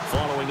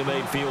following the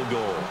made field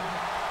goal.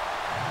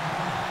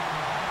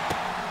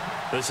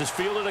 This is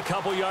fielded a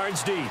couple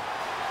yards deep.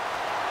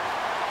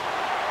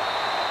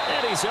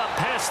 And he's up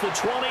past the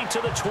 20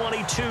 to the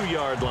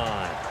 22-yard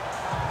line.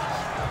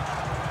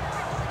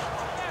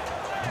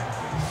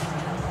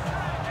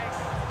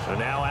 And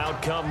now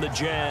out come the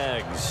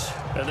Jags.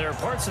 And there are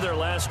parts of their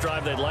last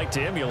drive they'd like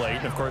to emulate.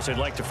 And, of course, they'd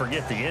like to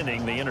forget the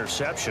inning, the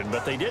interception.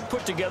 But they did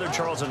put together,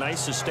 Charles, a nice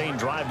sustained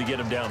drive to get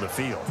him down the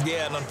field.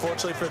 Yeah, and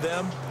unfortunately for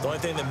them, the only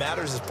thing that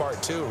matters is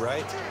part 2,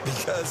 right?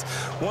 Because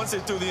once they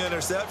threw the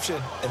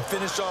interception and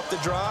finished off the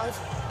drive,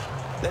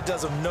 that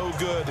does them no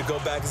good to go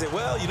back and say,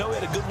 well, you know, we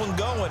had a good one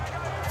going.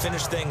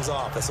 Finish things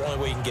off. That's the only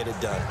way you can get it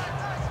done.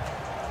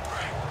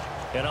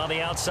 And on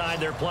the outside,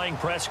 they're playing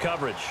press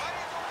coverage.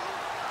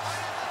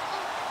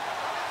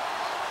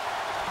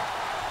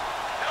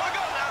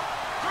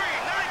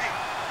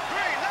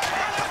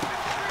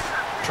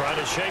 Trying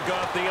to shake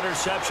off the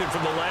interception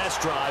from the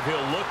last drive. He'll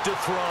look to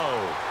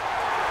throw.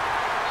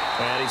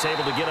 And he's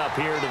able to get up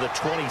here to the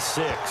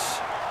 26.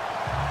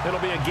 It'll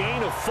be a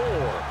gain of 4,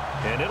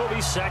 and it'll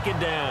be 2nd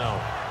down.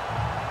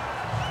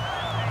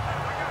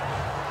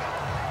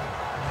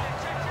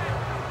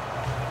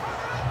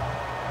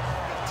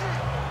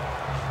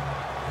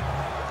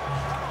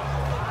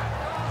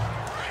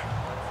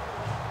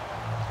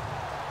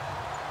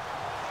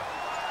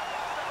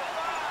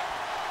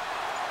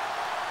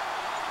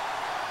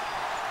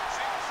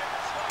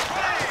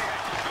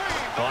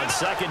 On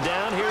 2nd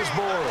down, here's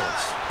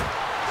Bortles.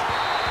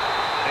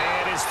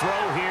 And his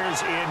throw here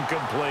is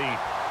incomplete.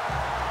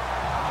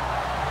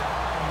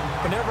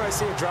 Whenever I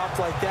see a drop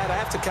like that, I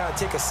have to kind of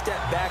take a step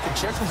back and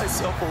check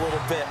myself a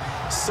little bit.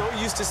 So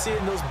used to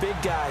seeing those big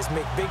guys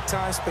make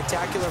big-time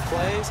spectacular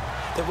plays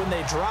that when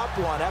they drop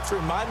one, I have to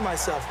remind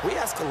myself, we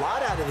ask a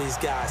lot out of these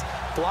guys.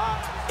 Block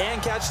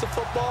and catch the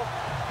football,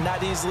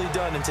 not easily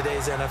done in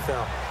today's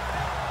NFL.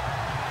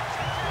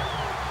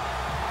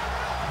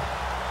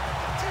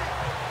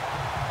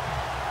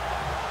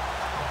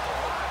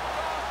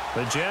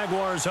 The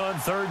Jaguars on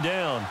 3rd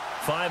down.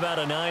 5 out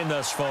of 9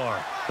 thus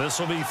far. This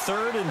will be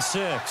 3rd and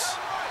 6.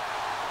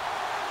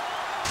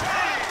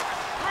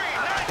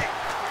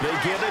 They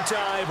give it to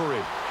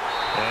Ivory.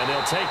 And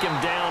they'll take him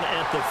down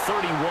at the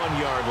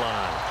 31-yard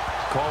line.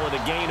 Call it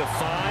a gain of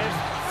 5.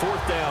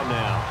 4th down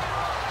now.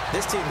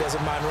 This team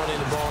doesn't mind running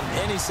the ball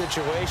in any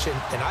situation,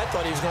 and I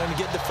thought he was going to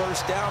get the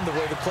 1st down the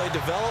way the play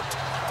developed,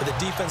 but the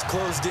defense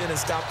closed in and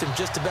stopped him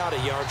just about a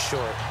yard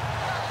short.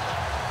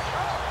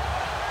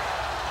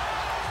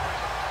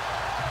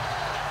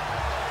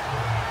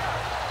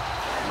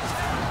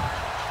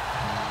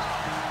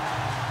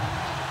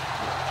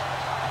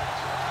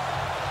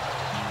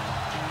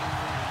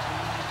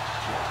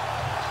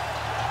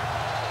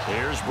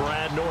 Here's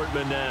Brad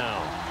Nortman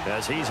now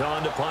as he's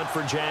on to punt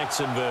for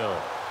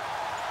Jacksonville.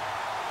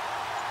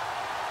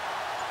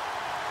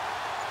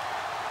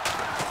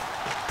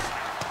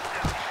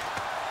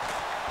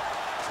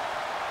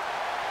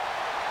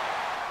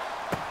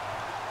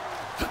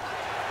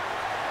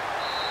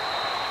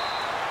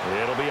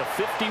 It'll be a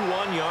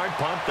 51-yard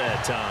punt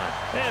that time.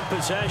 And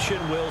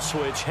possession will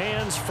switch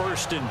hands,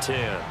 1st and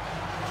 10.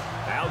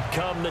 Out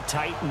come the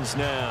Titans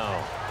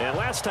now. And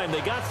last time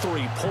they got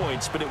 3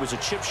 points, but it was a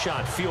chip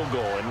shot field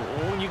goal. And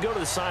when you go to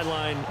the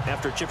sideline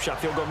after a chip shot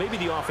field goal, maybe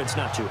the offense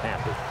not too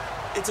happy.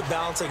 It's a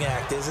balancing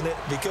act, isn't it?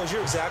 Because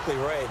you're exactly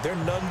right. They're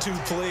none too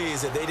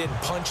pleased that they didn't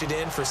punch it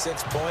in for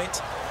 6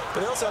 points. But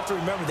they also have to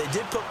remember they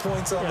did put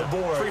points on the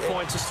board. 3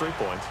 points is 3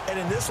 points. And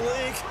in this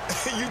league,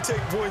 you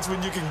take points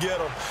when you can get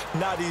them.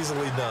 Not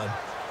easily done.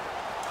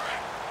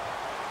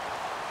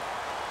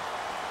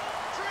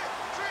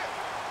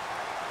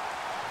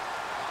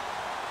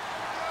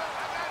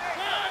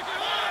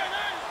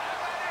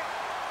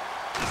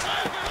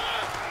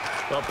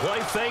 A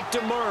play fake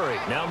to Murray.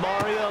 Now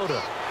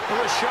Mariota.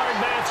 Rashard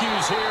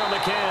Matthews here on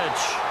the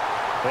catch.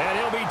 And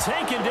he'll be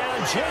taken down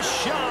just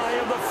shy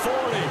of the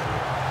 40.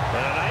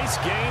 And a nice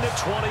gain of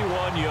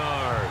 21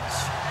 yards.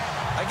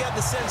 I got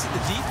the sense that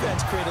the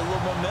defense created a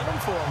little momentum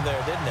for them there,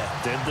 didn't it?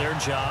 Did their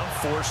job,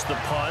 forced the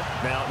punt.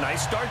 Now,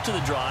 nice start to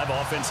the drive.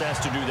 Offense has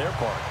to do their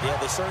part. Yeah,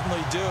 they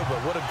certainly do,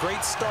 but what a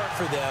great start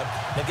for them.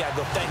 They've got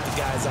to go thank the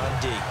guys on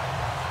D.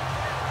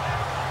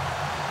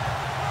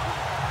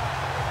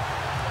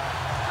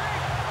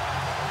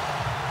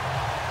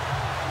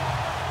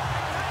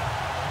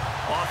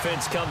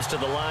 Offense comes to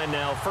the line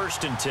now,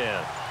 1st and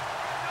 10.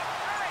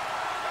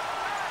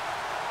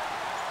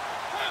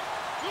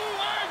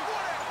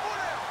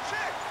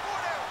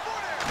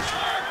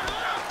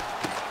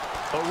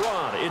 A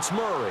run, it's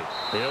Murray.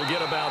 He'll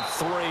get about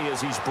 3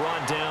 as he's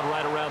brought down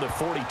right around the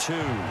 42.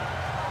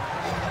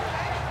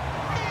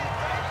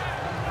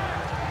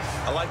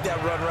 I like that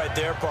run right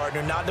there,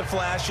 partner. Not the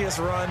flashiest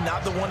run,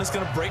 not the one that's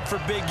going to break for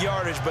big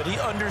yardage, but he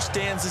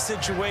understands the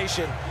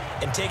situation,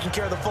 and taking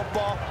care of the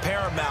football,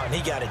 paramount, and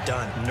he got it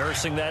done.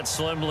 Nursing that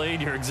slim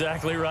lead, you're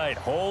exactly right.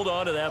 Hold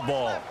on to that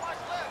ball.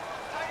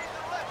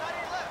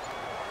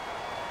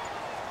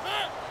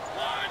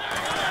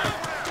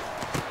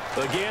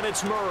 Again,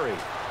 it's Murray.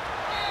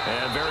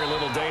 And very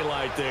little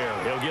daylight there.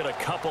 He'll get a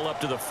couple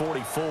up to the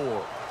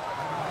 44.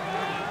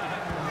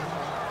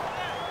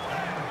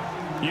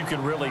 You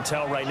can really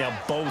tell right now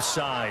both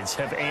sides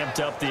have amped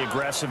up the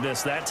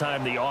aggressiveness. That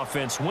time the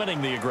offense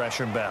winning the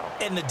aggression battle.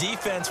 And the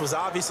defense was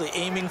obviously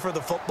aiming for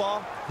the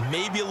football,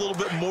 maybe a little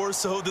bit more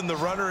so than the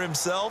runner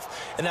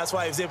himself, and that's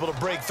why he was able to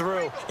break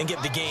through and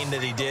get the gain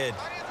that he did.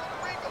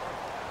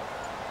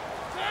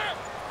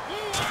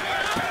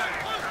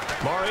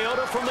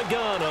 Mariota from the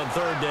gun on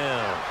 3rd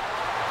down.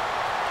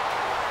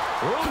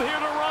 Room here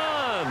to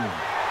run.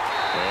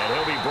 And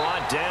he'll be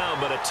brought down,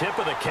 but a tip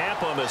of the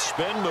cap on the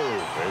spin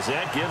move as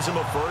that gives him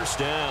a 1st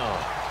down.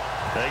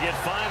 They get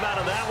 5 out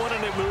of that one,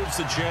 and it moves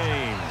the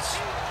chains.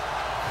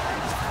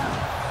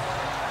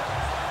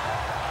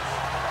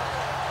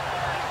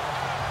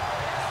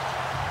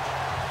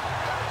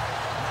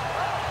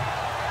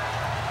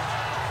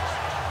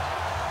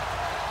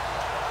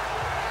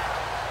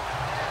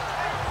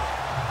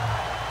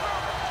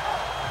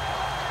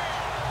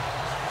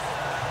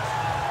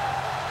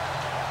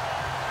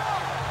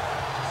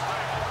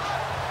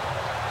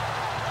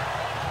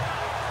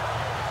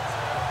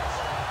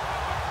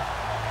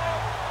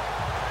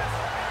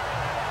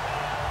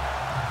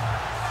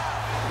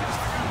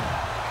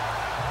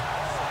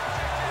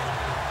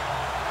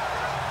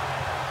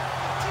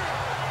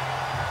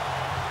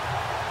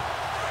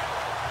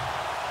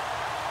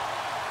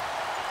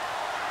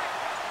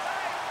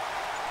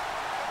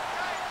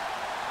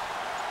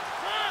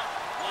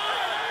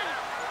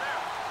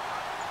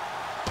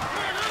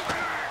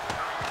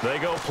 They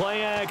go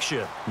play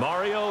action.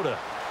 Mariota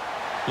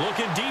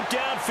looking deep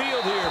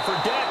downfield here for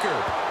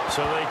Decker.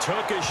 So they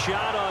took a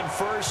shot on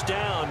 1st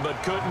down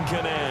but couldn't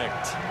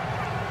connect.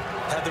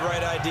 Had the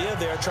right idea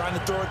there, trying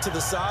to throw it to the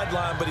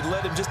sideline, but he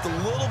led him just a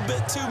little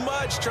bit too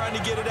much, trying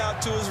to get it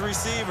out to his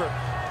receiver.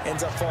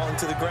 Ends up falling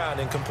to the ground,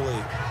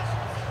 incomplete.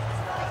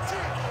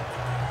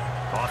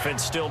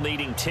 Offense still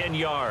needing 10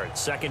 yards.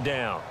 2nd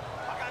down.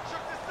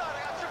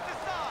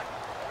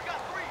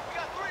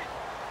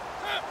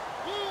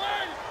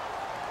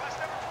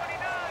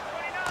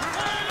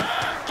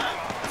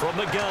 From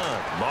the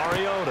gun,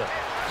 Mariota.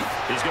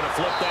 He's going to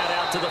flip that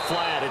out to the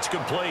flat. It's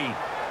complete.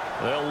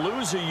 They'll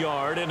lose a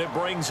yard, and it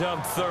brings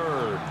up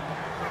 3rd.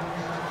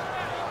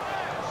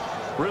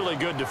 Really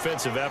good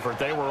defensive effort.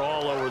 They were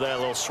all over that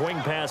little swing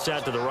pass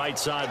out to the right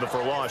side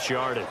before lost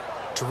yardage.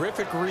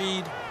 Terrific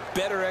read,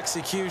 better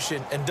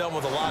execution, and done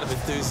with a lot of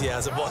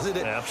enthusiasm, wasn't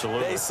it?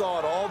 Absolutely. They saw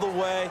it all the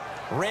way,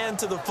 ran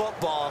to the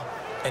football,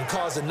 and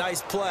caused a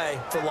nice play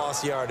for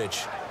lost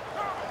yardage.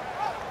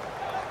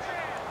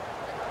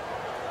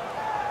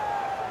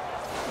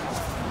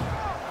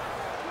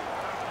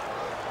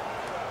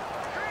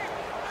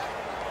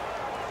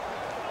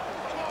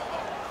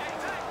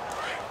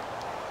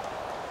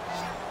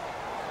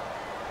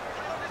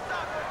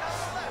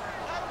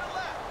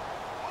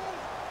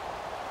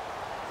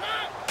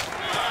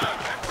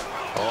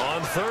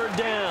 third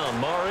down.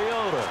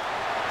 Mariota.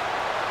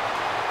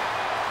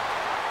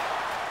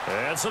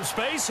 And some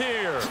space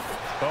here.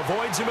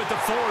 Avoids him at the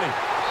 40.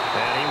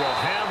 And he will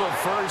have a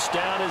first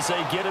down as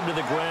they get him to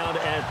the ground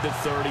at the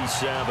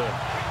 37.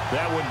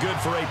 That one good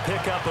for a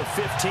pickup of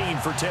 15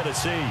 for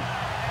Tennessee.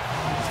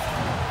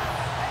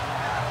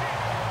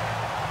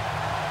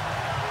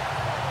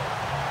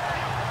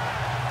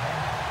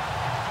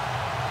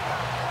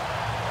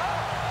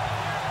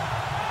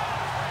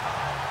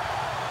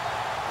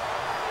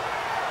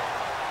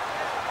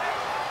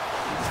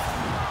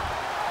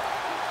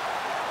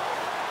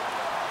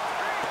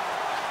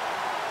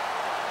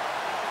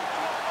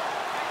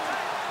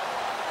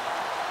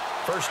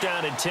 First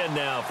down and 10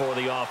 now for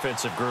the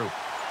offensive group.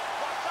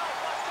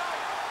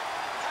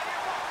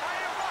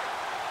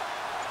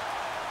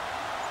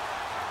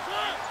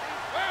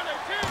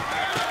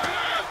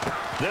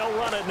 They'll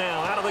run it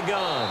now out of the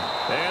gun.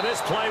 And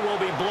this play will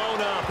be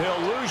blown up. He'll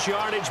lose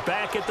yardage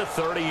back at the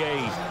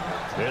 38.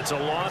 It's a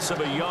loss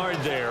of a yard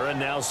there, and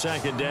now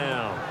second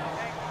down.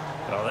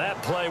 Well,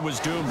 that play was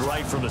doomed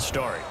right from the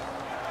start.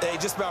 They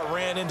just about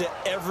ran into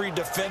every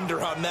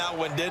defender on that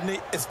one, didn't he?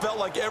 It felt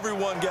like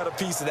everyone got a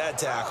piece of that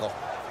tackle.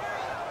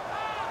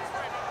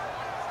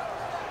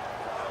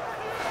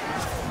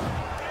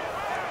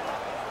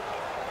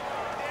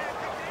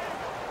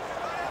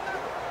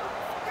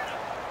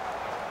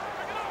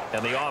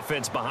 And the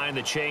offense behind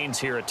the chains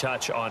here a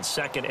touch on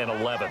 2nd and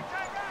 11.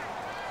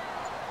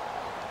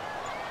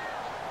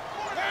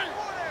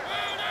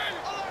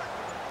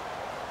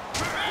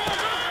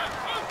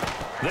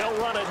 They'll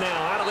run it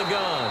now out of the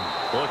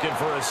gun. Looking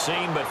for a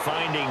seam, but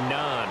finding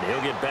none.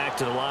 He'll get back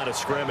to the line of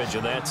scrimmage,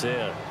 and that's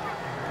it.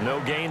 No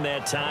gain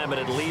that time,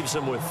 and it leaves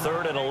him with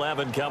 3rd and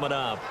 11 coming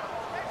up.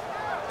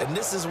 And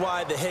this is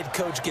why the head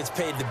coach gets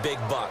paid the big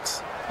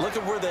bucks. Look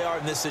at where they are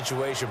in this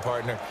situation,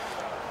 partner.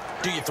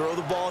 Do you throw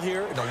the ball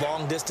here in a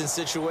long-distance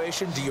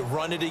situation? Do you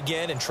run it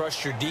again and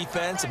trust your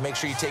defense and make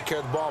sure you take care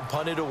of the ball and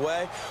punt it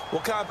away?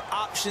 What kind of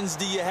options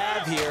do you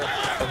have here,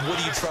 and what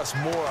do you trust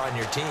more on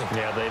your team?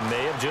 Yeah, they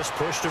may have just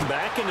pushed him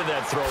back into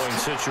that throwing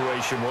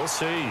situation. We'll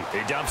see.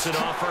 He dumps it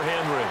off for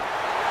Henry.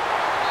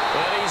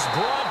 And he's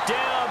brought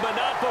down, but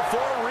not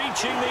before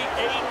reaching the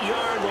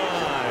 8-yard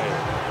line.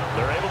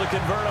 They're able to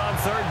convert on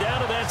 3rd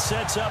down, and that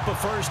sets up a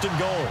 1st and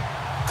goal.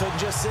 Couldn't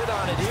just sit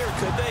on it here,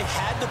 could they?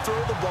 Had to throw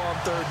the ball on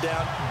 3rd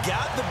down.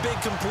 Got the big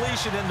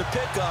completion in the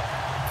pickup.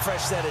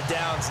 Fresh set of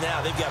downs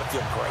now. They've got to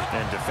feel great.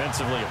 And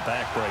defensively, a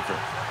backbreaker.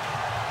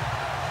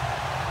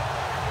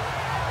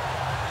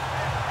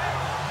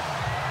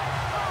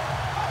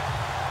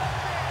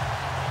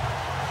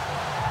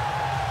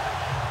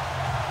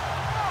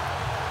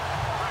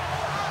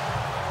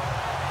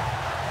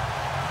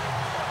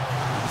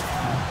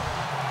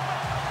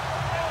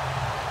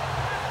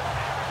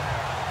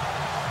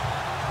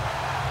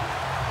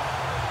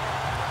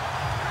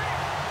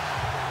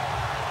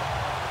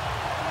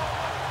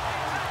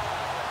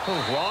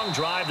 Long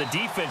drive. The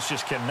defense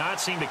just cannot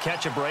seem to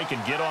catch a break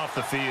and get off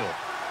the field.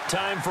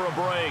 Time for a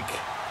break.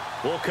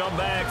 We'll come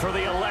back for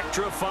the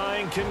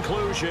electrifying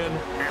conclusion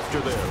after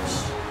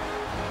this.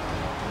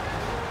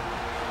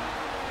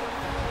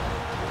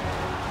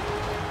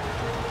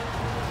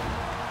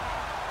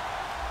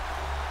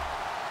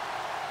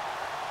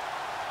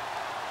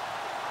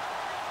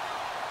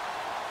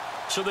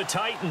 So the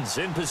Titans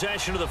in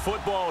possession of the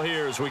football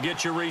here as we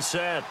get you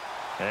reset.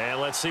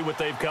 And let's see what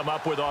they've come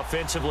up with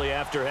offensively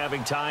after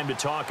having time to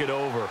talk it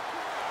over.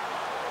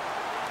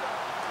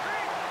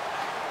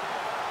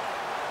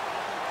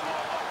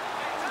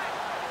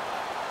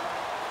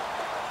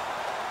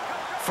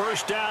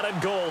 First down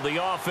and goal.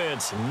 The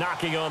offense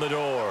knocking on the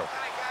door.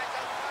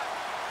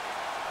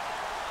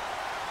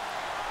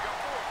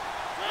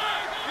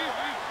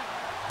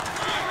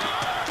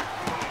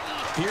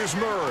 Here's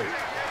Murray.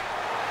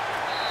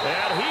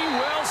 And he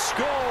will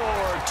score.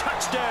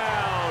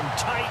 Touchdown,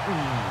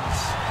 Titans.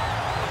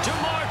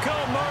 DeMarco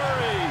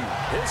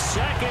Murray, his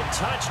 2nd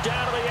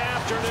touchdown of the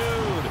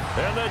afternoon.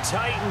 And the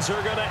Titans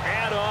are going to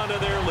add on to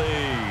their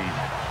lead.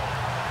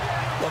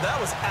 Well, that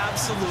was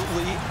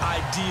absolutely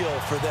ideal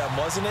for them,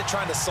 wasn't it?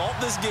 Trying to salt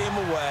this game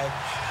away.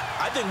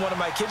 I think one of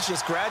my kids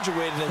just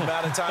graduated in the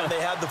amount of time they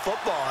had the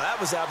football. That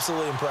was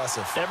absolutely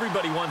impressive.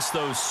 Everybody wants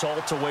those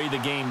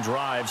salt-away-the-game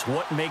drives.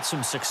 What makes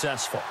them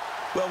successful?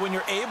 Well, when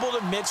you're able to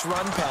mix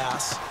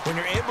run-pass, when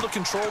you're able to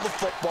control the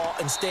football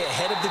and stay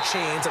ahead of the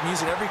chains, I'm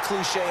using every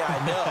cliche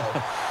I know,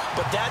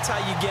 but that's how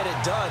you get it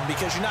done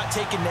because you're not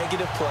taking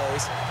negative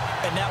plays,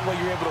 and that way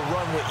you're able to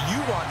run what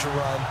you want to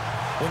run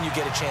when you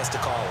get a chance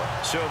to call it.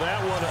 So that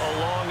one a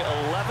long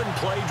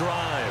 11-play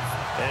drive,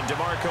 and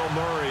DeMarco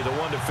Murray, the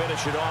one to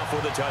finish it off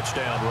with a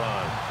touchdown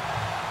run.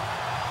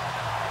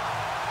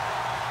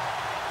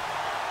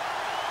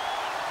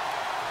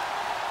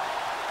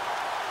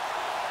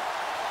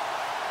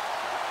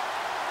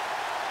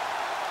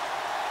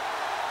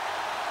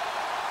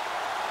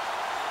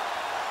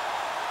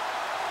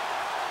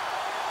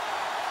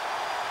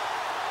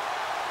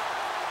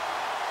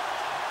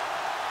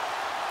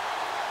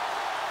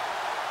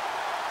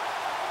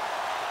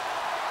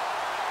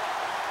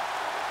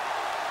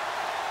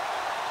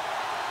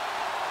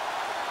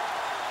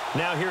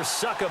 Now here's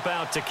Suckup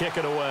out to kick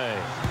it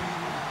away.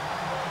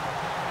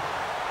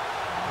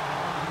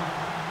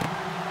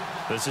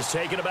 This is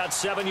taken about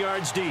 7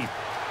 yards deep.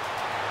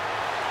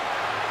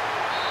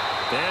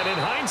 And in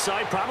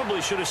hindsight,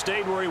 probably should have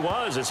stayed where he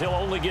was, as he'll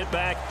only get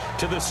back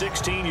to the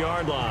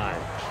 16-yard line.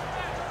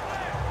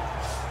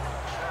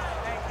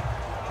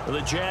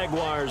 The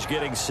Jaguars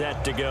getting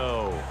set to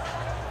go.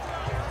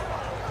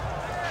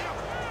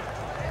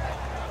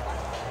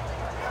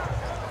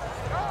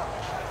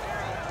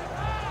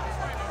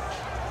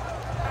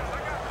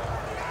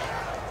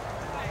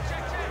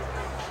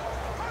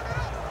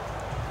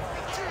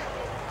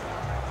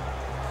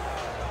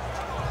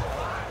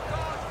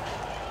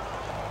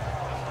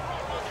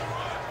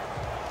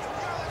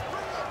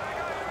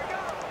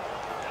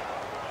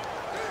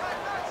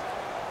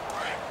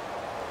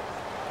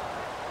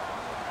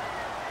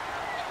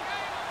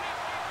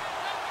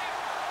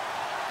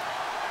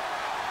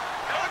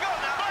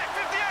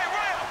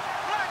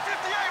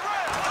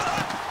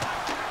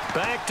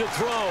 Back to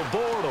throw,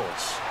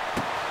 Bortles.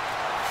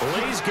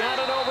 Lee's got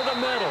it over the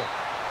middle.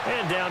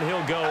 And down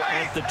he'll go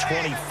at the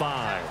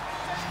 25.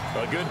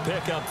 A good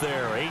pickup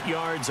there. 8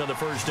 yards on the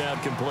first down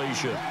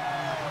completion.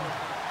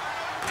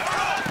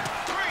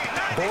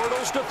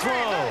 Bortles to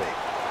throw.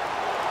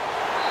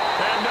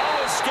 And no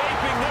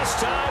escaping this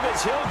time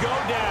as he'll go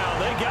down.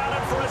 They got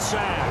him for a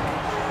sack.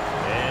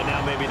 And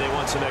now maybe they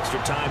want some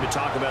extra time to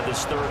talk about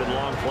this third and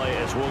long play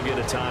as we'll get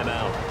a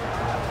timeout.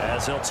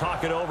 As they'll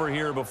talk it over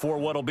here before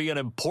what will be an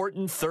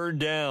important third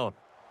down.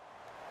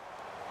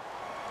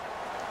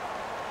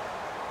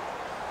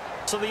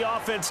 So the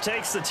offense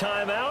takes the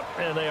timeout,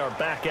 and they are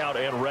back out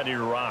and ready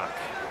to rock.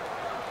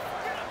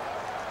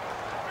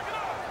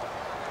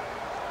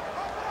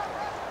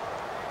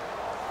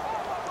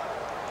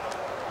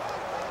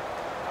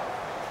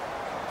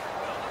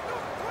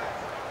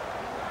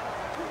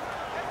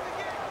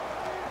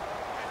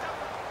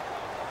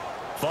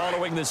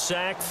 Following the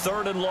sack,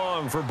 third and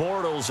long for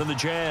Bortles and the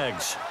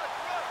Jags.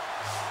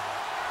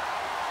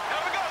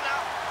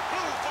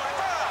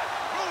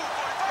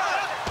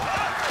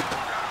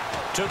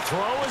 To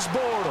throw is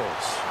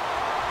Bortles.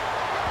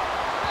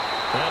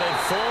 And it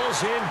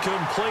falls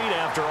incomplete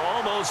after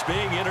almost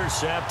being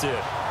intercepted.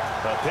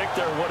 A pick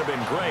there would have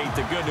been great.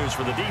 The good news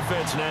for the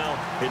defense now,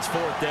 it's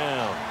fourth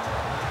down.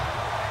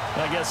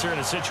 I guess they're in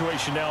a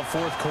situation now,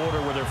 fourth quarter,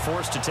 where they're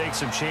forced to take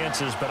some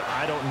chances, but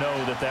I don't know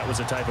that that was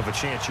the type of a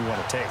chance you want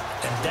to take.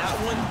 And that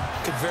one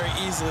could very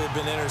easily have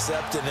been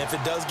intercepted, and if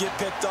it does get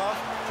picked off,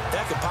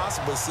 that could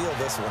possibly seal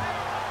this one.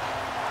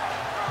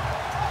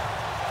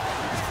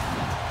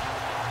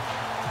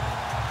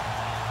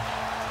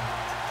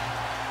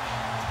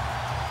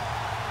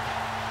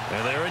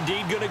 And they're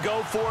indeed going to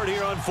go for it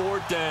here on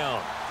fourth down.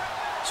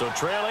 So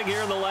trailing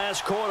here in the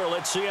last quarter,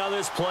 let's see how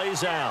this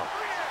plays out.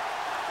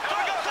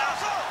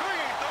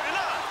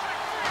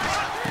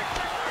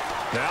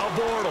 Now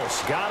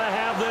Bortles got to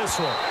have this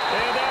one.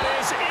 And that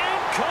is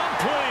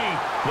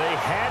incomplete. They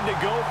had to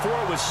go for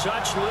it with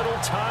such little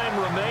time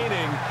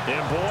remaining.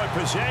 And, boy,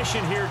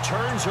 possession here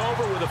turns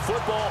over with the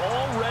football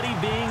already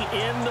being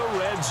in the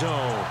red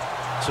zone.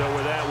 So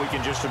with that, we can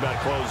just about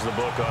close the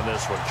book on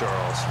this one,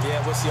 Charles. Yeah,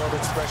 what's the old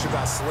expression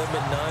about slim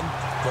and none?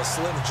 Well,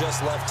 Slim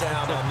just left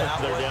town on that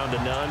They're one. down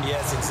to none?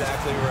 Yes,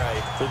 exactly right.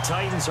 The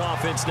Titans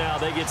offense now,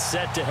 they get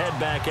set to head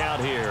back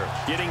out here.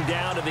 Getting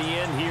down to the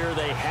end here,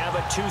 they have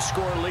a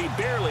 2-score lead.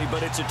 Barely,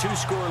 but it's a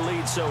 2-score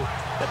lead, so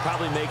that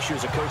probably makes you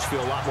as a coach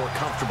feel a lot more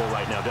comfortable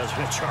right now, doesn't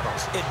it,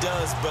 Charles? It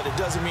does, but it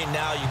doesn't mean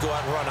now you go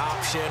out and run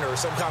option or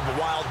some kind of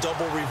wild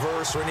double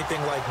reverse or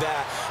anything like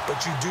that. But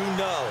you do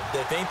know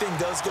that if anything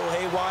does go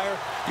haywire,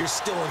 you're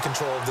still in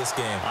control of this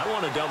game. I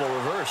want a double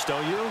reverse,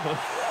 don't you?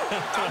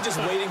 I'm just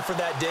waiting for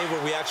that day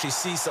where we actually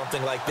see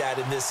something like that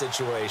in this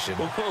situation.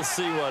 We'll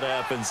see what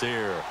happens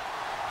here.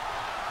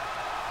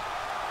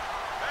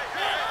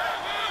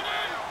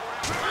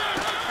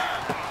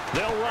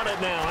 They'll run it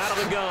now out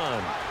of the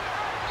gun.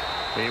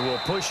 He will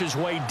push his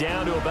way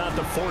down to about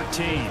the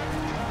 14.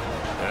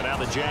 And now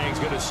the Jags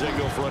going to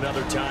signal for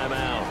another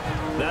timeout.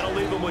 That'll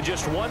leave them with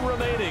just one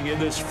remaining in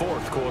this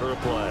fourth quarter of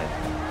play.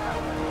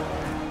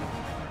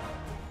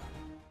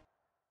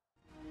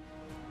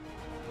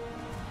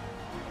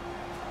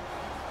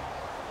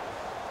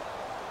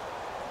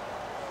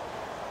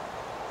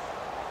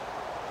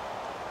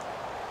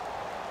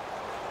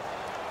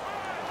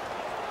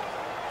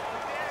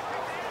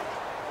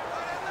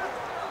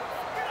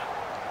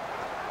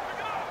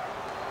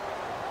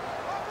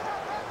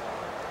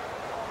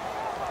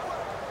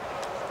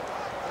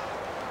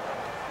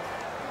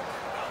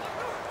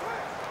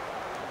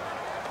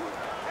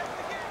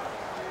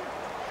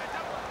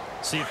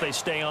 See if they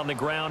stay on the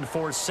ground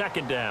for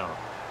second down.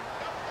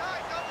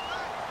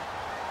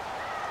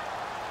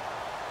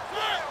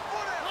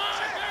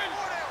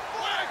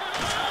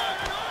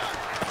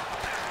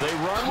 They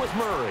run with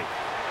Murray.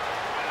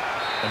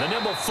 And the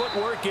nimble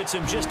footwork gets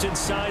him just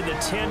inside the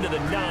 10 to the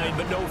 9,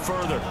 but no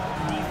further.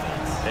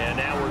 And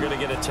now we're going to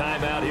get a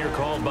timeout here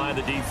called by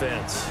the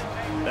defense.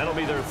 That'll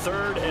be their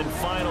third and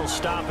final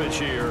stoppage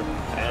here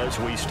as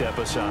we step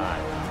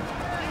aside.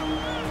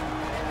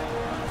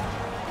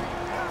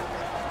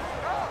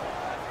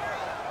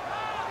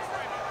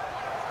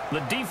 The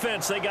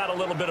defense, they got a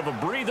little bit of a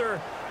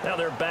breather. Now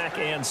they're back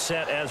and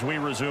set as we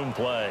resume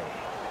play.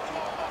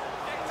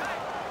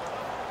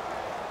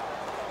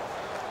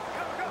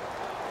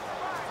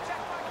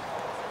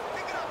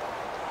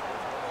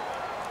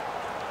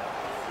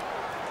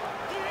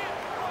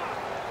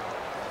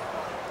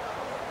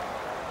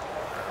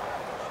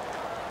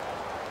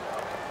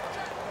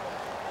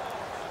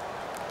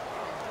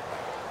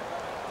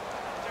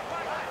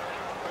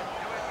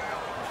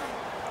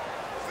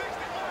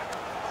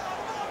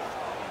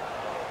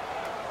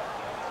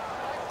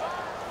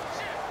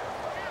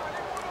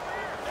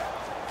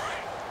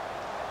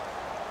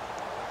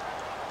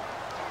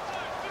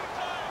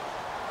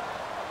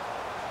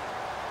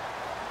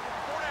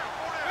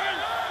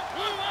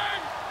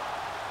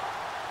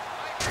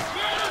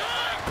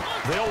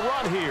 They'll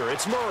run here.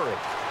 It's Murray.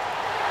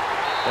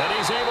 And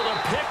he's able to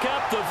pick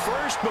up the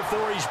first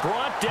before he's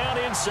brought down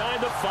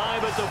inside the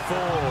 5 at the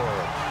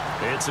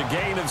 4. It's a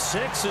gain of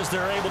 6 as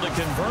they're able to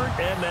convert,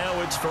 and now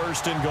it's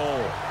 1st and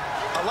goal.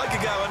 I like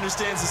a guy who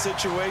understands the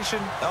situation.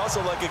 I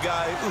also like a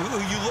guy who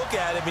you look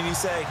at him and you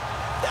say,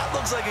 that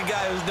looks like a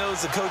guy who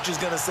knows the coach is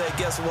going to say,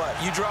 guess what?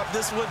 You drop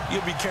this one,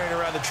 you'll be carrying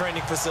around the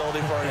training facility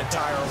for an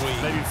entire week.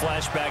 Maybe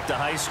flashback to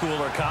high school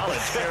or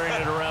college, carrying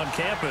it around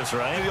campus,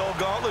 right? The old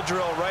gauntlet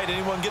drill, right?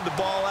 Anyone get the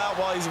ball out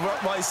while he's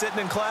sitting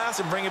in class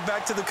and bring it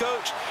back to the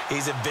coach?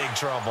 He's in big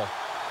trouble.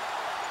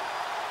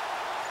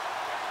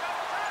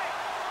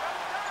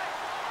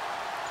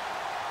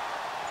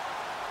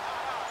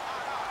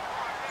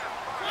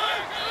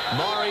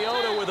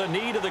 Mariota with a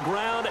knee to the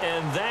ground,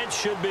 and that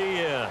should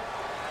be it.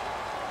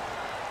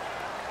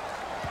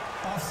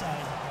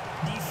 Offside.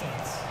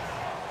 Defense.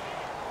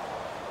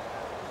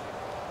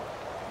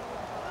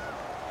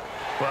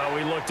 Well,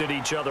 we looked at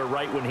each other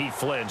right when he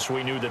flinched.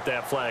 We knew that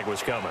that flag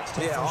was coming.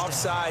 Yeah,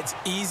 offsides,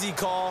 easy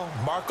call.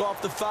 Mark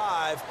off the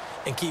 5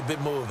 and keep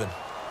it moving.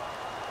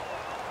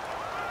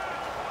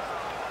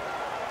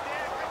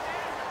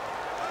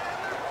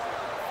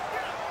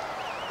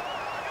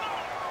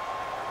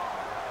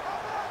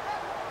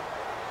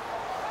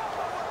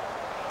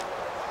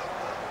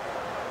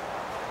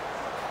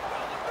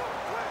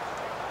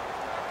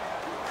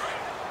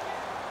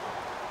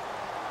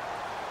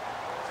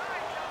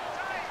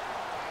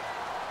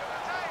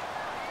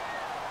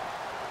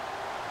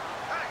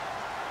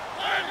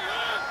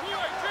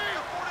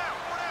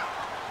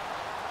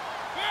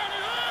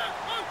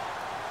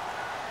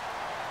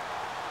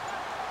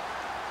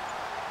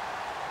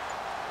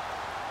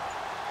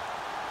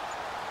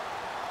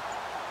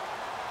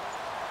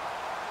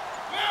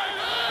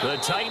 The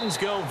Titans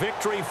go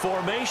victory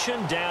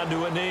formation down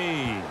to a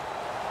knee.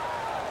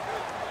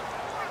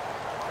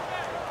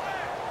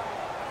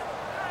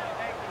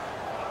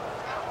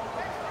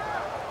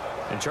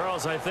 And,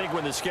 Charles, I think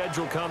when the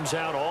schedule comes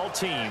out, all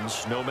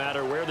teams, no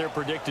matter where they're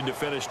predicted to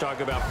finish, talk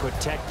about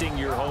protecting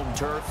your home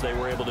turf. They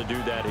were able to do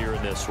that here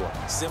in this one.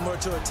 Similar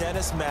to a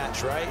tennis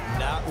match, right?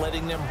 Not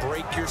letting them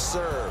break your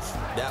serve.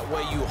 That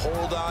way you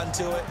hold on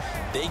to it.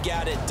 They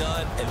got it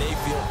done, and they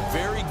feel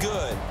very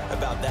good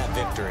about that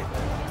victory.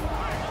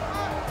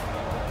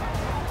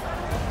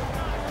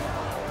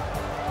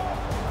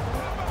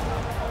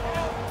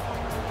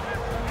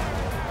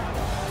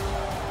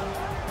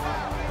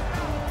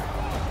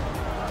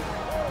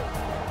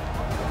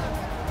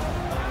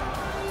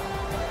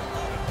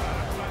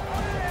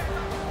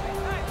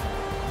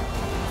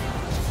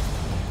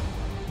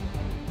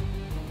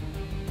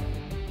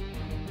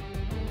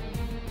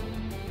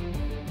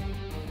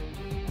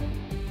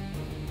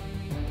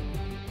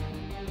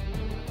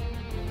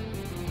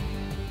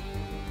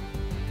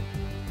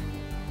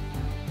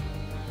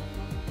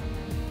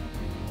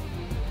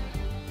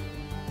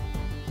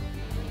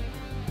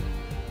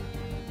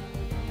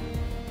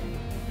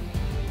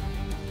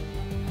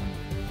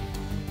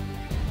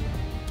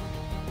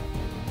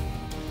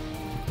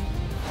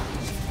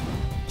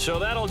 So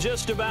that'll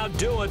just about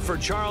do it for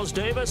Charles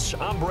Davis.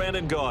 I'm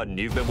Brandon Gaudin.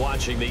 You've been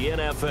watching the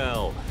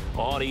NFL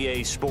on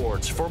EA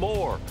Sports. For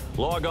more,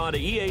 log on to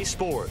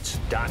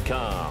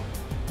easports.com.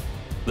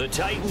 The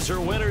Titans are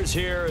winners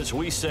here as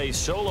we say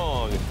so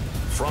long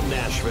from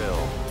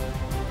Nashville.